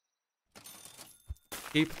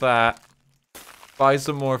 Keep that. Buy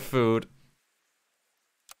some more food.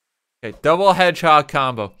 Okay, double hedgehog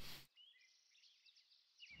combo.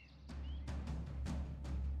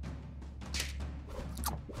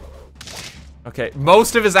 Okay,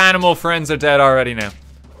 most of his animal friends are dead already now.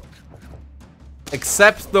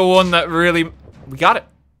 Except the one that really... We got it.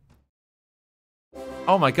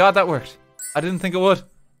 Oh my god, that worked. I didn't think it would.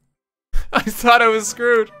 I thought I was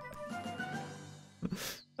screwed.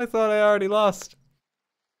 I thought I already lost.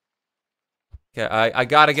 Okay, I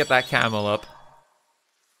gotta get that camel up.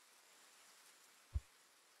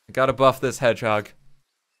 I gotta buff this hedgehog.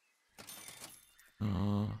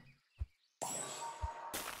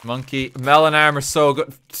 Monkey, melon armor, so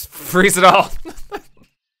good. Freeze it all.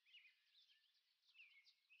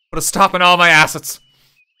 Put a stop on all my assets.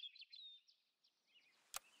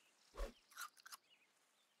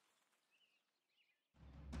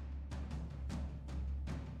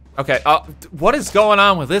 Okay, what is going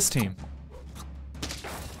on with this team?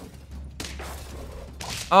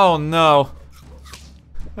 Oh no.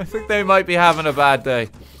 I think they might be having a bad day.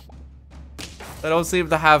 They don't seem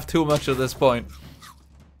to have too much at this point.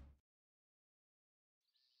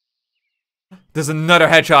 There's another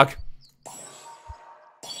hedgehog.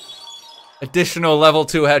 Additional level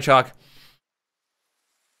 2 hedgehog.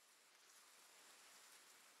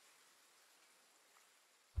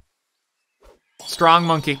 Strong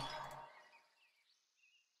monkey.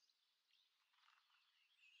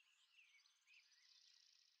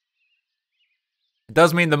 It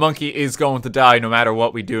does mean the monkey is going to die no matter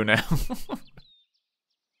what we do now.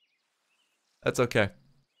 That's okay.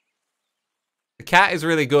 The cat is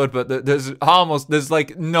really good, but there's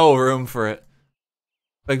like no room for it.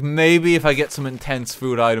 Like maybe if I get some intense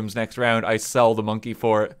food items next round, I sell the monkey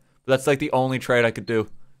for it. But that's like the only trade I could do.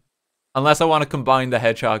 Unless I want to combine the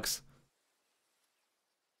hedgehogs.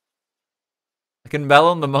 I can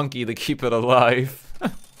melon the monkey to keep it alive.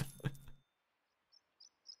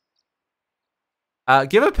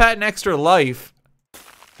 Give a pet an extra life.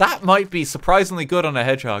 That might be surprisingly good on a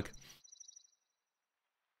hedgehog.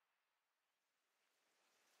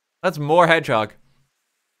 That's more hedgehog.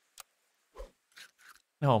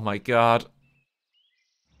 Oh my god.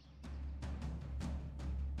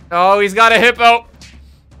 Oh, he's got a hippo.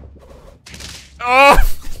 Oh!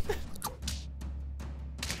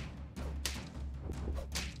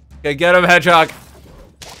 Okay, get him, hedgehog.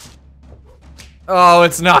 Oh,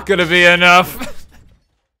 it's not gonna be enough.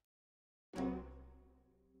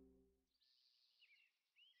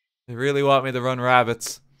 They really want me to run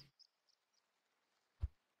rabbits.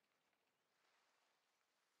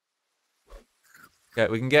 Okay,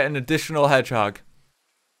 we can get an additional hedgehog.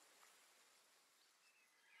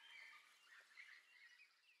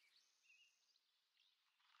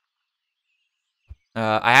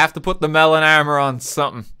 I have to put the melon armor on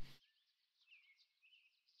something.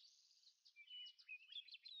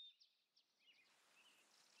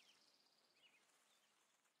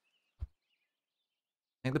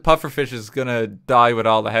 I think the pufferfish is gonna die with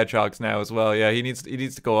all the hedgehogs now as well. Yeah, he needs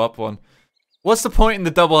to go up one. What's the point in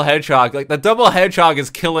the double hedgehog? Like, the double hedgehog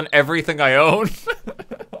is killing everything I own.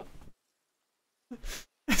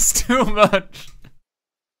 It's too much.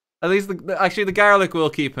 At least, actually, the garlic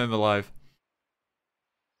will keep him alive.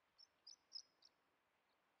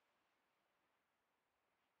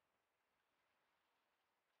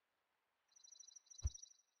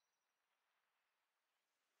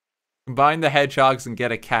 Combine the hedgehogs and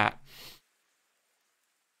get a cat.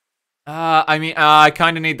 I mean, I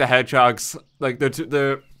kind of need the hedgehogs. Like,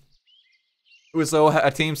 it was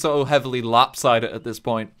a team so heavily lopsided at this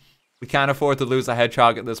point. We can't afford to lose a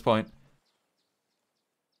hedgehog at this point.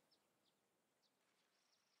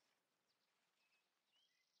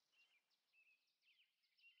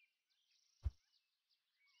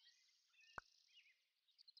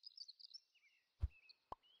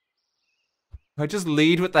 I just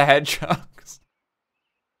lead with the hedgehogs.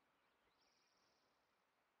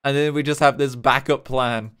 And then we just have this backup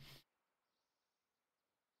plan.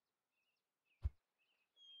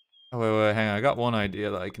 Oh, wait, hang on. I got one idea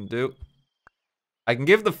that I can do. I can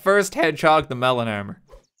give the first hedgehog the melon armor.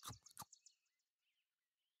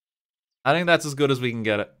 I think that's as good as we can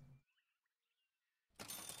get it.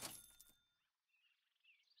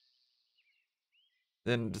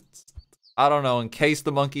 Then, I don't know, in case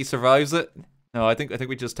the monkey survives it. No, I think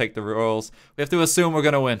we just take the rolls. We have to assume we're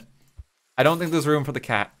gonna win. I don't think there's room for the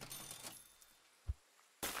cat.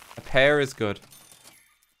 A pair is good.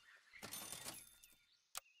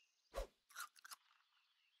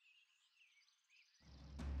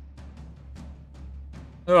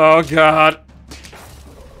 Oh, God.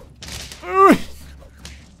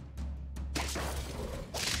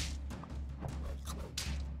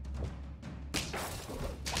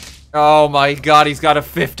 Oh my God, he's got a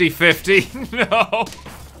 50-50. No.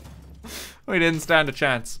 We didn't stand a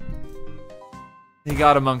chance. He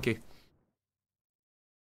got a monkey.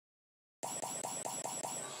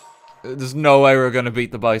 There's no way we're gonna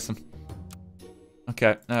beat the bison.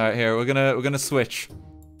 Okay, alright, here, we're gonna switch.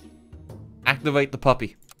 Activate the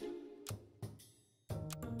puppy.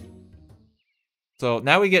 So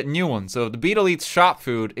now we get new ones. So if the beetle eats shop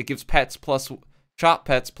food, it gives shop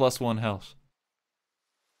pets plus 1 health.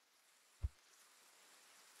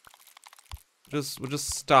 We'll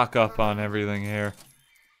just stock up on everything here.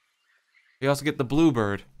 We also get the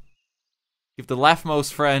bluebird. Give the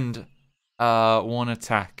leftmost friend 1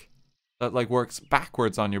 attack. That like works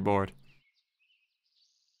backwards on your board.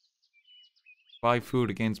 Buy food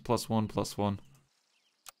against +1/+1.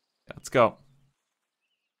 Yeah, let's go.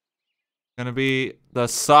 Gonna be the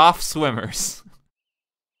soft swimmers.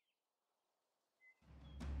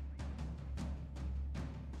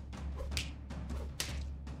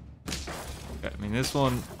 Okay, I mean this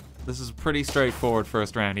is pretty straightforward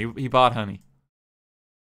first round. He bought honey.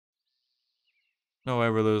 No way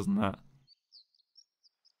we're losing that.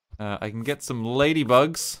 I can get some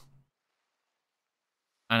ladybugs.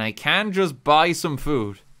 And I can just buy some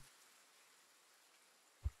food.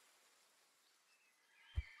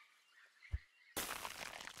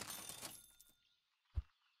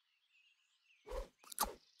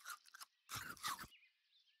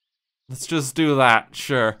 Let's just do that,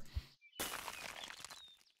 sure.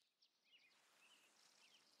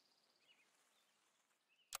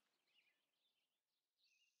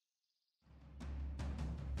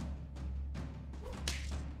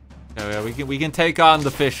 Oh yeah, we can take on the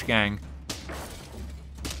fish gang.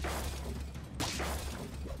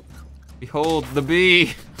 Behold the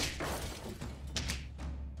bee.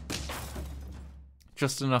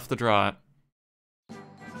 Just enough to draw it.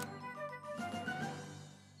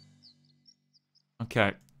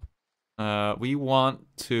 Okay. We want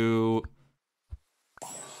to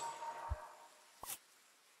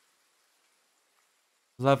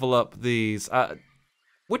level up these.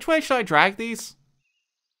 Which way should I drag these?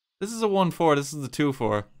 This is a 1-4, this is a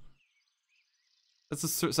 2-4.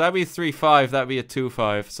 So that'd be a 3-5, that'd be a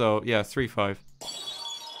 2-5. So yeah, 3-5. There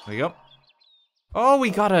we go. Oh,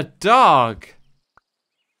 we got a dog.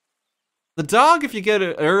 The dog, if you get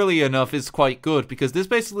it early enough, is quite good because this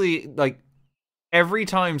basically, like, every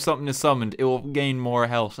time something is summoned, it will gain more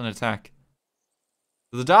health and attack.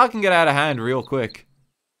 So the dog can get out of hand real quick.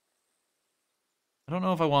 I don't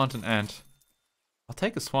know if I want an ant. I'll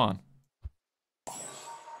take a swan.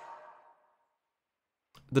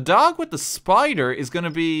 The dog with the spider is gonna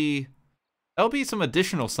be... There'll be some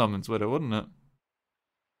additional summons with it, wouldn't it?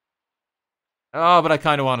 Oh, but I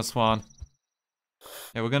kind of want a swan.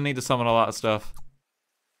 Yeah, we're gonna need to summon a lot of stuff.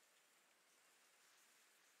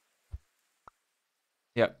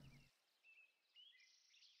 Yep.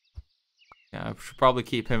 Yeah, I should probably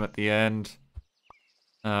keep him at the end.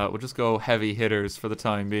 We'll just go heavy hitters for the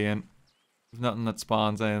time being. There's nothing that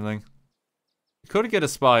spawns anything. We could get a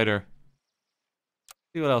spider.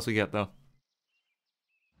 See what else we get, though.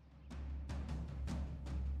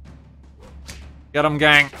 Get him,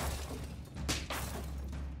 gang!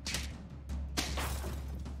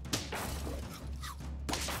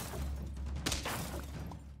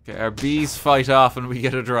 Okay, our bees fight off and we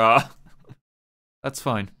get a draw. That's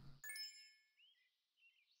fine.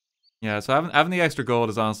 Yeah, so having the extra gold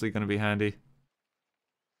is honestly going to be handy.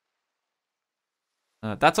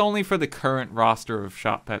 That's only for the current roster of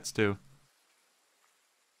shop pets, too.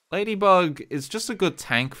 Ladybug is just a good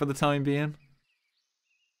tank for the time being.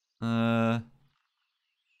 I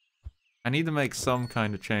need to make some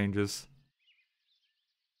kind of changes.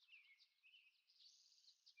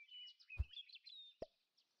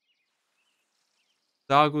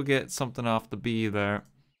 Dog will get something off the bee there.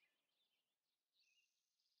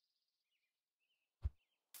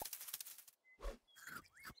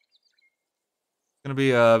 Gonna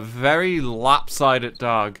be a very lopsided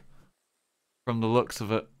dog from the looks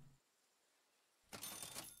of it.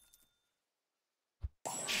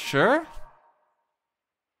 Sure?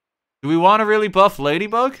 Do we want to really buff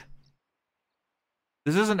Ladybug?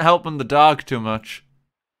 This isn't helping the dog too much.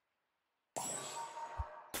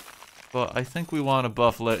 But I think we want to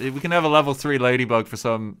buff we can have a level 3 Ladybug for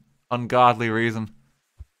some ungodly reason.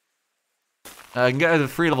 I can get a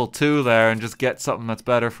free level 2 there and just get something that's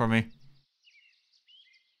better for me.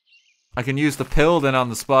 I can use the pill then on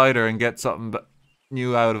the spider and get something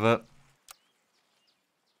new out of it.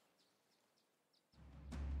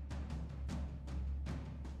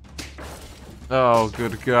 Oh,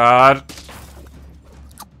 good God.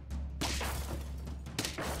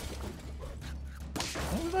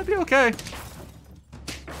 Oh, that'd be okay.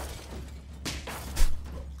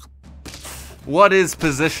 What is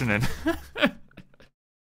positioning?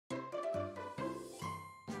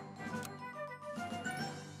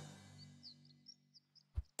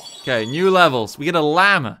 Okay, new levels. We get a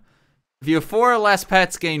llama. If you have 4 or less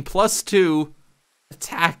pets, gain +2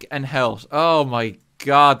 attack and health. Oh my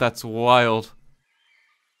God, that's wild.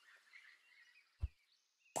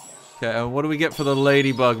 Okay, and what do we get for the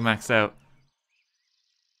ladybug max out?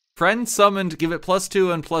 Friend summoned, give it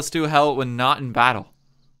 +2 and +2 health when not in battle.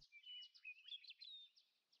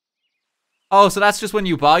 Oh, so that's just when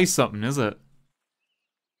you buy something, is it?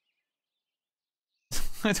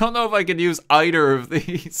 I don't know if I could use either of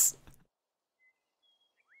these.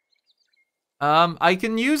 I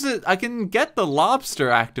can use it. I can get the lobster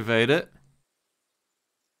activated.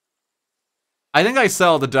 I think I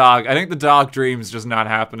sell the dog. I think the dog dream's just not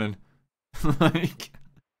happening. Like,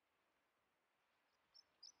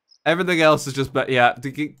 everything else is just, yeah,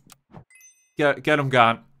 get him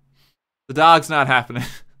gone. The dog's not happening.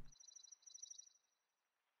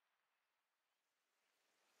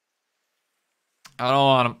 I don't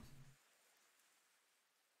want him.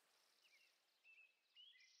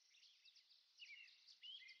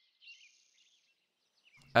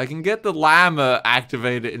 I can get the llama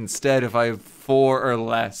activated instead if I have 4 or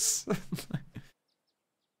less.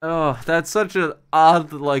 Oh, that's such an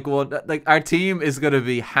odd, like, one. Like, our team is gonna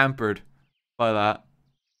be hampered by that.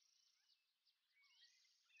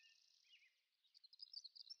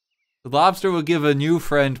 The lobster will give a new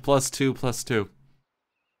friend +2/+2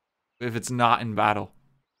 if it's not in battle.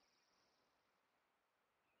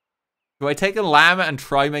 Do I take a llama and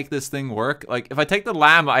try make this thing work? Like, if I take the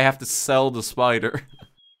llama, I have to sell the spider.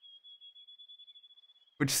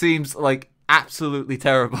 Which seems, like, absolutely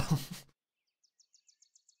terrible.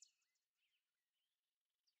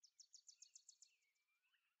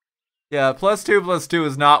 Yeah, +2/+2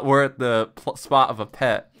 is not worth the spot of a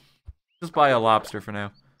pet. Just buy a lobster for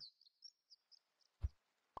now.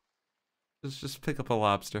 Just pick up a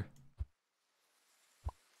lobster.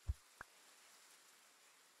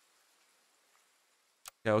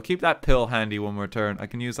 Yeah, we'll keep that pill handy one more turn. I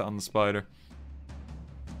can use that on the spider.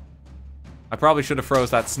 I probably should have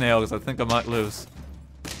froze that snail because I think I might lose.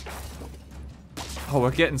 Oh,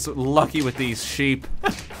 we're getting so lucky with these sheep.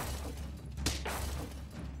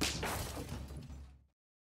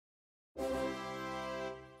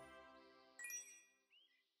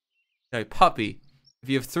 Okay, puppy. If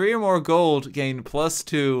you have 3 or more gold, gain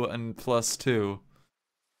 +2 and +2.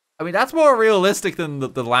 I mean, that's more realistic than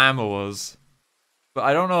the llama was. But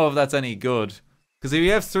I don't know if that's any good. Because if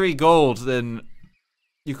you have 3 gold, then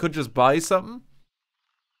you could just buy something.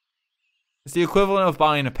 It's the equivalent of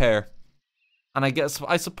buying a pair. And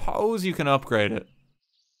I suppose you can upgrade it.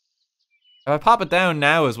 If I pop it down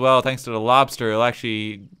now as well, thanks to the lobster, it'll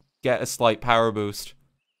actually get a slight power boost.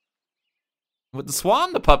 With the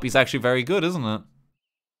swan, the puppy's actually very good, isn't it? Okay,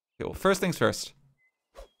 well, first things first.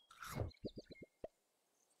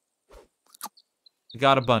 We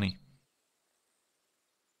got a bunny.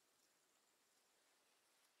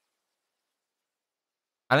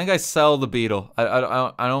 I think I sell the beetle.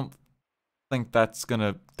 I don't think that's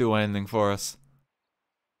gonna do anything for us.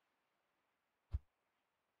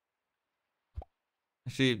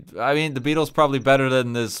 Actually, I mean, the beetle's probably better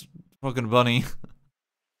than this fucking bunny.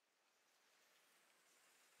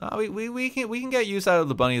 No, we can get use out of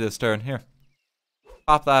the bunny this turn. Here,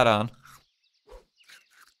 pop that on.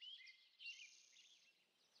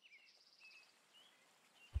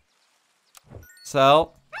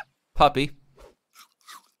 Sell puppy.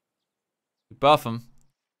 Buff him.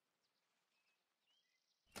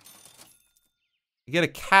 You get a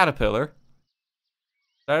caterpillar.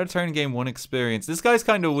 Start a turn, game 1 experience. This guy's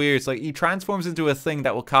kind of weird. It's like he transforms into a thing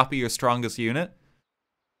that will copy your strongest unit.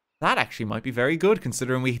 That actually might be very good,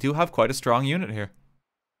 considering we do have quite a strong unit here.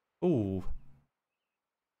 Ooh.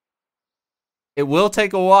 It will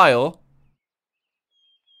take a while.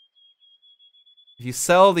 If you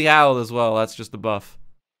sell the owl as well, that's just a buff.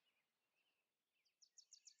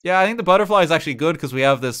 Yeah, I think the butterfly is actually good because we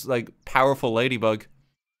have this, like, powerful ladybug.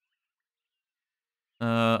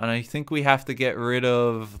 And I think we have to get rid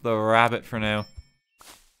of the rabbit for now.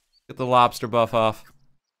 Get the lobster buff off.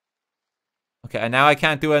 Okay, and now I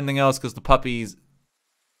can't do anything else because the puppy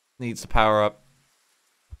needs to power up.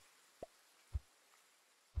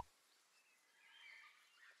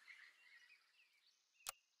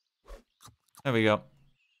 There we go.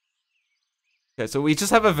 Okay, so we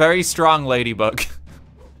just have a very strong ladybug.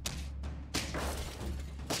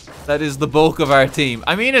 that is the bulk of our team.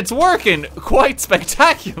 I mean, it's working quite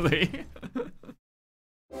spectacularly.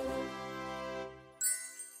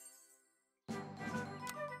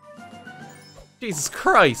 Jesus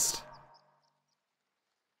Christ.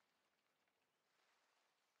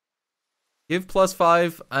 Give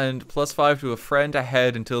 +5 and +5 to a friend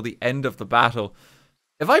ahead until the end of the battle.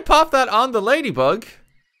 If I pop that on the ladybug,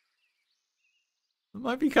 it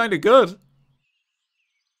might be kind of good.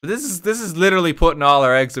 But this is literally putting all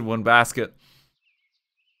our eggs in one basket.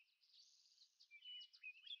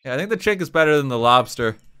 Yeah, I think the chick is better than the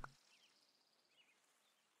lobster.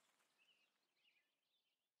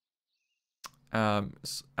 And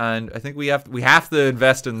I think we have to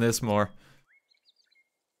invest in this more.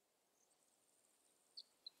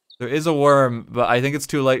 There is a worm, but I think it's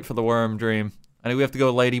too late for the worm dream. I think we have to go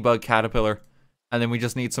ladybug caterpillar, and then we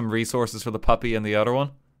just need some resources for the puppy and the other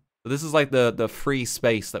one. So this is like the free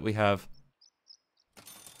space that we have.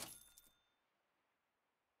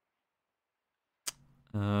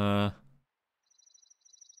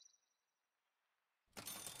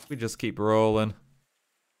 We just keep rolling.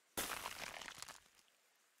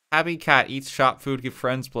 Tabby cat eats shop food, give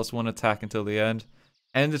friends +1 attack until the end.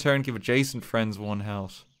 End the turn, give adjacent friends 1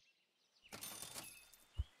 health.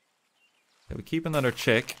 Okay, we keep another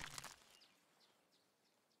chick.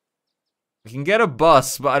 We can get a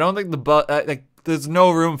bus, but I don't think the bus... like, there's no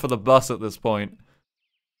room for the bus at this point.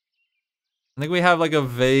 I think we have, like, a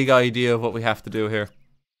vague idea of what we have to do here.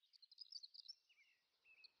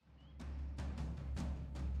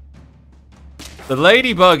 The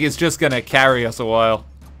ladybug is just gonna carry us a while.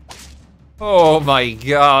 Oh my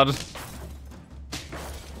god.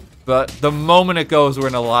 But the moment it goes, we're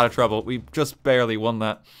in a lot of trouble. We just barely won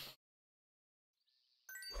that.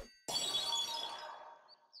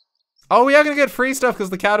 Oh, we are gonna get free stuff because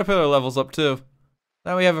the caterpillar levels up too.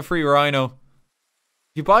 Now we have a free rhino.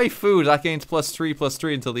 If you buy food, that gains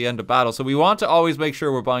 +3/+3 until the end of battle. So we want to always make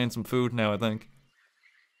sure we're buying some food now, I think.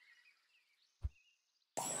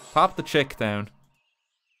 Pop the chick down.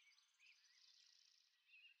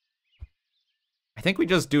 I think we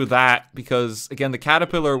just do that because, again, the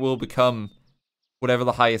caterpillar will become whatever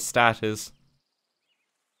the highest stat is.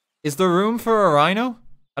 Is there room for a rhino?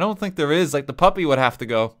 I don't think there is. Like, the puppy would have to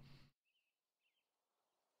go.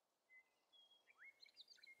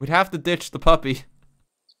 We'd have to ditch the puppy.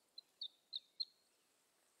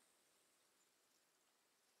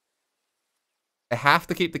 I have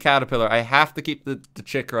to keep the caterpillar. I have to keep the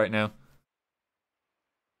chick right now.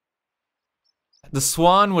 The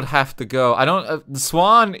swan would have to go. I don't... the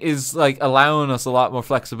swan is, like, allowing us a lot more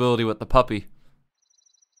flexibility with the puppy.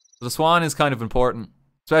 The swan is kind of important.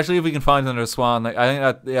 Especially if we can find another swan. Like, I think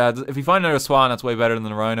that... yeah, if we find another swan, that's way better than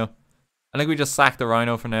the rhino. I think we just sack the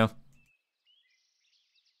rhino for now.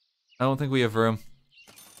 I don't think we have room.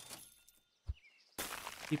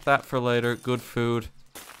 Keep that for later. Good food.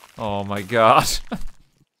 Oh my god.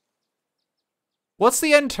 What's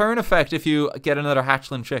the end turn effect if you get another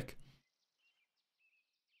hatchling chick?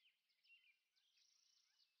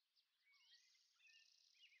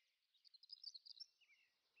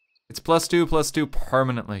 It's +2/+2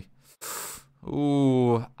 permanently.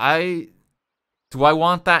 Ooh, do I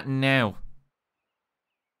want that now?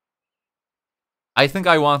 I think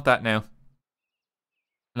I want that now.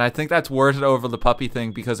 And I think that's worth it over the puppy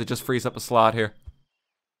thing because it just frees up a slot here.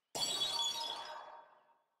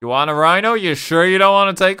 You want a rhino? You sure you don't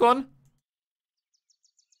want to take one?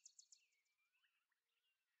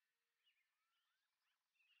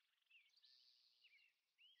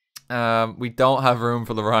 We don't have room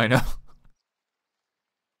for the rhino.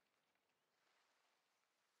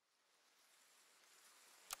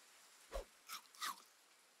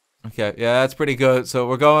 Okay, yeah, that's pretty good. So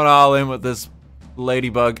we're going all in with this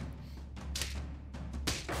ladybug.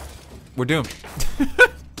 We're doomed.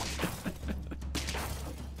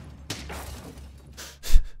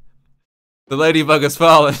 The ladybug has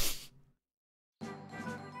fallen.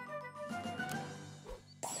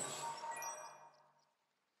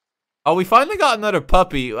 Oh, we finally got another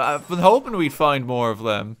puppy. I've been hoping we'd find more of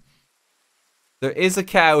them. There is a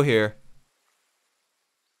cow here.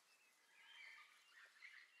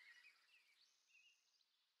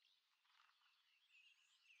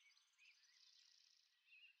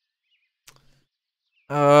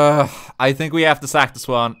 I think we have to sack the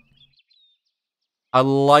swan. I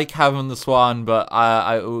like having the swan, but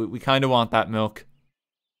we kind of want that milk.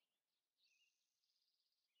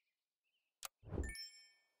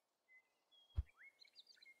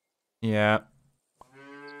 Yeah.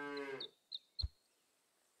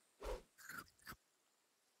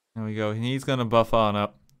 There we go. He's gonna buff on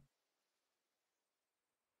up.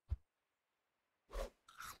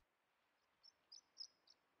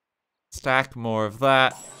 Stack more of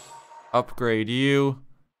that. Upgrade you.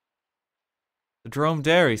 The Drome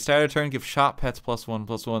Dairy. Start a turn, give shop pets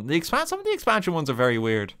 +1/+1. Some of the expansion ones are very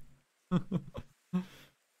weird. I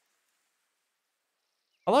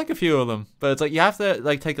like a few of them, but it's like you have to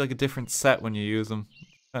like take like a different set when you use them.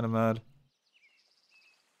 Kind of mad.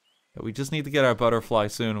 But we just need to get our butterfly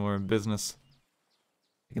soon and we're in business.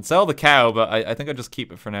 I can sell the cow, but I think I'll just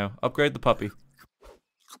keep it for now. Upgrade the puppy.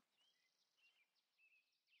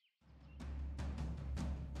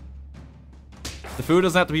 The food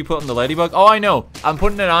doesn't have to be put in the ladybug. Oh, I know. I'm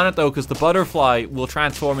putting it on it though because the butterfly will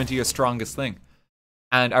transform into your strongest thing.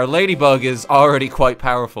 And our ladybug is already quite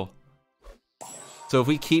powerful. So if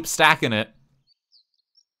we keep stacking it,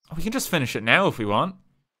 we can just finish it now if we want.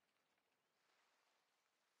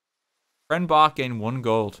 Friend Bach gained 1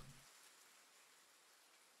 gold.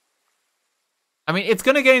 I mean, it's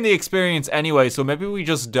gonna gain the experience anyway, so maybe we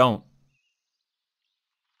just don't.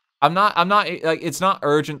 I'm not, like, it's not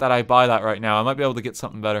urgent that I buy that right now. I might be able to get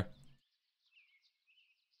something better.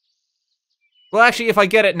 Well, actually, if I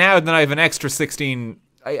get it now, then I have an extra 16,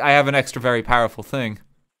 I have an extra very powerful thing,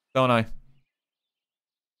 don't I?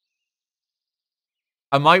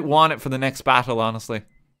 I might want it for the next battle, honestly.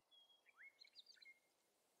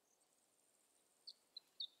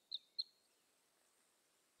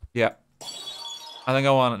 Yeah. I think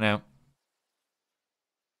I want it now.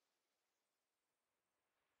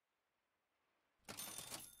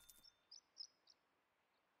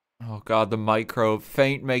 Oh god, the microbe.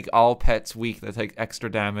 Faint make all pets weak that take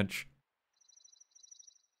extra damage.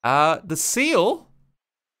 The seal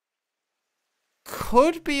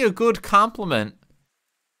could be a good complement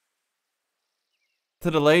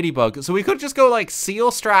to the ladybug. So we could just go like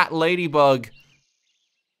seal strat, ladybug,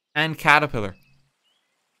 and caterpillar.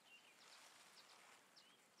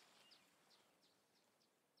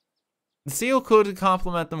 The seal could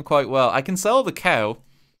complement them quite well. I can sell the cow.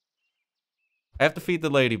 I have to feed the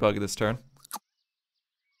ladybug this turn.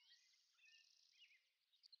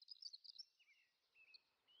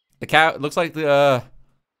 The cow, looks like the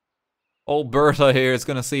old Bertha here is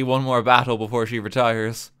gonna see one more battle before she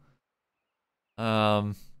retires.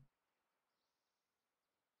 The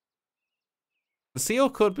seal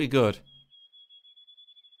could be good.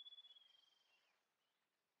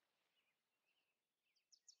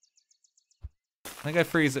 I think I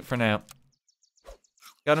freeze it for now.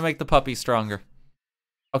 Gotta make the puppy stronger.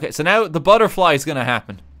 Okay, so now the butterfly is gonna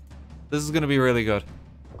happen. This is gonna be really good.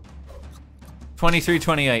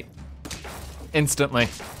 23-28. Instantly.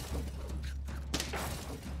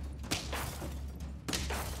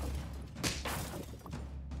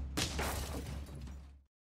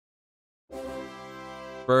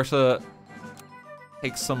 Bertha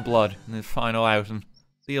takes some blood in the final outing.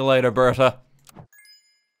 See you later, Bertha.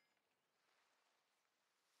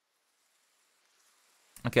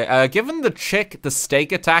 Okay, given the chick, the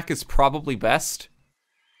stake attack is probably best.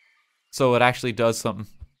 So it actually does something.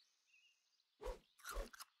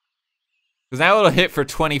 Because now it'll hit for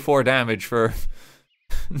 24 damage for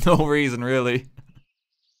no reason, really.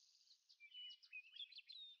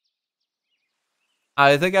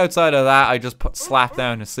 I think outside of that, I just slap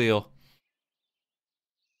down a seal.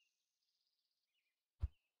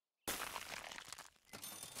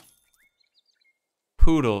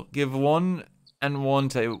 Poodle. Give 1 and 1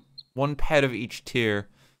 to 1 pet of each tier.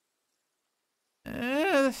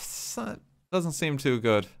 Doesn't seem too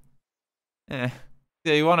good. Yeah,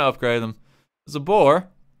 you want to upgrade them. There's a boar.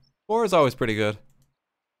 Boar is always pretty good.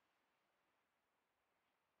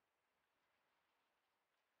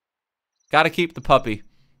 Gotta keep the puppy.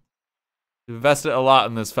 We've invested a lot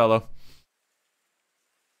in this fellow.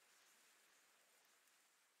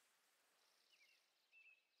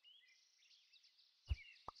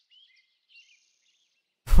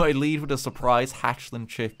 I lead with a surprise hatchling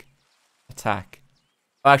chick attack.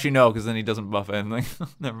 Oh, actually, no, because then he doesn't buff anything.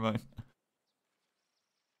 Never mind.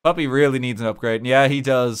 Puppy really needs an upgrade. Yeah, he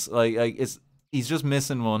does. Like he's just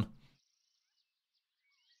missing one.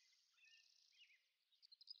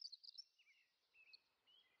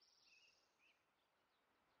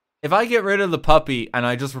 If I get rid of the puppy and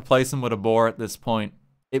I just replace him with a boar at this point,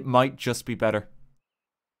 it might just be better.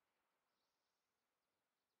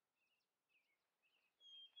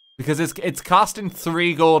 Because it's costing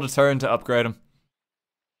 3 gold a turn to upgrade him.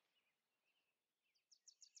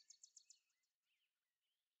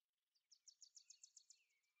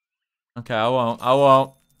 Okay, I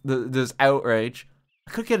won't. There's outrage.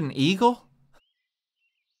 I could get an eagle?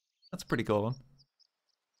 That's a pretty cool one.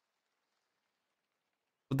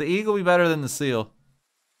 Would the eagle be better than the seal?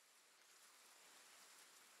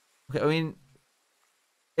 Okay, I mean,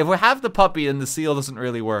 If we have the puppy, then the seal doesn't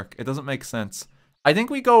really work. It doesn't make sense. I think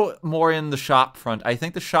we go more in the shop front. I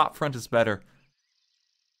think the shop front is better.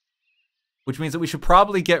 Which means that we should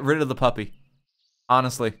probably get rid of the puppy.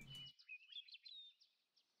 Honestly.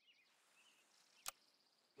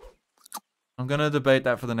 I'm gonna debate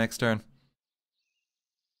that for the next turn.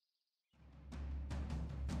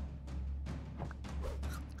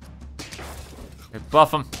 Okay,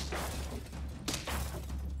 buff him.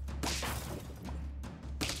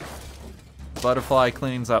 Butterfly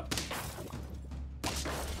cleans up.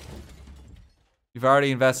 You've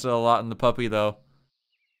already invested a lot in the puppy, though.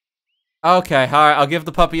 Okay, alright, I'll give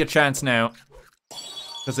the puppy a chance now.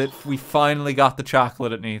 Because we finally got the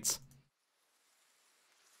chocolate it needs.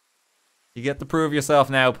 You get to prove yourself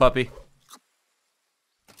now, puppy.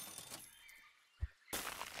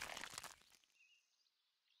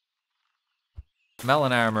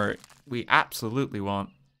 Melon armor, we absolutely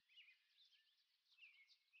want.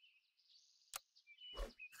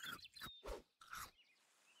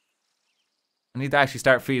 I need to actually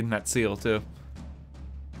start feeding that seal, too.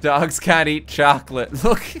 Dogs can't eat chocolate.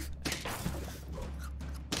 Look.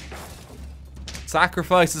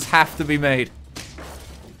 Sacrifices have to be made.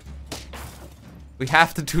 We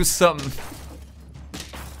have to do something.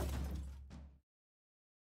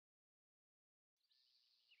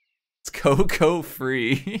 It's cocoa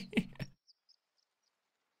free.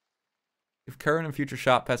 If current and future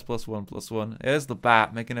shop pets +1/+1. There's the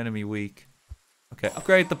bat. Make an enemy weak. Okay,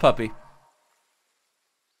 upgrade the puppy.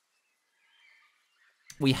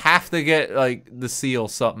 We have to get, like, the seal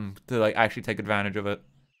something to, like, actually take advantage of it.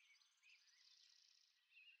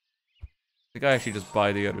 I think I actually just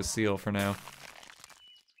buy the other seal for now.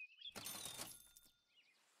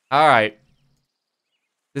 Alright.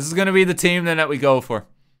 This is gonna be the team then that we go for.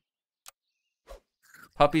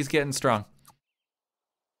 Puppy's getting strong.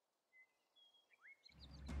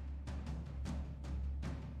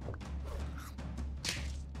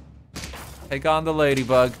 Take on the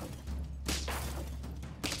ladybug.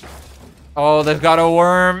 Oh, they've got a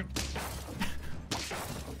worm.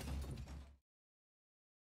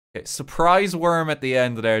 Okay, surprise worm at the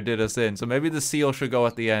end there did us in. So maybe the seal should go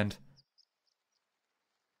at the end.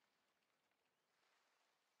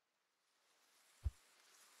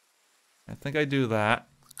 I think I do that.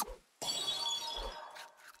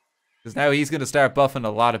 Because now he's going to start buffing a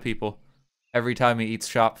lot of people every time he eats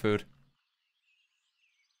shop food.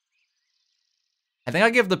 I think I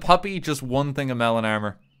give the puppy just one thing of melon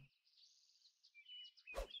armor.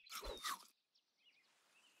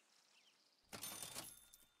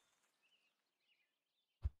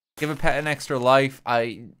 Give a pet an extra life.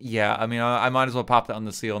 Yeah, I mean, I might as well pop that on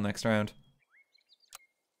the seal next round.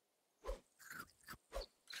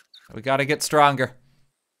 We gotta get stronger.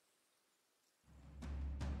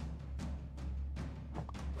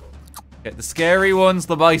 Okay, the scary one's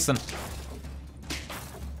the bison.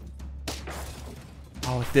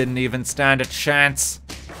 Oh, it didn't even stand a chance.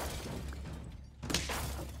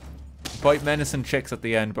 Quite menacing chicks at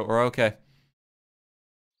the end, but we're okay.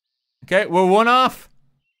 Okay, we're one off.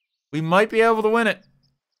 We might be able to win it.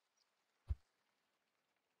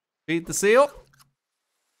 Beat the seal.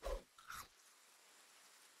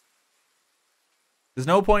 There's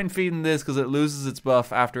no point in feeding this because it loses its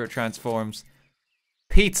buff after it transforms.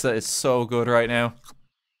 Pizza is so good right now.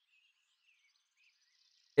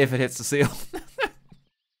 If it hits the seal.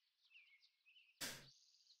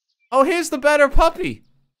 Oh, here's the better puppy.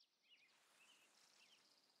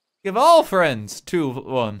 Give all friends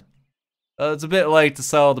 2/1. It's a bit late to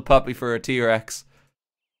sell the puppy for a T-Rex.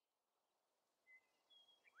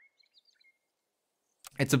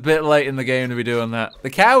 It's a bit late in the game to be doing that. The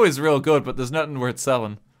cow is real good, but there's nothing worth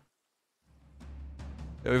selling.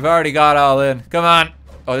 We've already got all in. Come on.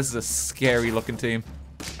 Oh, this is a scary looking team.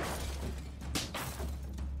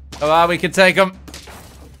 Come on, we can take them.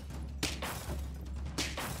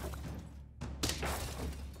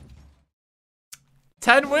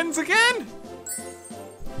 Ten wins again?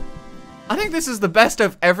 I think this is the best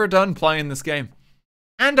I've ever done playing this game.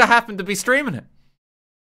 And I happen to be streaming it.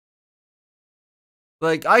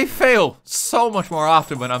 Like, I fail so much more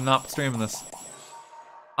often when I'm not streaming this.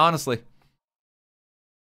 Honestly.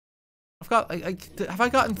 I've got, have I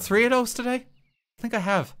gotten 3 of those today? I think I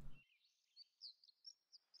have.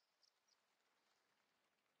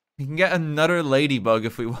 We can get another ladybug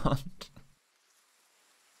if we want.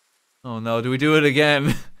 Oh no, do we do it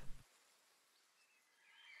again?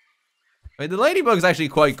 I mean, the ladybug's actually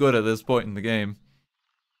quite good at this point in the game.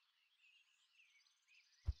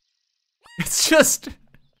 It's just...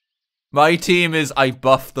 my team is I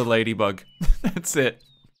buff the ladybug. That's it.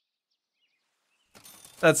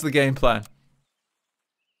 That's the game plan.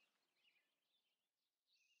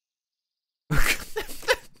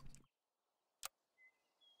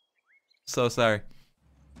 So sorry.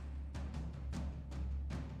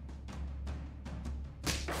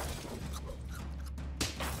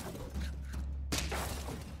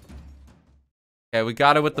 Okay, we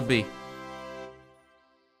got it with the B.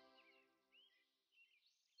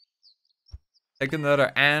 Take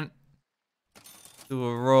another ant. Do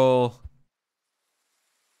a roll.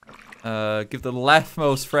 Give the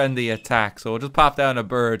leftmost friend the attack. So we'll just pop down a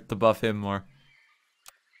bird to buff him more.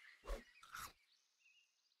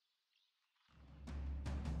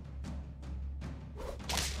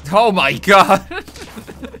 Oh my god!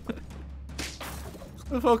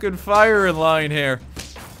 The fucking firing line here.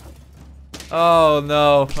 Oh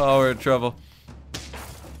no. Oh, we're in trouble.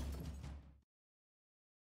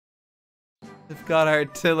 They've got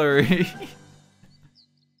artillery.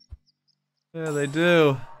 Yeah, they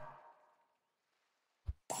do.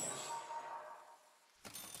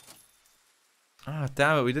 Ah, oh,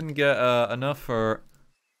 damn it. We didn't get enough for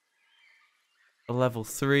a level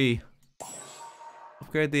 3.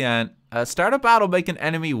 Upgrade the ant. Start a battle, make an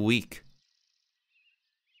enemy weak.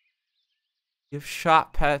 Give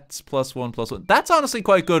shot pets +1/+1. That's honestly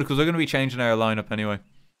quite good because we're going to be changing our lineup anyway.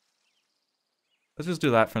 Let's just do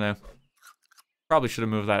that for now. Probably should have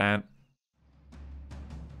moved that ant.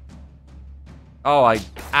 Oh, I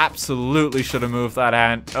absolutely should have moved that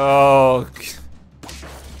ant. Oh.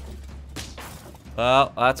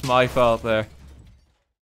 Well, that's my fault there.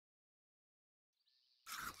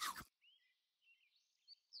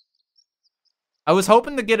 I was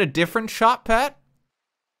hoping to get a different shot pet.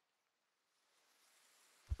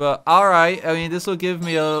 But alright, I mean, this will give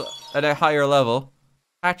me at a higher level.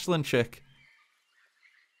 Hatchling chick.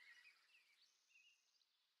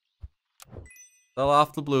 Sell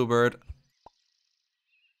off the bluebird.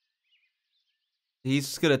 He's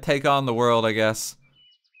just gonna take on the world, I guess.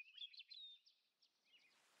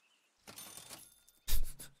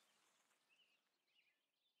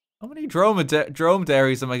 How many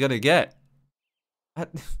dromedaries am I gonna get?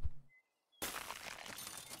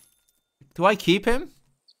 Do I keep him?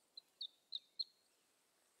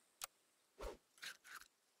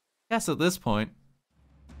 Yes, at this point.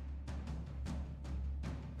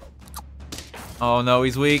 Oh no,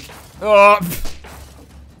 he's weak. Oh!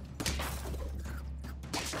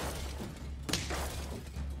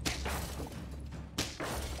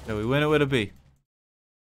 So we win it with a B.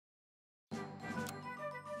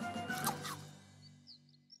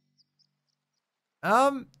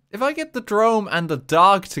 If I get the drome and the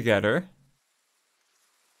dog together,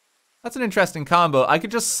 that's an interesting combo. I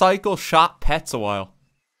could just cycle shot pets a while.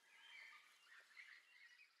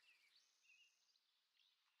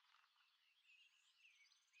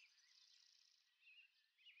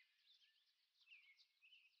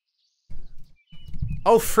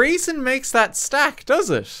 Oh, freezing makes that stack, does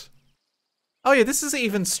it? Oh yeah, this is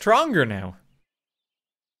even stronger now.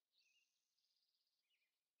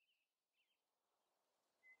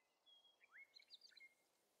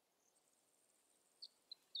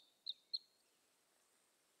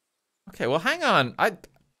 Okay, well hang on.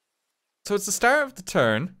 So it's the start of the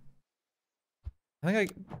turn. I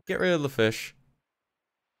think I get rid of the fish.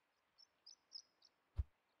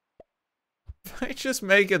 I just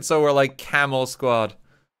make it so we're like camel squad.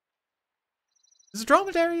 Is a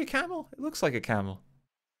dromedary a camel? It looks like a camel.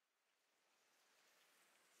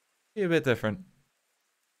 Be a bit different.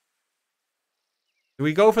 Do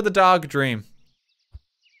we go for the dog dream?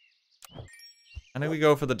 I think we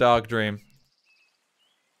go for the dog dream.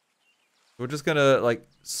 We're just gonna like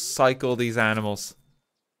cycle these animals.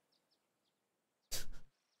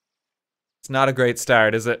 It's not a great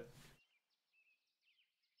start, is it?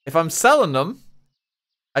 If I'm selling them,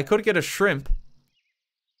 I could get a shrimp.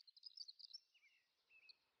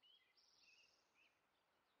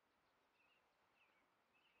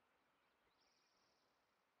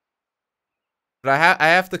 But I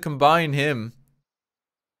have to combine him.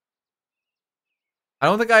 I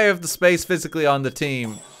don't think I have the space physically on the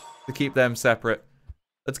team to keep them separate.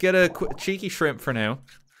 Let's get a cheeky shrimp for now.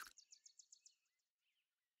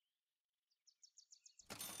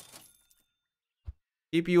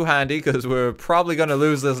 Keep you handy, because we're probably going to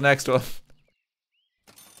lose this next one.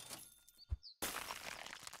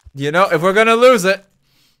 You know, if we're going to lose it,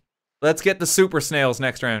 let's get the super snails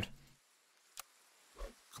next round.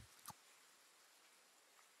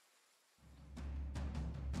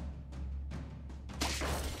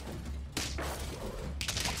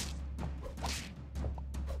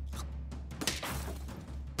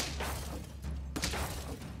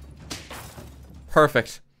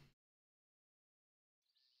 Perfect.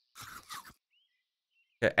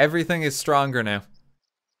 Okay, everything is stronger now.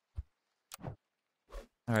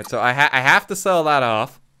 Alright, so I have to sell that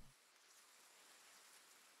off.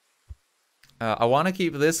 I want to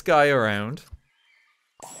keep this guy around.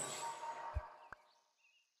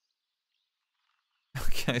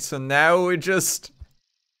 Okay, so now we just...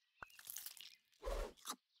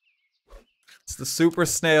 It's the super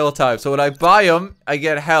snail type. So when I buy him, I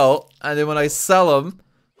get health. And then when I sell him,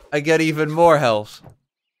 I get even more health.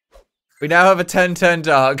 We now have a 10-10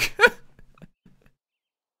 dog.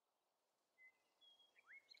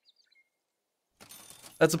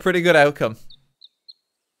 That's a pretty good outcome.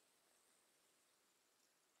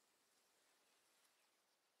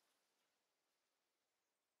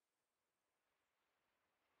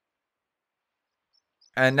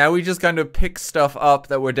 And now we just kind of pick stuff up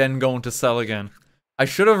that we're then going to sell again. I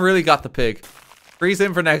should have really got the pig. Freeze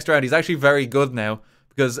him for next round. He's actually very good now.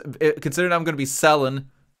 Because considering I'm going to be selling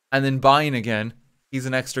and then buying again, he's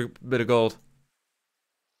an extra bit of gold.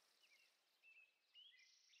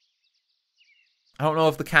 I don't know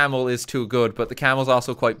if the camel is too good, but the camel's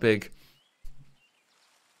also quite big.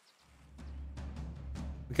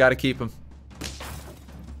 We gotta keep him.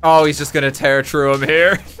 Oh, he's just gonna tear through him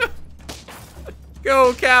here.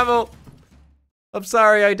 Go, camel! I'm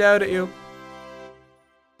sorry I doubted you.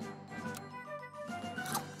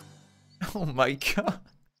 Oh my god.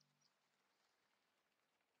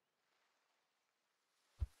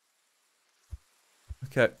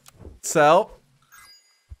 Okay. Sell.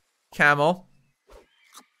 Camel.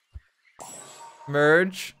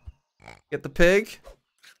 Merge. Get the pig.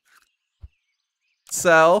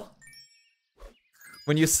 Sell.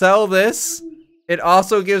 When you sell this, it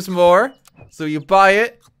also gives more. So you buy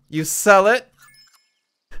it, you sell it.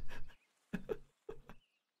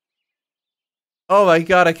 Oh my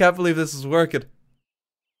god, I can't believe this is working.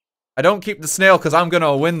 I don't keep the snail because I'm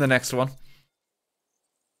gonna win the next one.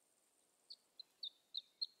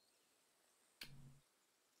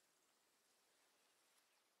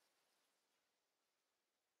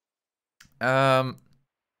 The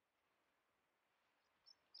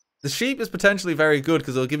sheep is potentially very good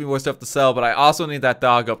because it'll give me more stuff to sell, but I also need that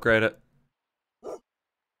dog upgraded.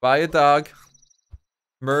 Buy a dog.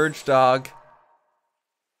 Merge dog.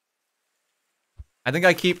 I think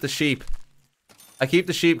I keep the sheep. I keep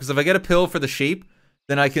the sheep because if I get a pill for the sheep,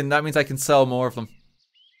 then that means I can sell more of them.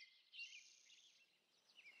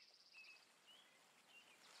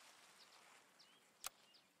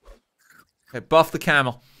 Okay, buff the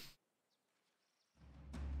camel.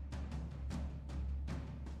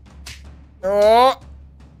 Oh!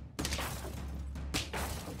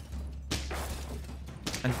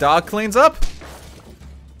 And dog cleans up.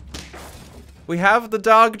 We have the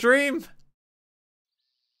dog dream.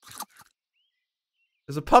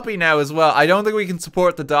 There's a puppy now as well. I don't think we can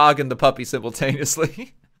support the dog and the puppy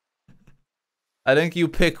simultaneously. I think you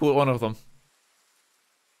pick one of them.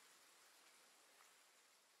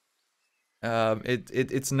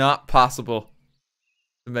 It's not possible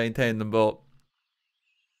to maintain them both.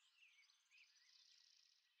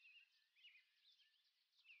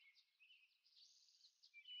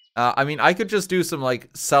 I mean, I could just do some, like,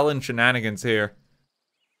 selling shenanigans here.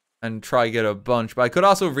 And try get a bunch. But I could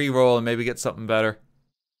also re-roll and maybe get something better.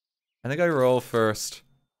 I think I roll first.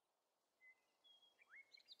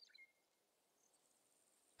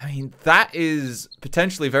 I mean, that is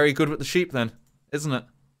potentially very good with the sheep then, isn't it?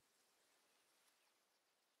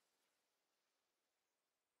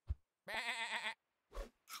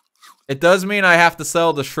 It does mean I have to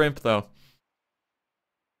sell the shrimp, though.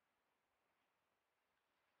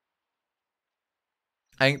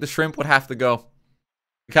 I think the shrimp would have to go.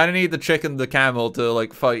 We kind of need the chicken, the camel to,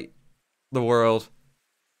 like, fight the world.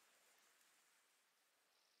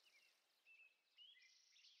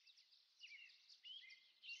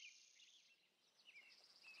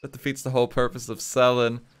 That defeats the whole purpose of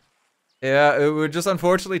selling. Yeah, we're just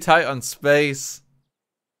unfortunately tight on space.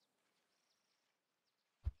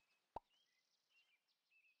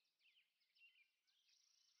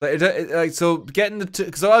 So getting the two,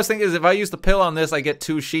 because what I was thinking is if I use the pill on this, I get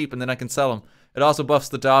 2 sheep and then I can sell them. It also buffs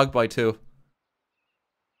the dog by 2.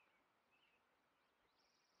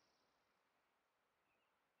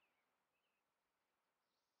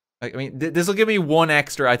 I mean, this will give me 1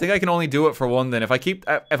 extra. I think I can only do it for 1 then. If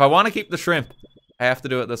I want to keep the shrimp, I have to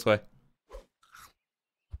do it this way.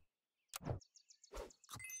 It'd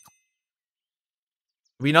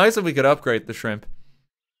be nice if we could upgrade the shrimp.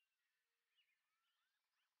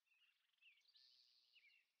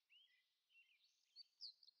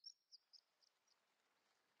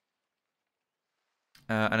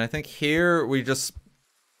 And I think here we just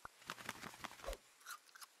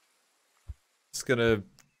gonna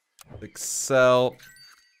like sell,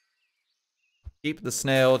 keep the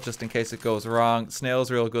snail just in case it goes wrong.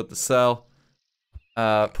 Snail's real good to sell.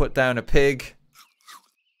 Put down a pig.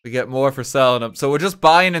 We get more for selling them. So we're just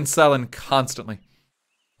buying and selling constantly.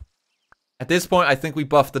 At this point, I think we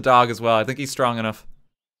buffed the dog as well. I think he's strong enough.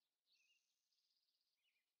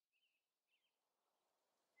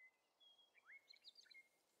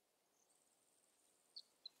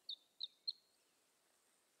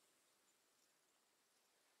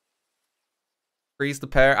 Freeze the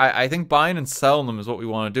pair. I think buying and selling them is what we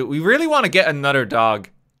want to do. We really want to get another dog.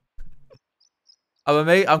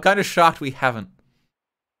 I'm kind of shocked we haven't.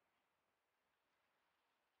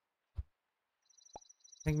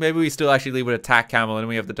 I think maybe we still actually leave with attack camel and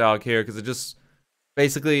we have the dog here because it just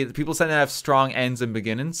basically people tend to have strong ends and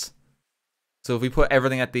beginnings. So if we put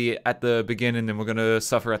everything at the beginning, then we're gonna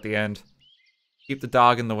suffer at the end. Keep the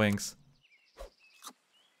dog in the wings.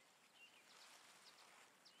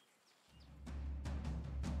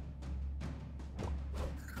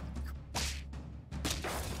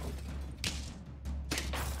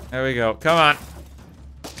 There we go. Come on.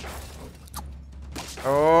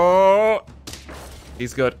 Oh,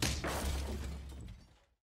 he's good.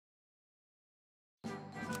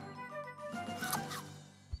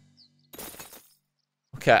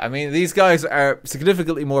 Okay, I mean, these guys are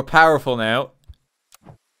significantly more powerful now.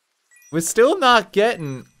 We're still not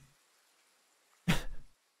getting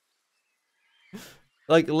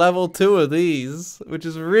like level 2 of these, which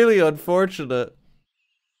is really unfortunate.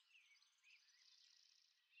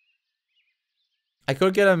 I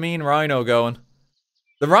could get a mean rhino going.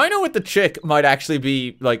 The rhino with the chick might actually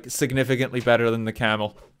be, like, significantly better than the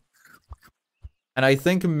camel. And I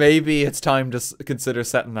think maybe it's time to consider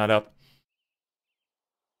setting that up.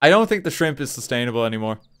 I don't think the shrimp is sustainable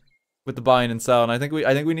anymore with the buying and selling. I think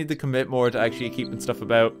we need to commit more to actually keeping stuff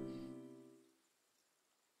about.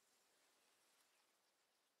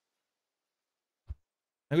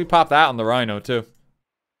 I think we pop that on the rhino too.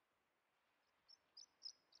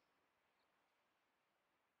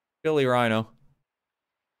 Billy Rhino.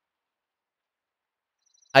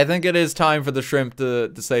 I think it is time for the shrimp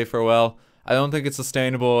to say farewell. I don't think it's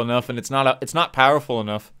sustainable enough, and it's not powerful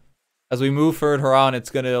enough. As we move further on,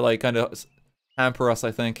 it's gonna like kind of hamper us,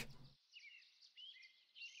 I think.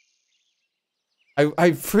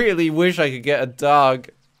 I really wish I could get a dog.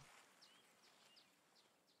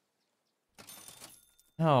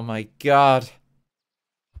 Oh my god.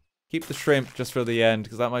 Keep the shrimp just for the end,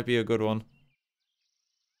 because that might be a good one.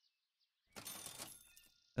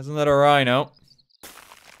 Isn't that a rhino?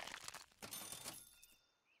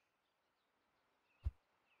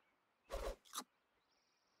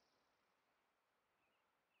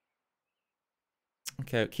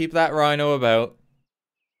 Okay, keep that rhino about.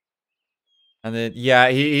 And then, yeah,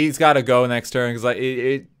 he's got to go next turn, because like,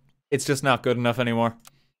 it's just not good enough anymore.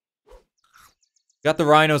 Got the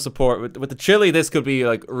rhino support. With the chili, this could be,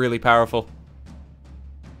 like, really powerful.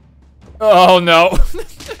 Oh, no.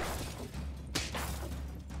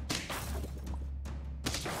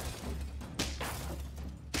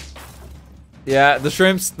 Yeah, the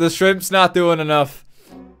shrimp's not doing enough.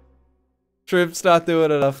 Shrimp's not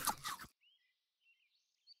doing enough.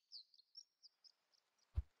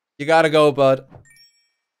 You gotta go, bud.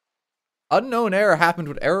 Unknown error happened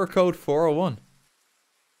with error code 401.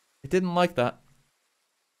 It didn't like that.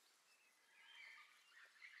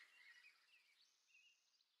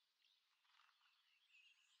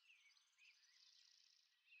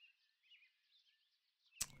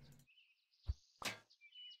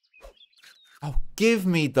 Oh, give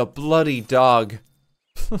me the bloody dog.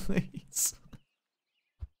 Please.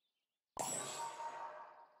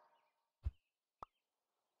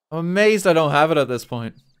 I'm amazed I don't have it at this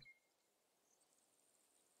point.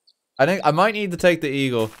 I think I might need to take the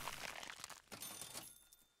eagle.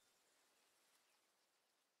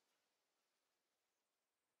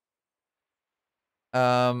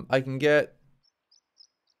 I can get...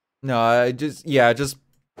 No, just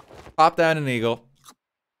pop down an eagle.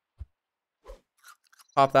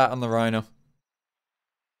 Pop that on the rhino.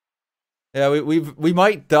 Yeah, we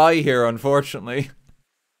might die here, unfortunately.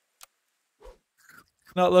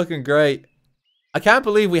 Not looking great. I can't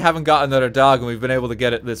believe we haven't got another dog and we've been able to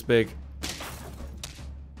get it this big.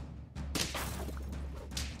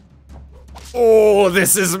 Oh,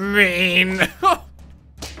 this is mean.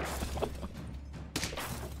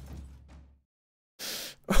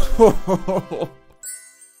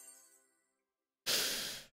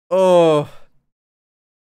 Oh.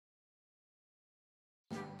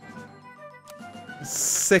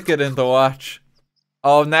 Sickening to watch.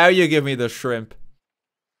 Oh, now you give me the shrimp.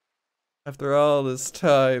 After all this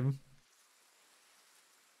time.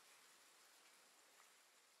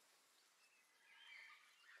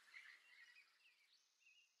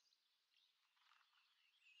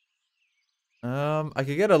 I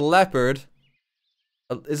could get a leopard.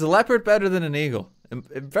 Is a leopard better than an eagle?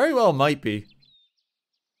 It very well might be.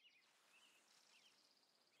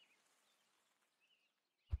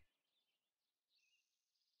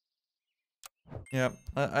 Yeah,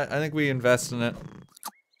 I think we invest in it.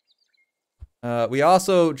 We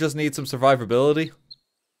also just need some survivability.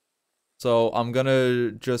 So I'm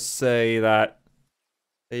gonna just say that.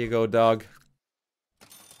 There you go, dog.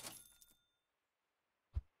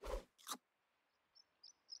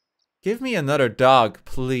 Give me another dog,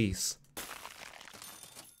 please.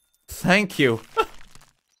 Thank you.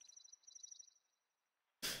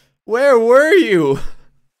 Where were you?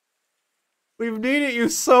 We've needed you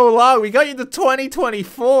so long. We got you to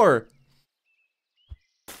 2024.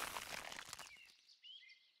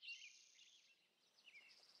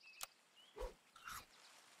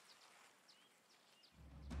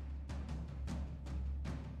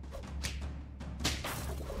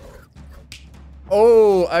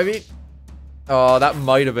 Oh, I mean... Oh, that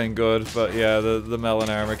might have been good, but yeah, the melon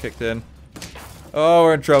armor kicked in. Oh,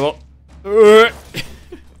 we're in trouble. We're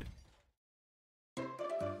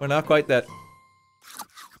not quite dead.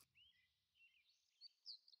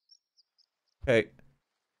 Okay.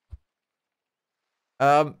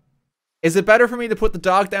 Is it better for me to put the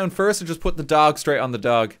dog down first or just put the dog straight on the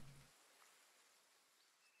dog?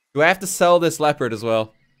 Do I have to sell this leopard as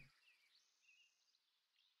well?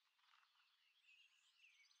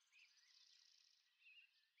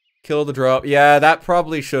 Kill the drop. Yeah, that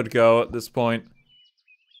probably should go at this point.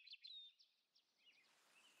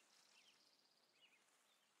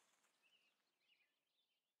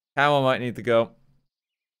 Camel might need to go.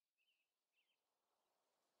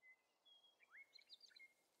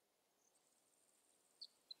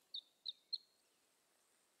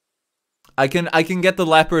 I can get the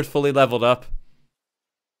leopard fully leveled up.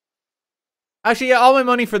 Actually, yeah, all my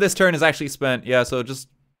money for this turn is actually spent. Yeah, so just...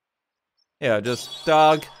 Yeah, just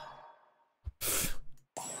dog.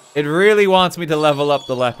 It really wants me to level up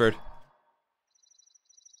the leopard.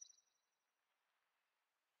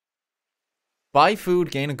 Buy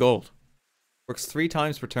food, gain a gold. Works 3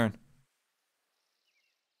 times per turn.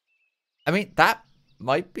 I mean, that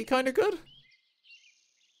might be kind of good.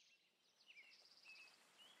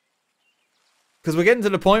 Because we're getting to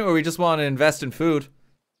the point where we just want to invest in food.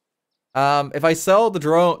 If I sell the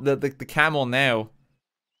drone, the camel now,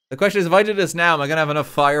 the question is, if I do this now, am I gonna have enough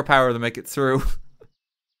firepower to make it through?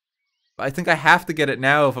 I think I have to get it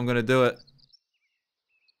now if I'm gonna do it.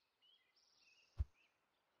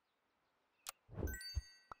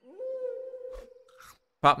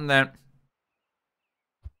 Pop them down.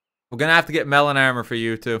 We're gonna have to get melon armor for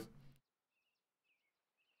you too.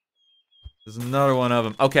 There's another one of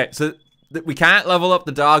them. Okay, so we can't level up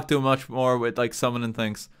the dog too much more with like summoning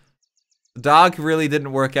things. The dog really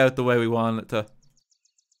didn't work out the way we wanted it to.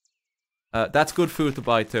 That's good food to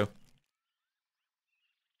buy too.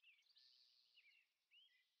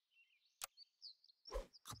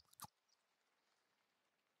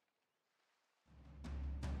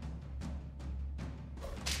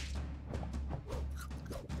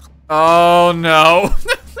 Oh no.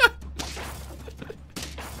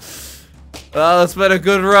 Well, it's been a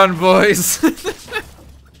good run, boys.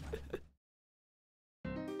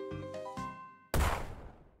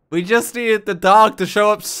 We just needed the dog to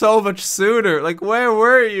show up so much sooner. Like, where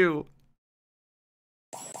were you?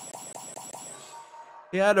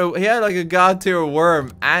 He had like a god tier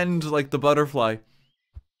worm and like the butterfly.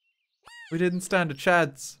 We didn't stand a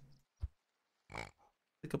chance.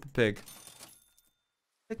 Pick up a pig.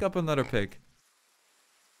 Pick up another pig.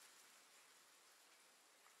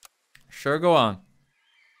 Sure, go on.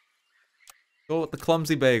 Go with the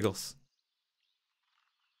clumsy bagels.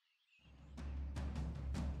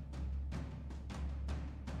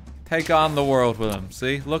 Take on the world with them.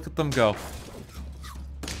 See? Look at them go.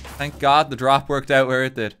 Thank God the drop worked out where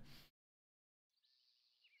it did.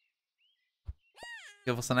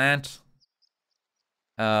 Give us an ant.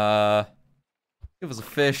 Give us a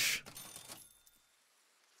fish.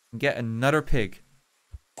 And get another pig.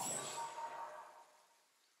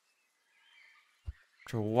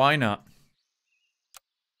 Sure, why not?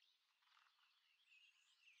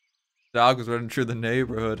 Dog was running through the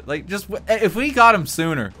neighborhood. Like, just if we got him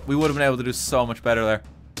sooner, we would have been able to do so much better there.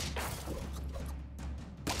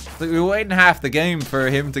 Like, we were waiting half the game for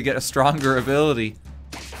him to get a stronger ability,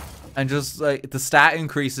 and just like the stat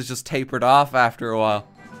increases just tapered off after a while.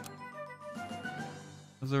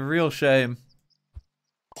 It was a real shame.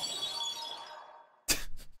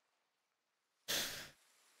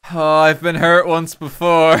 Oh, I've been hurt once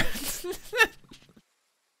before.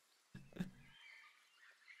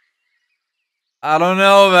 I don't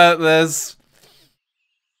know about this.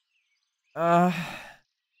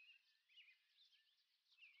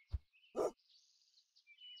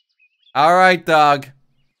 Alright, dog.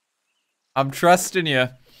 I'm trusting you.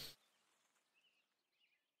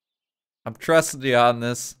 I'm trusting you on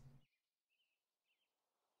this.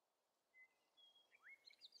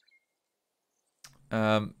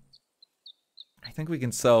 I think we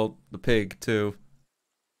can sell the pig too.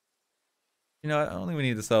 You know, I don't think we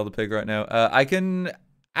need to sell the pig right now. I can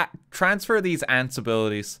transfer these ants'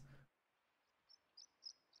 abilities.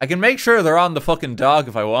 I can make sure they're on the fucking dog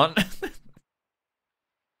if I want.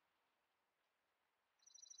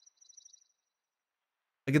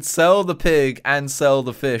 I could sell the pig and sell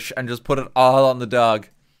the fish and just put it all on the dog.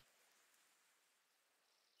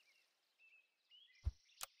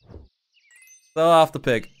 Sell off the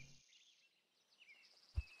pig.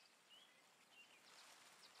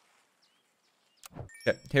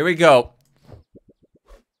 Okay, here we go.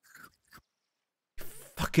 You're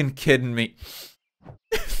fucking kidding me.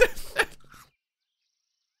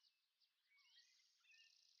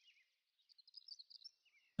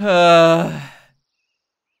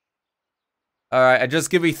 Alright, I just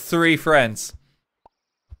give me 3 friends.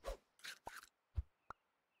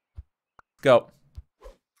 Go.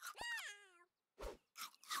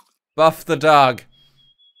 Buff the dog.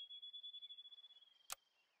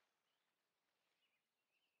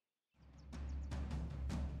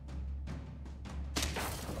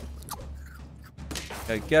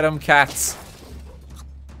 Okay, get him, cats.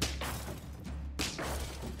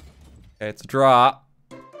 Okay, it's a draw.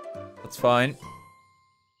 That's fine.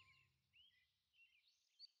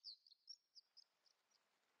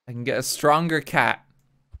 I can get a stronger cat.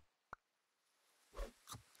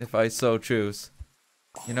 If I so choose.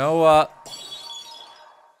 You know what?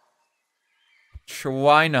 Sure,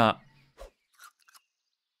 why not?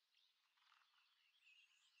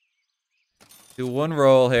 Do 1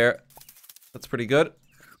 roll here. That's pretty good.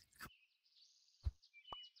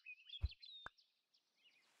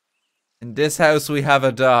 In this house, we have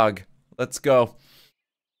a dog. Let's go.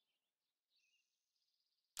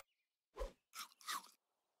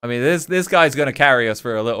 I mean, this guy's gonna carry us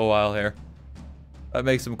for a little while here. That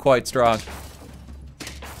makes him quite strong.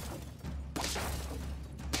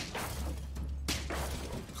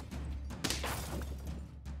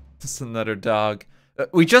 Just another dog.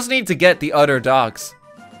 We just need to get the other dogs.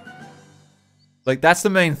 Like, that's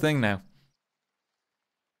the main thing now.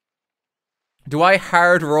 Do I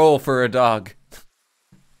hard roll for a dog?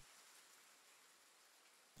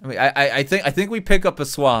 I mean, I think we pick up a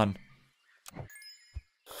swan.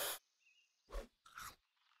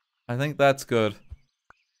 I think that's good.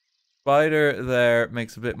 Spider there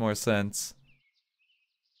makes a bit more sense.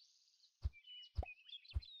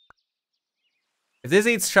 If this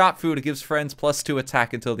eats shop food, it gives friends +2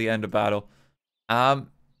 attack until the end of battle. I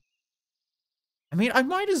mean, I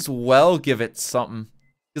might as well give it something.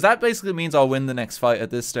 Because that basically means I'll win the next fight at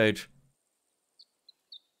this stage.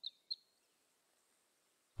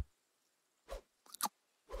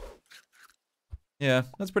 Yeah,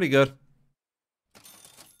 that's pretty good.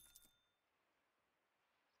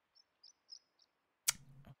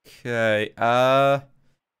 Okay, well,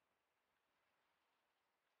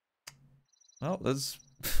 there's...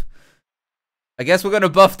 I guess we're gonna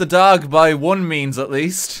buff the dog by 1 means at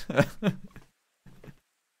least.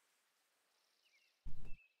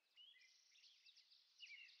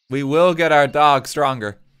 We will get our dog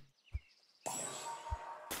stronger.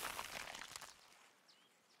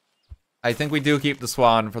 I think we do keep the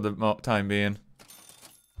swan for the time being.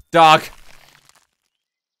 Dog!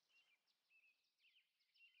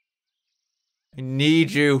 I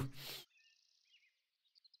need you.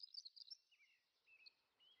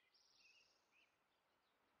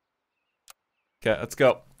 Okay, let's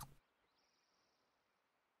go.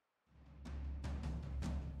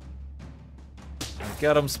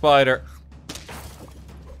 Get him, spider.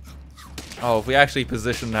 Oh, if we actually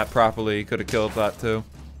positioned that properly, could have killed that too.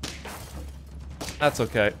 That's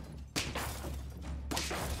okay.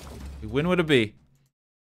 We win with a B.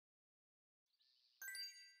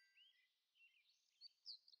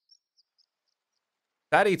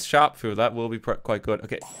 That eats shop food. That will be quite good.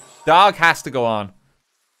 Okay, dog has to go on.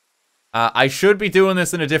 I should be doing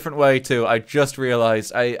this in a different way too. I just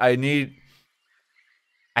realized I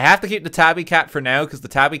have to keep the tabby cat for now because the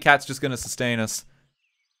tabby cat's just going to sustain us.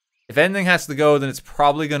 If anything has to go, then it's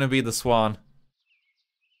probably going to be the swan.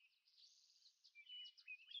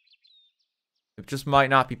 It just might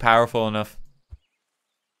not be powerful enough.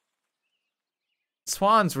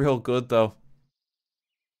 Swan's real good though.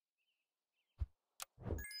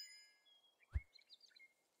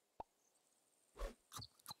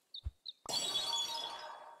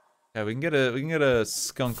 Yeah, we can get a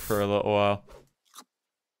skunk for a little while.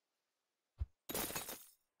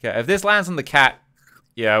 Okay, if this lands on the cat,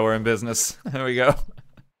 yeah, we're in business. There we go.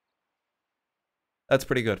 That's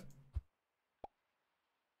pretty good.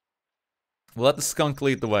 We'll let the skunk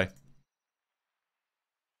lead the way.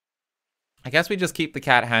 I guess we just keep the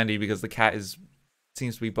cat handy because the cat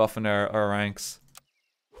seems to be buffing our ranks.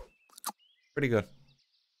 Pretty good.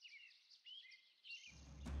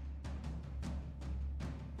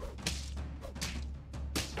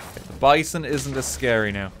 Okay, the bison isn't as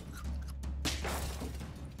scary now.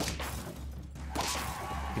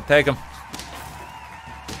 You can take him.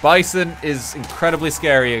 The bison is incredibly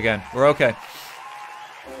scary again. We're okay.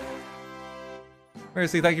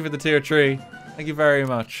 Mercy, thank you for the tier 3. Thank you very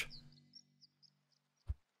much.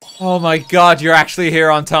 Oh my god, you're actually here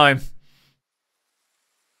on time.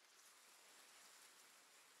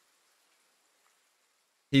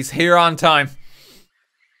 He's here on time.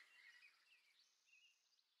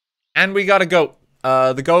 And we got a goat.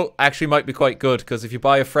 The goat actually might be quite good, because if you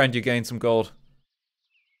buy a friend, you gain some gold.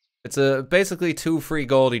 It's basically 2 free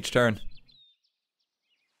gold each turn.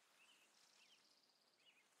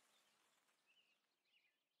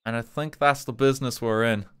 And I think that's the business we're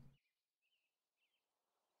in.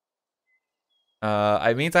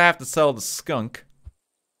 I means I have to sell the skunk.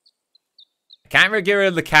 I can't really get rid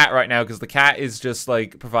of the cat right now because the cat is just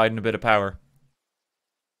like providing a bit of power.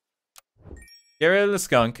 Get rid of the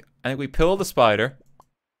skunk. I think we pill the spider.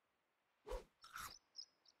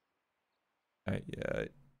 Alright, yeah.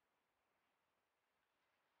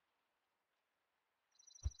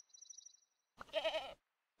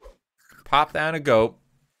 Pop down a goat.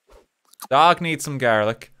 Dog needs some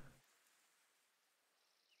garlic.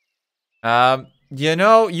 You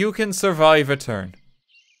know, you can survive a turn.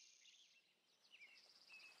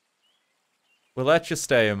 We'll let you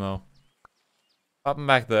stay, Mo. Pop him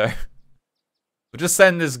back there. We'll just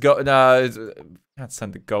send this goat. Can't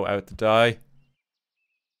send the goat out to die.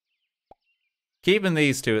 Keeping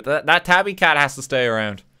these two. That tabby cat has to stay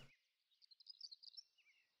around.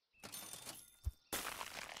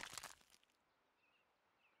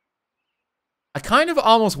 I kind of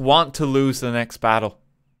almost want to lose the next battle.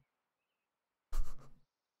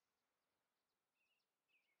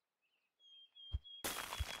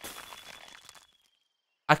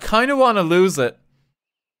 I kind of want to lose it.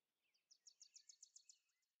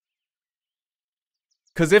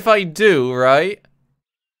 Because if I do, right?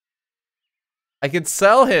 I could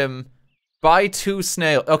sell him, buy 2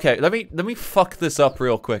 snails. Okay, let me fuck this up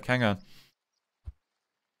real quick. Hang on.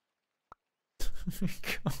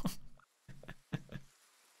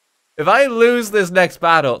 If I lose this next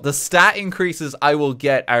battle, the stat increases I will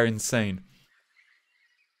get are insane.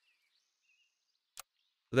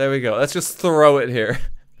 There we go. Let's just throw it here.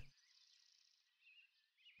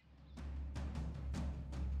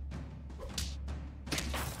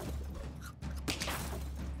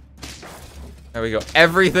 There we go.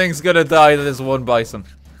 Everything's gonna die to this one bison.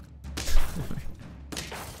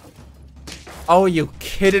 Oh, are you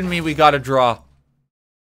kidding me? We got a draw.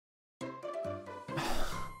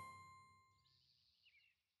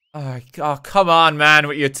 Oh, come on, man,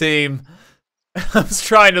 with your team. I was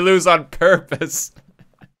trying to lose on purpose.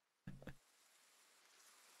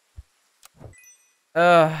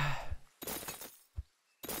 Come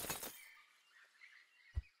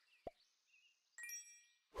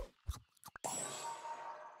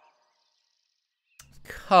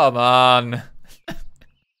on.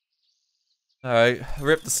 Alright,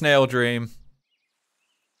 rip the snail dream.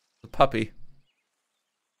 The puppy.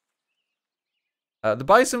 The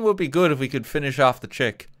bison would be good if we could finish off the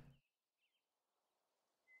chick.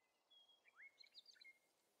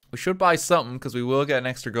 We should buy something, because we will get an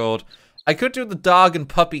extra gold. I could do the dog and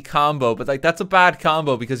puppy combo, but like that's a bad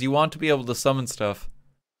combo, because you want to be able to summon stuff.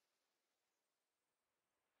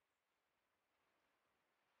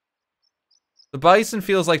 The bison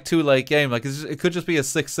feels like too late game. Like it could just be a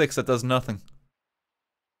 6/6 that does nothing.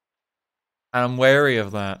 And I'm wary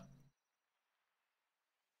of that.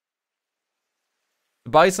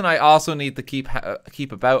 The bison I also need to keep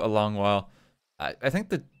about a long while. I think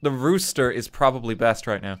the rooster is probably best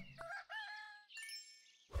right now.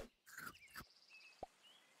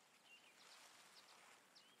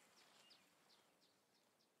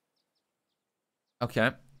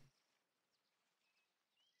 Okay.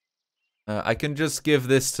 I can just give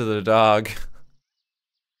this to the dog.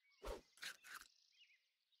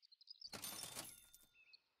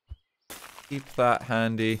 Keep that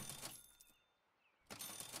handy.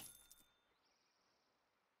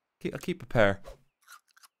 I'll keep a pair.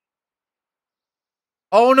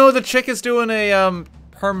 Oh no, the chick is doing a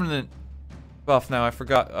permanent buff now. I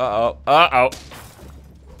forgot. Uh-oh. Uh-oh.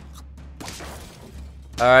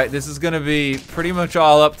 Alright, this is gonna be pretty much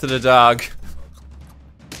all up to the dog.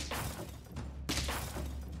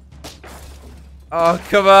 Oh,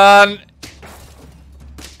 come on!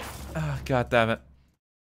 Oh, God damn it.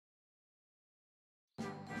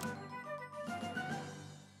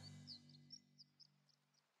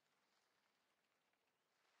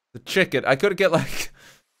 The chicken. I could get, like,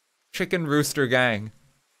 chicken rooster gang.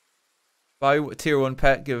 Buy tier 1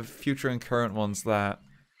 pet, give future and current ones that.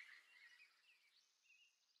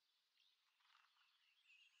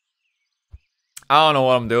 I don't know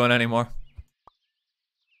what I'm doing anymore.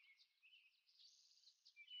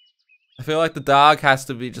 I feel like the dog has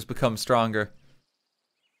to be just become stronger.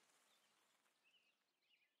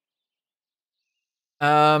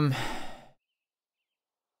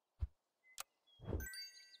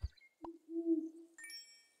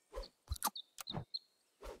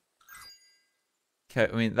 Okay,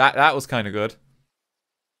 I mean that was kind of good.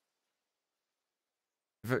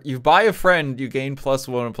 If you buy a friend, you gain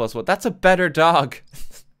 +1 and +1. That's a better dog.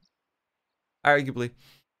 Arguably.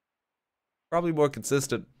 Probably more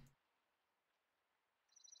consistent.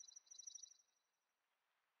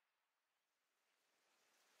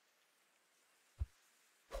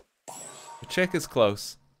 The chick is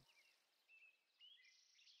close.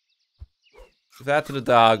 Give that to the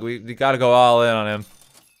dog. We gotta go all in on him.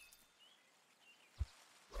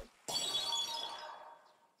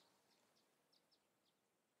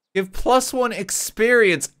 Give +1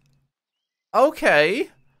 experience. Okay.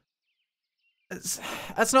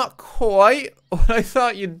 That's not quite what I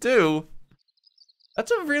thought you'd do.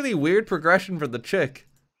 That's a really weird progression for the chick.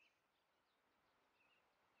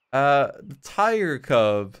 The tiger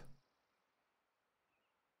cub.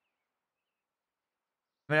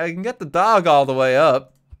 I mean, I can get the dog all the way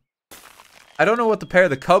up. I don't know what to pair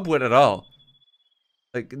the cub with at all.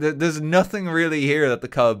 Like, there's nothing really here that the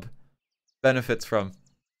cub benefits from.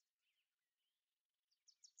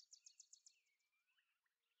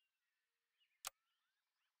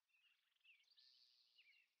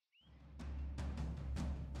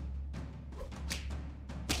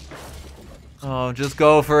 Oh, just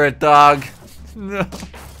go for it, dog. No.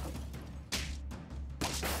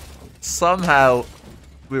 Somehow,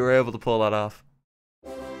 we were able to pull that off.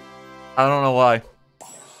 I don't know why.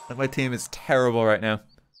 Like, my team is terrible right now.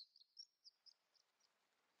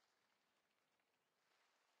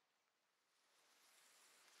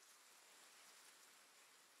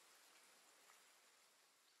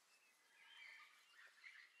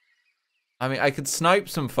 I mean, I could snipe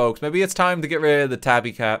some folks. Maybe it's time to get rid of the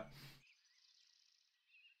tabby cat.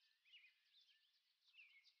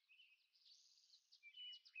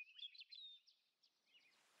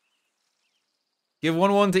 Give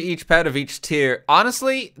 1/1 to each pet of each tier.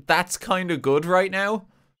 Honestly, that's kind of good right now.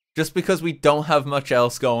 Just because we don't have much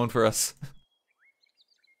else going for us.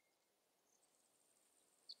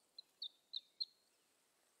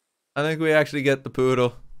 I think we actually get the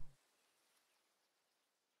poodle.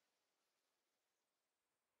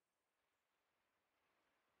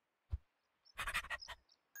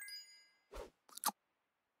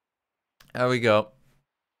 There we go.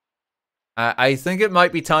 I think it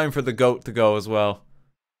might be time for the goat to go as well.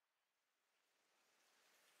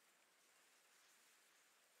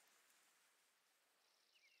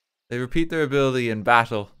 They repeat their ability in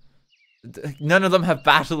battle. None of them have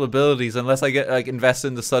battle abilities unless I get, like, invest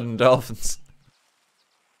in the sudden dolphins.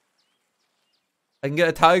 I can get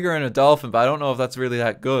a tiger and a dolphin, but I don't know if that's really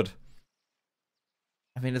that good.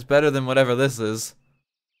 I mean, it's better than whatever this is.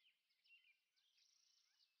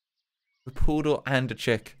 A poodle and a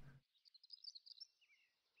chick.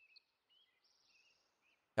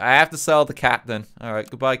 I have to sell the cat then. Alright,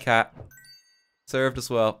 goodbye cat. Served us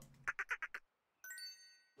well.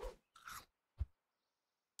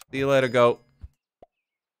 See you later, goat.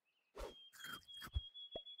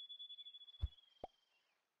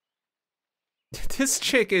 This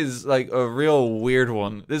chick is like a real weird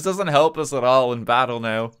one. This doesn't help us at all in battle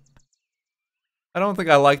now. I don't think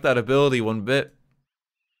I like that ability one bit.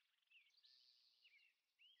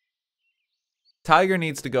 Tiger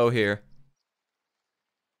needs to go here.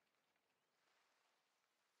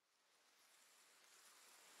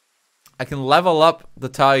 I can level up the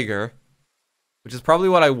tiger, which is probably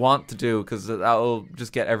what I want to do because that will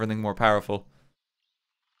just get everything more powerful.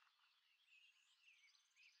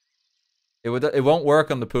 It won't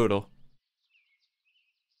work on the poodle.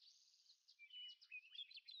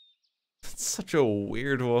 It's such a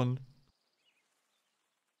weird one.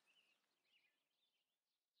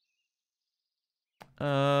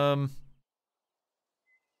 I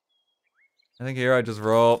think here I just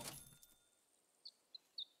roll.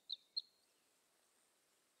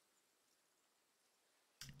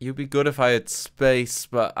 You'd be good if I had space,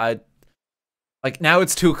 but like, now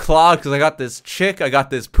it's too clogged because I got this chick, I got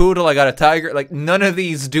this poodle, I got a tiger. Like, none of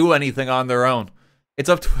these do anything on their own. It's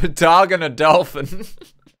up to a dog and a dolphin.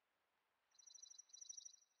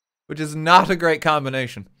 Which is not a great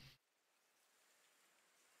combination.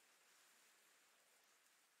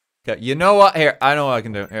 Okay, you know what? Here, I know what I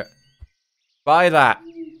can do. Here. Buy that.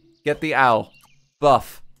 Get the owl.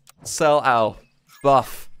 Buff. Sell owl.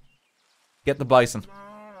 Buff. Get the bison.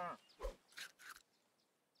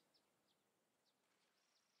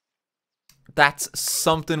 That's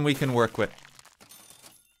something we can work with.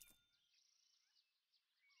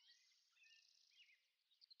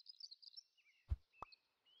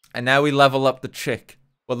 And now we level up the chick.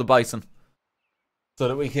 Well, the bison. So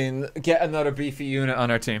that we can get another beefy unit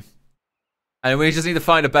on our team. And we just need to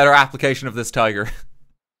find a better application of this tiger.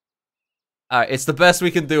 Alright, it's the best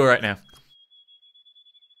we can do right now.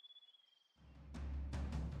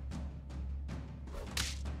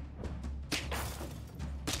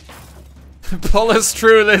 Pull us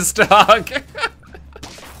through this, dog.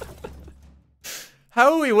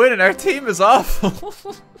 How are we winning? Our team is awful.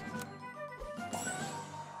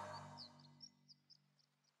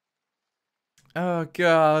 Oh,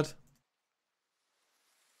 God.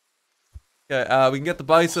 Okay, we can get the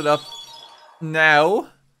bison up now.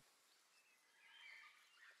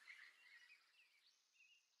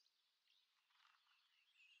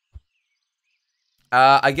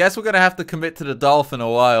 I guess we're gonna have to commit to the dolphin a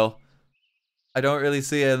while. I don't really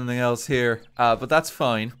see anything else here, but that's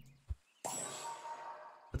fine.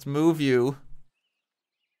 Let's move you.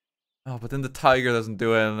 Oh, but then the tiger doesn't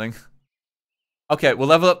do anything. Okay, we'll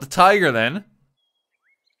level up the tiger then.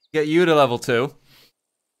 Get you to level 2.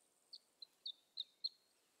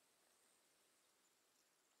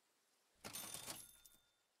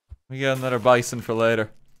 We get another bison for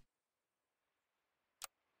later.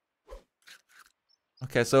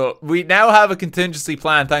 Okay, so we now have a contingency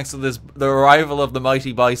plan thanks to the arrival of the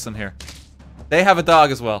mighty bison here. They have a dog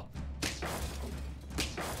as well.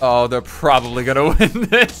 Oh, they're probably gonna win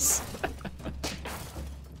this.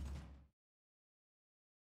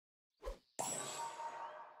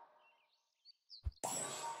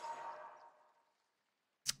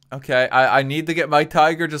 Okay, I need to get my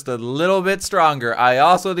tiger just a little bit stronger. I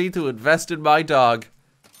also need to invest in my dog.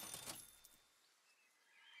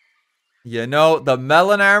 You know, the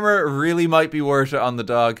melon armor really might be worth it on the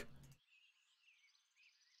dog.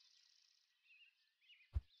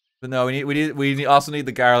 But no, we also need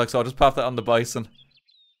the garlic, so I'll just pop that on the bison.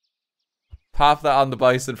 Pop that on the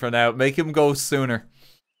bison for now. Make him go sooner.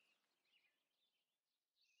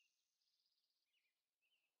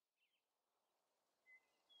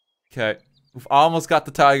 Okay, we've almost got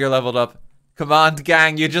the tiger leveled up. Come on,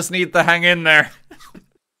 gang, you just need to hang in there.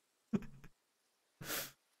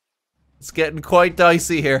 It's getting quite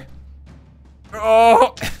dicey here.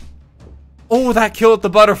 Oh! Oh, that killed the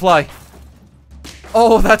butterfly.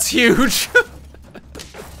 Oh, that's huge.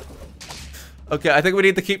 Okay, I think we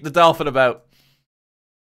need to keep the dolphin about.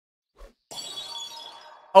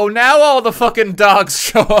 Oh, now all the fucking dogs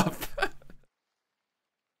show up.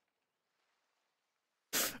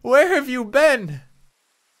 Where have you been?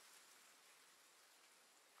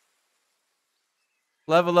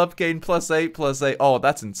 Level up, gain +8/+8. Oh,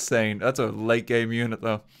 that's insane. That's a late game unit,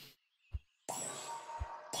 though.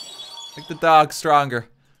 Make the dog stronger.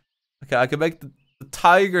 Okay, I can make the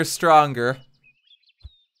tiger stronger.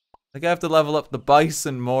 I think I have to level up the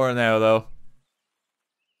bison more now, though.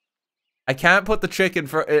 I can't put the chicken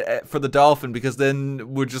for the dolphin because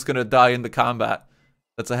then we're just gonna die in the combat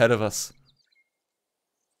that's ahead of us.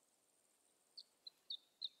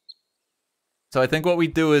 So I think what we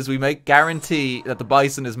do is we make guarantee that the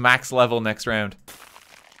bison is max level next round.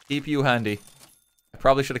 Keep you handy. I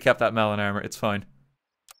probably should have kept that melon armor. It's fine.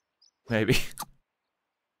 Maybe.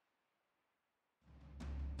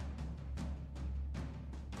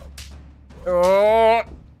 Oh!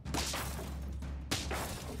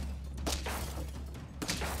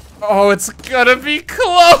 Oh, it's gonna be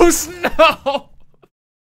close! No!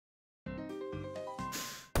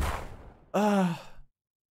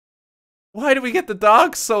 Why did we get the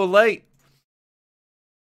dogs so late?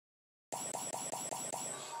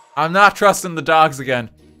 I'm not trusting the dogs again.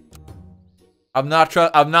 I'm not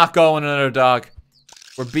going another dog.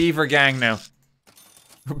 We're beaver gang now.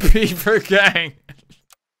 We're beaver gang.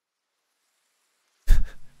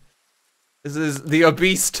 This is the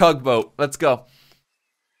obese tugboat. Let's go.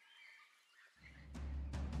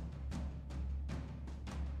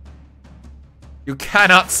 You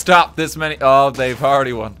cannot stop this many. Oh, they've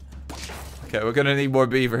already won. Okay, we're gonna need more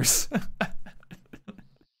beavers.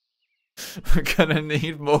 We're gonna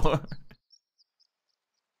need more.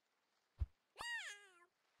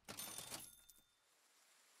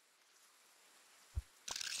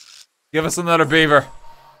 Give us another beaver.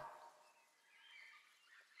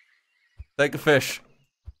 Take a fish.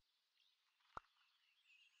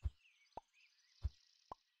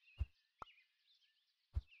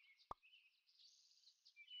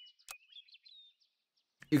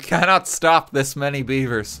 You cannot stop this many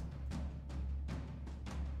beavers.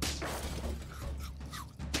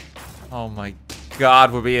 Oh my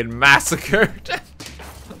god, we're being massacred.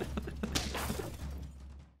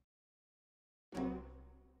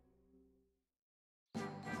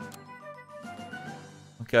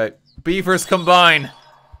 Okay, beavers combine.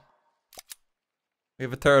 We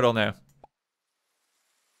have a turtle now.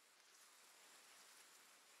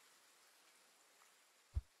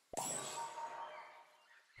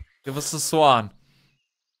 Give us a swan.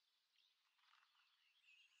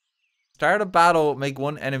 Start a battle, make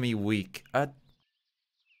one enemy weak.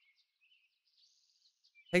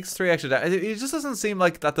 Takes 3 extra damage. It just doesn't seem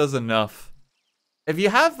like that does enough. If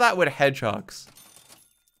you have that with hedgehogs.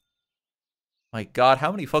 My god,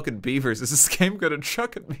 how many fucking beavers is this game gonna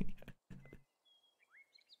chuck at me?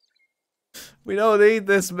 We don't need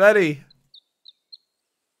this many.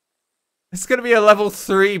 It's gonna be a level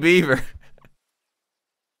 3 beaver.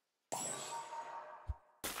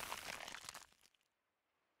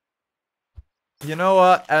 You know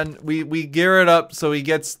what? And we gear it up so he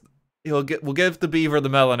gets we'll give the beaver the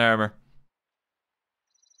melon armor.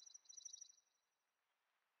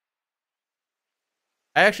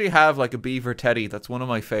 I actually have like a beaver teddy that's one of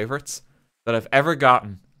my favorites that I've ever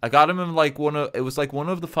gotten. I got him in like one of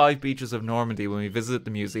the 5 beaches of Normandy when we visited the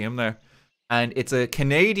museum there. And it's a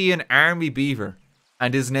Canadian Army beaver.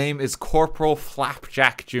 And his name is Corporal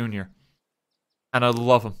Flapjack Jr. And I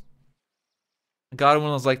love him. I got him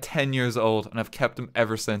when I was like 10 years old, and I've kept him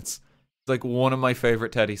ever since. It's like one of my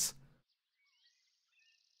favorite teddies.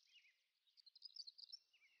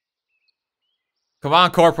 Come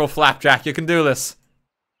on, Corporal Flapjack, you can do this.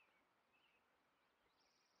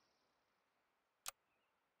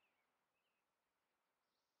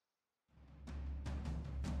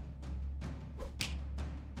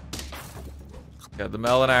 Yeah, the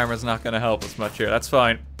melon armor's not gonna help us much here. That's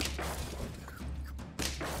fine.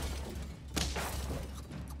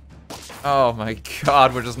 Oh my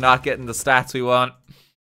god, we're just not getting the stats we want.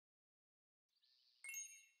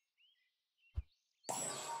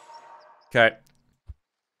 Okay.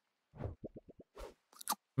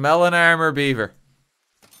 Melon armor beaver.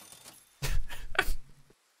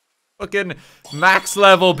 Fucking max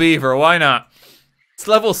level beaver, why not? It's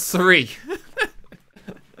level 3.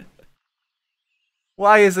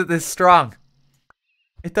 Why is it this strong?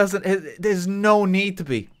 It doesn't, there's no need to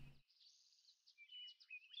be.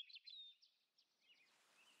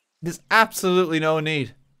 There's absolutely no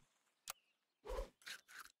need.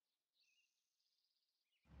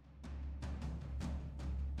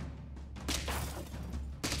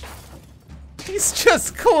 He's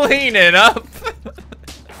just cleaning up.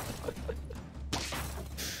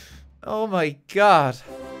 Oh my god.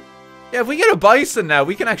 Yeah, if we get a bison now,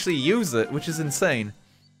 we can actually use it, which is insane.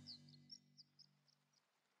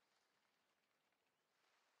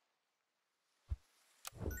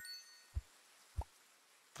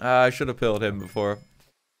 I should have killed him before.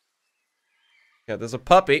 Yeah, there's a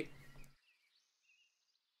puppy.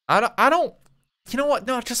 I don't, you know what?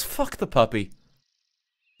 No, just fuck the puppy.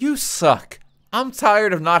 You suck. I'm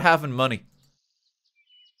tired of not having money.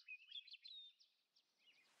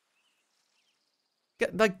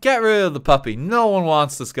 Get rid of the puppy. No one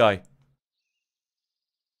wants this guy.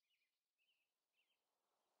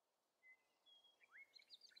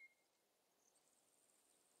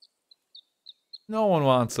 No one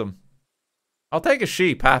wants him. I'll take a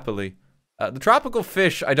sheep, happily. The tropical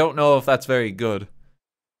fish, I don't know if that's very good.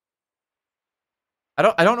 I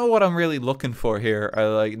don't know what I'm really looking for here,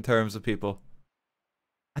 like, in terms of people.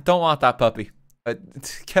 I don't want that puppy.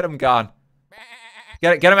 Get him gone.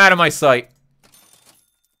 Get him out of my sight.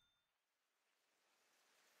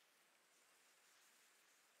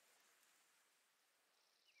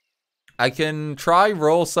 I can try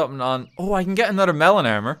roll something on... Oh, I can get another melon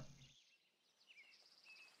armor.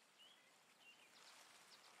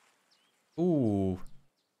 Ooh.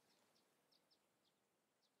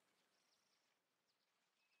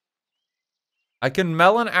 I can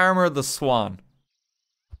melon armor the swan.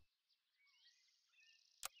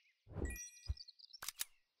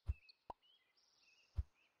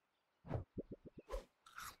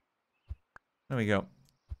 There we go.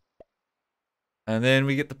 And then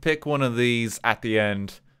we get to pick one of these at the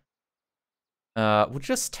end. We'll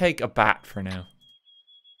just take a bat for now.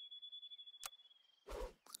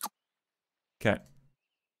 Okay.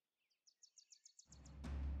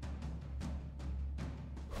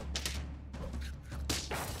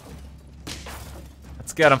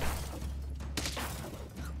 Let's get him.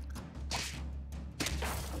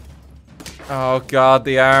 Oh god,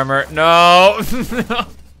 the armor. No!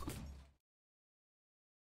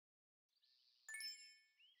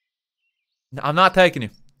 No. I'm not taking you.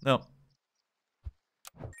 No.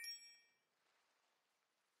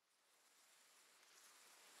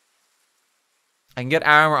 I can get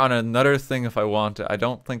armor on another thing if I want it. I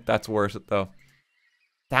don't think that's worth it though.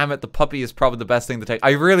 Damn it, the puppy is probably the best thing to take.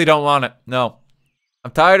 I really don't want it. No.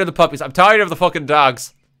 I'm tired of the puppies. I'm tired of the fucking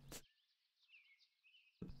dogs.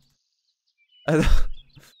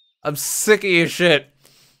 I'm sick of your shit.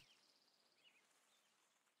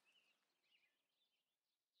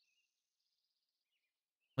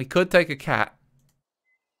 We could take a cat.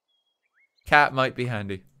 Cat might be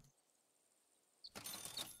handy.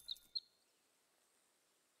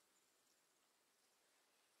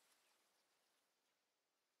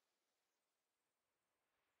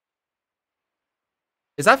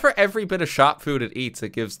 Is that for every bit of shop food it eats, it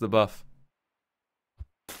gives the buff?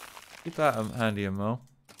 Keep that handy, Mo.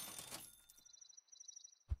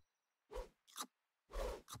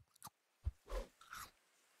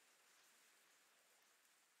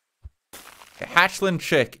 Okay, hatchling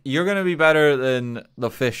chick, you're gonna be better than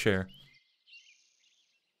the fish here.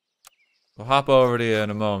 We'll hop over to you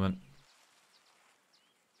in a moment.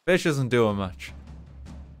 Fish isn't doing much.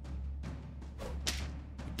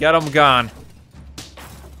 Get him gone.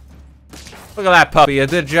 Look at that puppy, it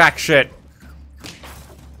did jack shit.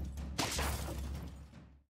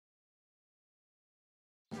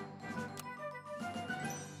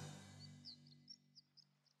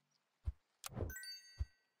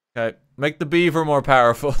 Okay, make the beaver more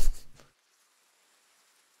powerful.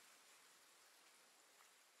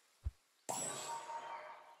 I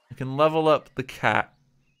can level up the cat.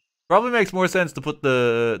 Probably makes more sense to put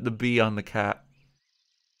the bee on the cat.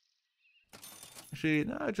 Actually,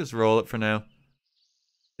 no, just roll it for now.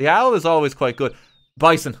 The owl is always quite good.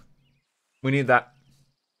 Bison. We need that.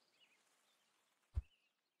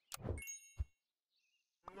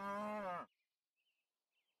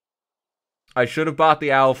 I should have bought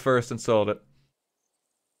the owl first and sold it.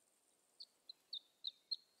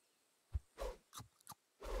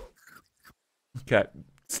 Okay.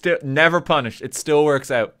 Still never punished. It still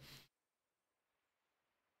works out.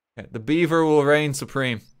 Okay. The beaver will reign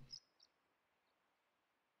supreme.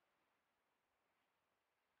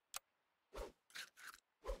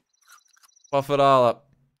 Buff it all up.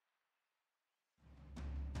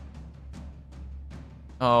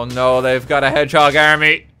 Oh no, they've got a hedgehog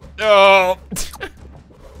army. No.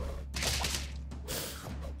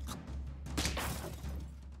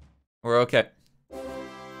 We're okay.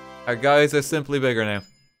 Our guys are simply bigger now.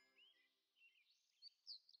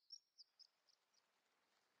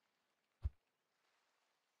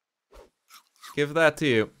 Give that to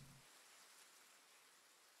you.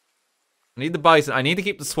 I need the bison. I need to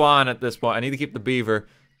keep the swan at this point. I need to keep the beaver.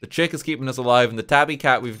 The chick is keeping us alive, and the tabby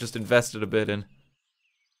cat we've just invested a bit in.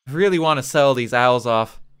 I really want to sell these owls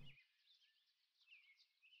off.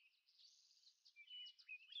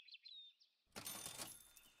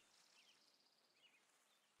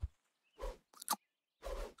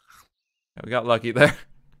 Yeah, we got lucky there.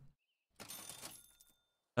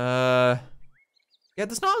 Yeah,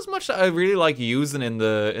 there's not as much that I really like using in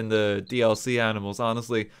the DLC animals,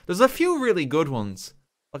 honestly. There's a few really good ones.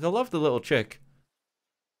 Like, I love the little chick.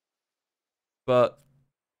 But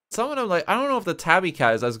some of them, like, I don't know if the tabby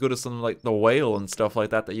cat is as good as something like the whale and stuff like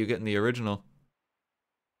that you get in the original.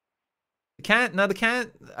 The can, now the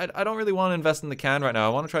can, I don't really want to invest in the can right now.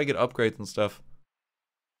 I want to try to get upgrades and stuff.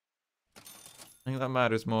 I think that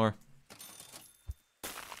matters more.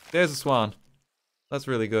 There's a swan. That's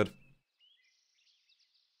really good.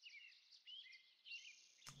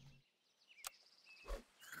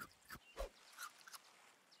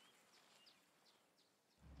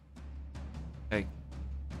 Hey.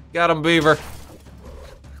 Got him, beaver.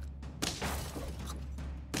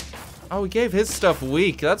 Oh, we gave his stuff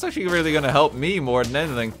weak. That's actually really gonna help me more than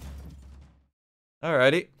anything.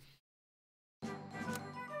 Alrighty.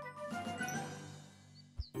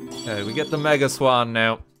 Okay, we get the Mega Swan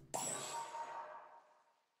now.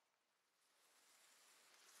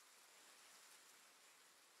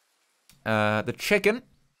 The chicken.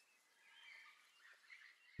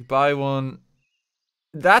 Buy one.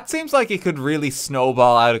 That seems like it could really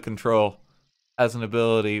snowball out of control as an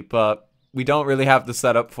ability, but we don't really have the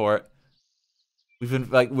setup for it. We've been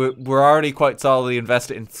like we're already quite solidly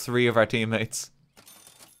invested in 3 of our teammates.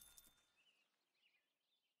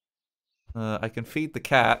 I can feed the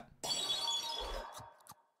cat.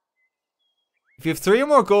 If you have 3 or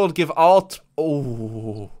more gold, give all.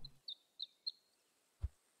 Oh.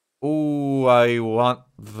 Oh, I want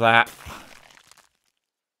that.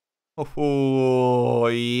 Oh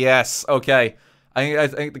yes. Okay. I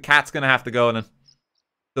think the cat's gonna have to go then.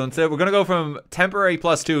 So instead, we're gonna go from temporary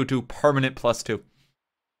 +2 to permanent +2.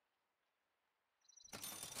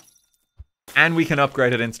 And we can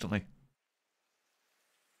upgrade it instantly.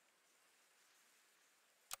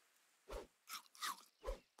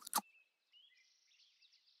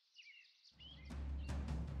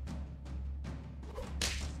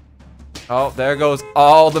 Oh, there goes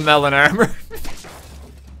all the melon armor.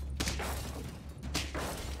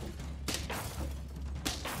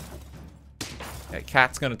 Okay,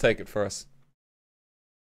 cat's gonna take it for us.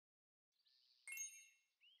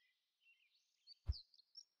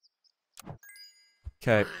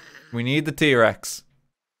 Okay, we need the T-Rex.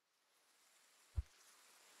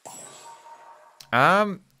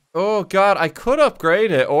 Oh god, I could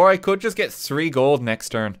upgrade it, or I could just get 3 gold next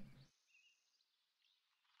turn.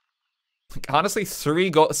 Like, honestly, 3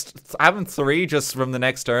 gold, having 3 just from the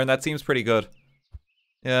next turn, that seems pretty good.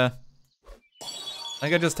 Yeah. I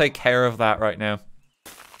think I just take care of that right now.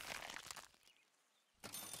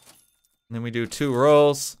 And then we do 2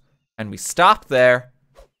 rolls, and we stop there,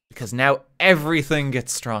 because now everything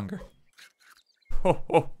gets stronger. Ho,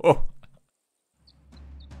 ho, ho.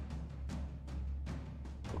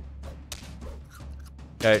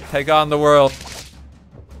 Okay, take on the world.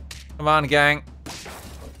 Come on, gang.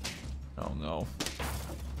 Oh no.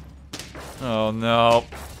 Oh no.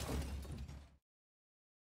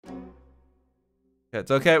 Okay,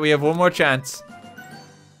 it's okay, we have one more chance.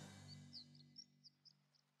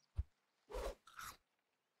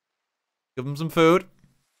 Give him some food.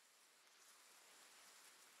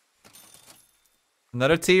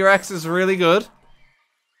 Another T-Rex is really good.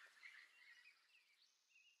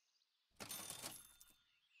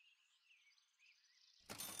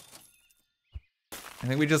 I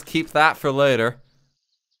think we just keep that for later.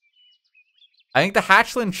 I think the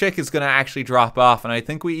hatchling chick is going to actually drop off, and I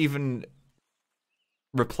think we even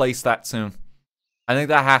replace that soon. I think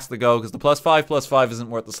that has to go, because the +5/+5 isn't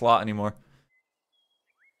worth the slot anymore.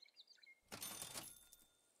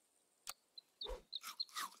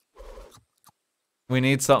 We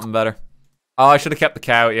need something better. Oh, I should have kept the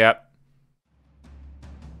cow, yeah.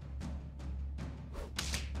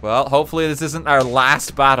 Well, hopefully this isn't our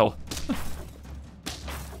last battle.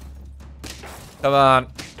 Come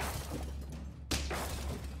on.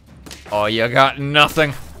 Oh, you got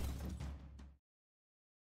nothing.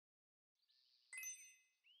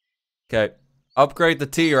 Okay. Upgrade the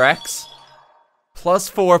T-Rex.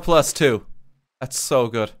 +4/+2. That's so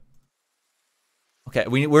good. Okay,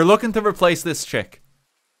 we're looking to replace this chick.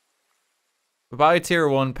 We buy a tier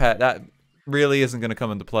 1 pet. That really isn't going to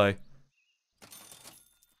come into play.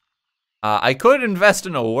 I could invest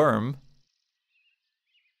in a worm.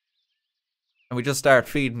 And we just start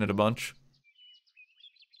feeding it a bunch.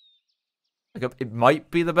 Like, it might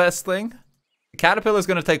be the best thing. The caterpillar's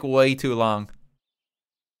going to take way too long.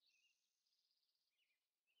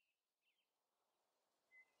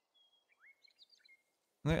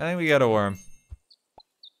 I think we got a worm.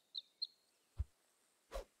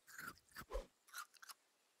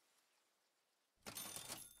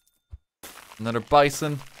 Another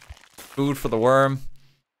bison. Food for the worm.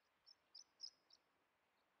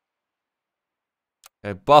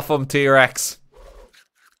 Okay, buff them, T-Rex.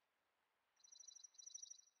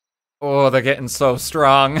 Oh, they're getting so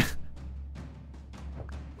strong.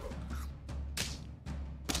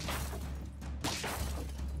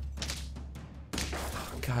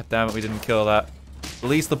 God damn it, we didn't kill that. At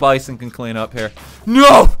least the bison can clean up here.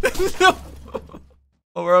 No! No!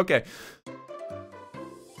 Oh, we're okay.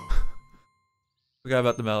 Forgot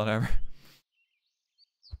about the melon armor.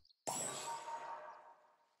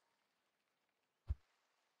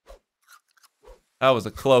 That was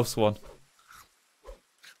a close one.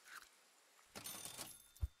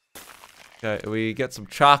 Okay, we get some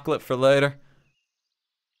chocolate for later.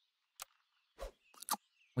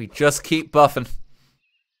 We just keep buffing.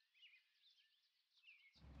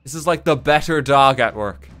 This is like the better dog at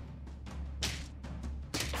work.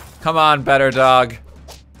 Come on, better dog.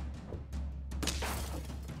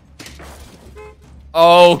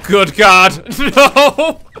 Oh, good God.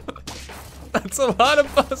 No! That's a lot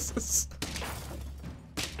of buses.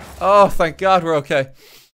 Oh, thank God we're okay.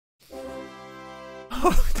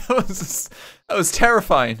 Oh, that was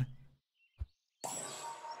terrifying.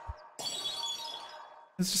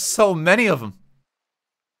 There's just so many of them.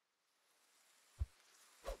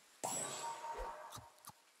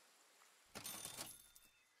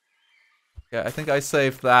 Yeah, I think I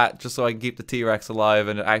saved that just so I can keep the T-Rex alive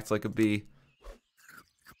and it acts like a bee.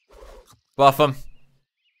 Buff him.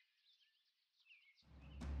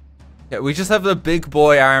 Yeah, we just have the big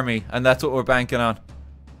boy army, and that's what we're banking on.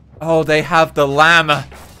 Oh, they have the llama.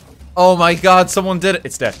 Oh my god, someone did it.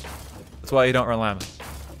 It's dead. That's why you don't run llama.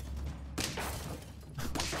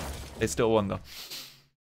 They still won, though.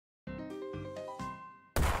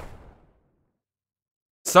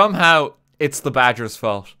 Somehow, it's the Badger's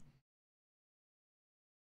fault.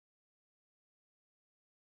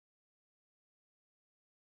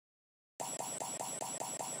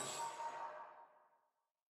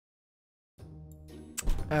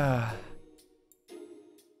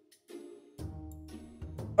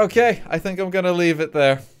 Okay, I think I'm gonna leave it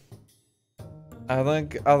there. I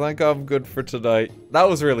think I'm good for tonight. That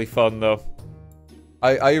was really fun though.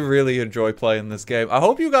 I really enjoy playing this game. I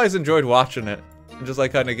hope you guys enjoyed watching it and just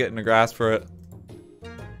like kind of getting a grasp for it.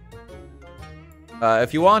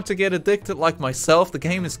 If you want to get addicted like myself, the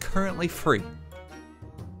game is currently free.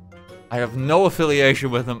 I have no affiliation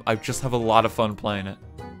with them. I just have a lot of fun playing it.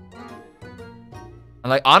 And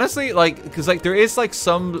like honestly, like, because like there is like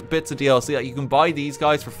some bits of DLC, like you can buy these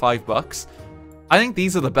guys for $5. I think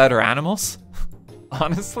these are the better animals,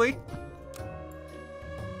 honestly.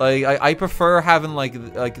 Like I prefer having like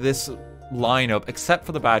this lineup, except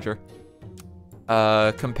for the badger,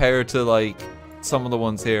 compared to like some of the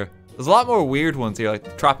ones here. There's a lot more weird ones here, like the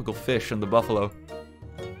tropical fish and the buffalo.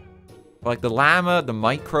 Like the llama, the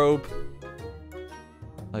microbe,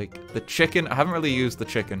 like the chicken. I haven't really used the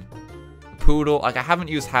chicken. Poodle, like I haven't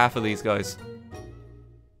used half of these guys.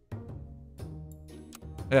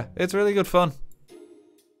 Yeah, it's really good fun.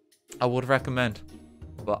 I would recommend.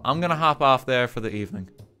 But I'm gonna hop off there for the evening.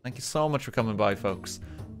 Thank you so much for coming by, folks.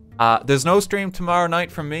 There's no stream tomorrow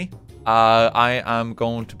night from me. I am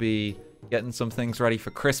going to be getting some things ready for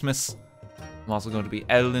Christmas. I'm also going to be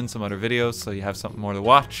editing some other videos, so you have something more to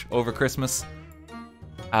watch over Christmas.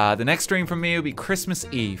 The next stream from me will be Christmas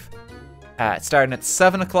Eve. It's starting at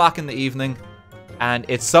 7 o'clock in the evening, and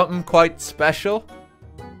it's something quite special.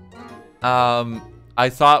 I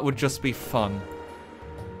thought would just be fun.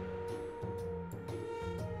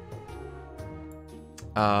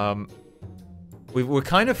 We're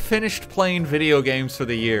kind of finished playing video games for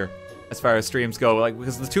the year, as far as streams go. Like,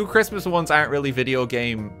 because the 2 Christmas ones aren't really video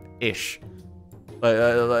game-ish.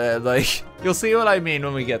 Like, you'll see what I mean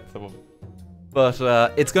when we get to them. But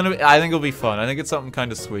it's gonna be, I think it'll be fun. I think it's something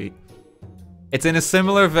kind of sweet. It's in a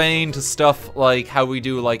similar vein to stuff like how we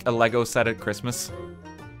do like a Lego set at Christmas.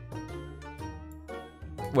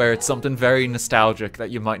 Where it's something very nostalgic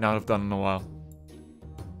that you might not have done in a while.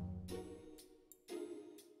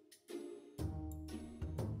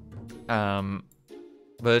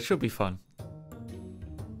 But it should be fun.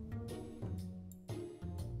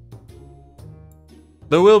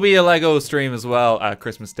 There will be a Lego stream as well at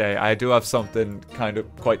Christmas Day. I do have something kind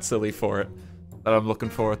of quite silly for it that I'm looking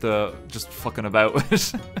forward to just fucking about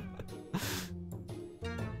with.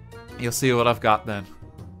 You'll see what I've got then.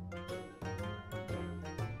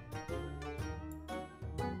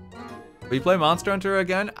 Will you play Monster Hunter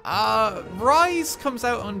again? Rise comes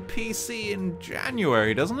out on PC in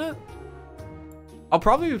January, doesn't it? I'll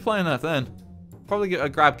probably be playing that then. Probably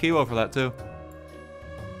grab Kiwo for that too.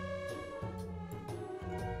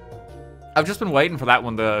 I've just been waiting for that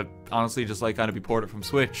one to honestly just like kind of be ported from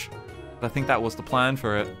Switch. I think that was the plan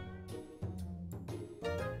for it.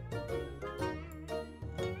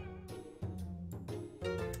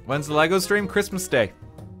 When's the Lego stream? Christmas Day.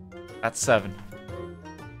 At 7.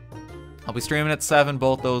 I'll be streaming at 7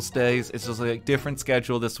 both those days. It's just like a different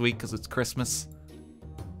schedule this week because it's Christmas.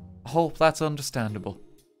 I hope that's understandable.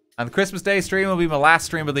 And the Christmas Day stream will be my last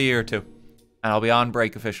stream of the year too. And I'll be on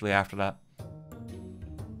break officially after that.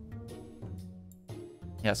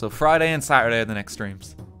 Yeah, so Friday and Saturday are the next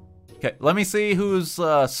streams. Okay, let me see who's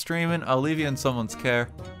streaming. I'll leave you in someone's care.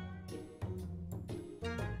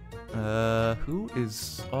 Who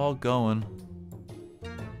is all going?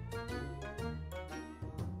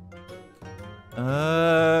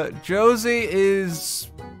 Josie is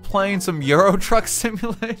playing some Euro Truck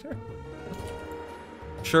Simulator.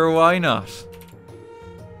 Sure, why not?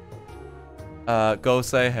 Go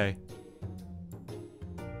say hey.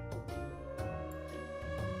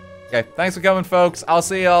 Okay, thanks for coming, folks. I'll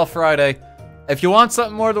see you all Friday. If you want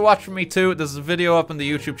something more to watch from me too, there's a video up on the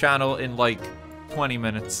YouTube channel in like 20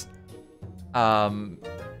 minutes.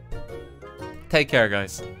 Take care,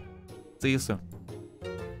 guys. See you soon.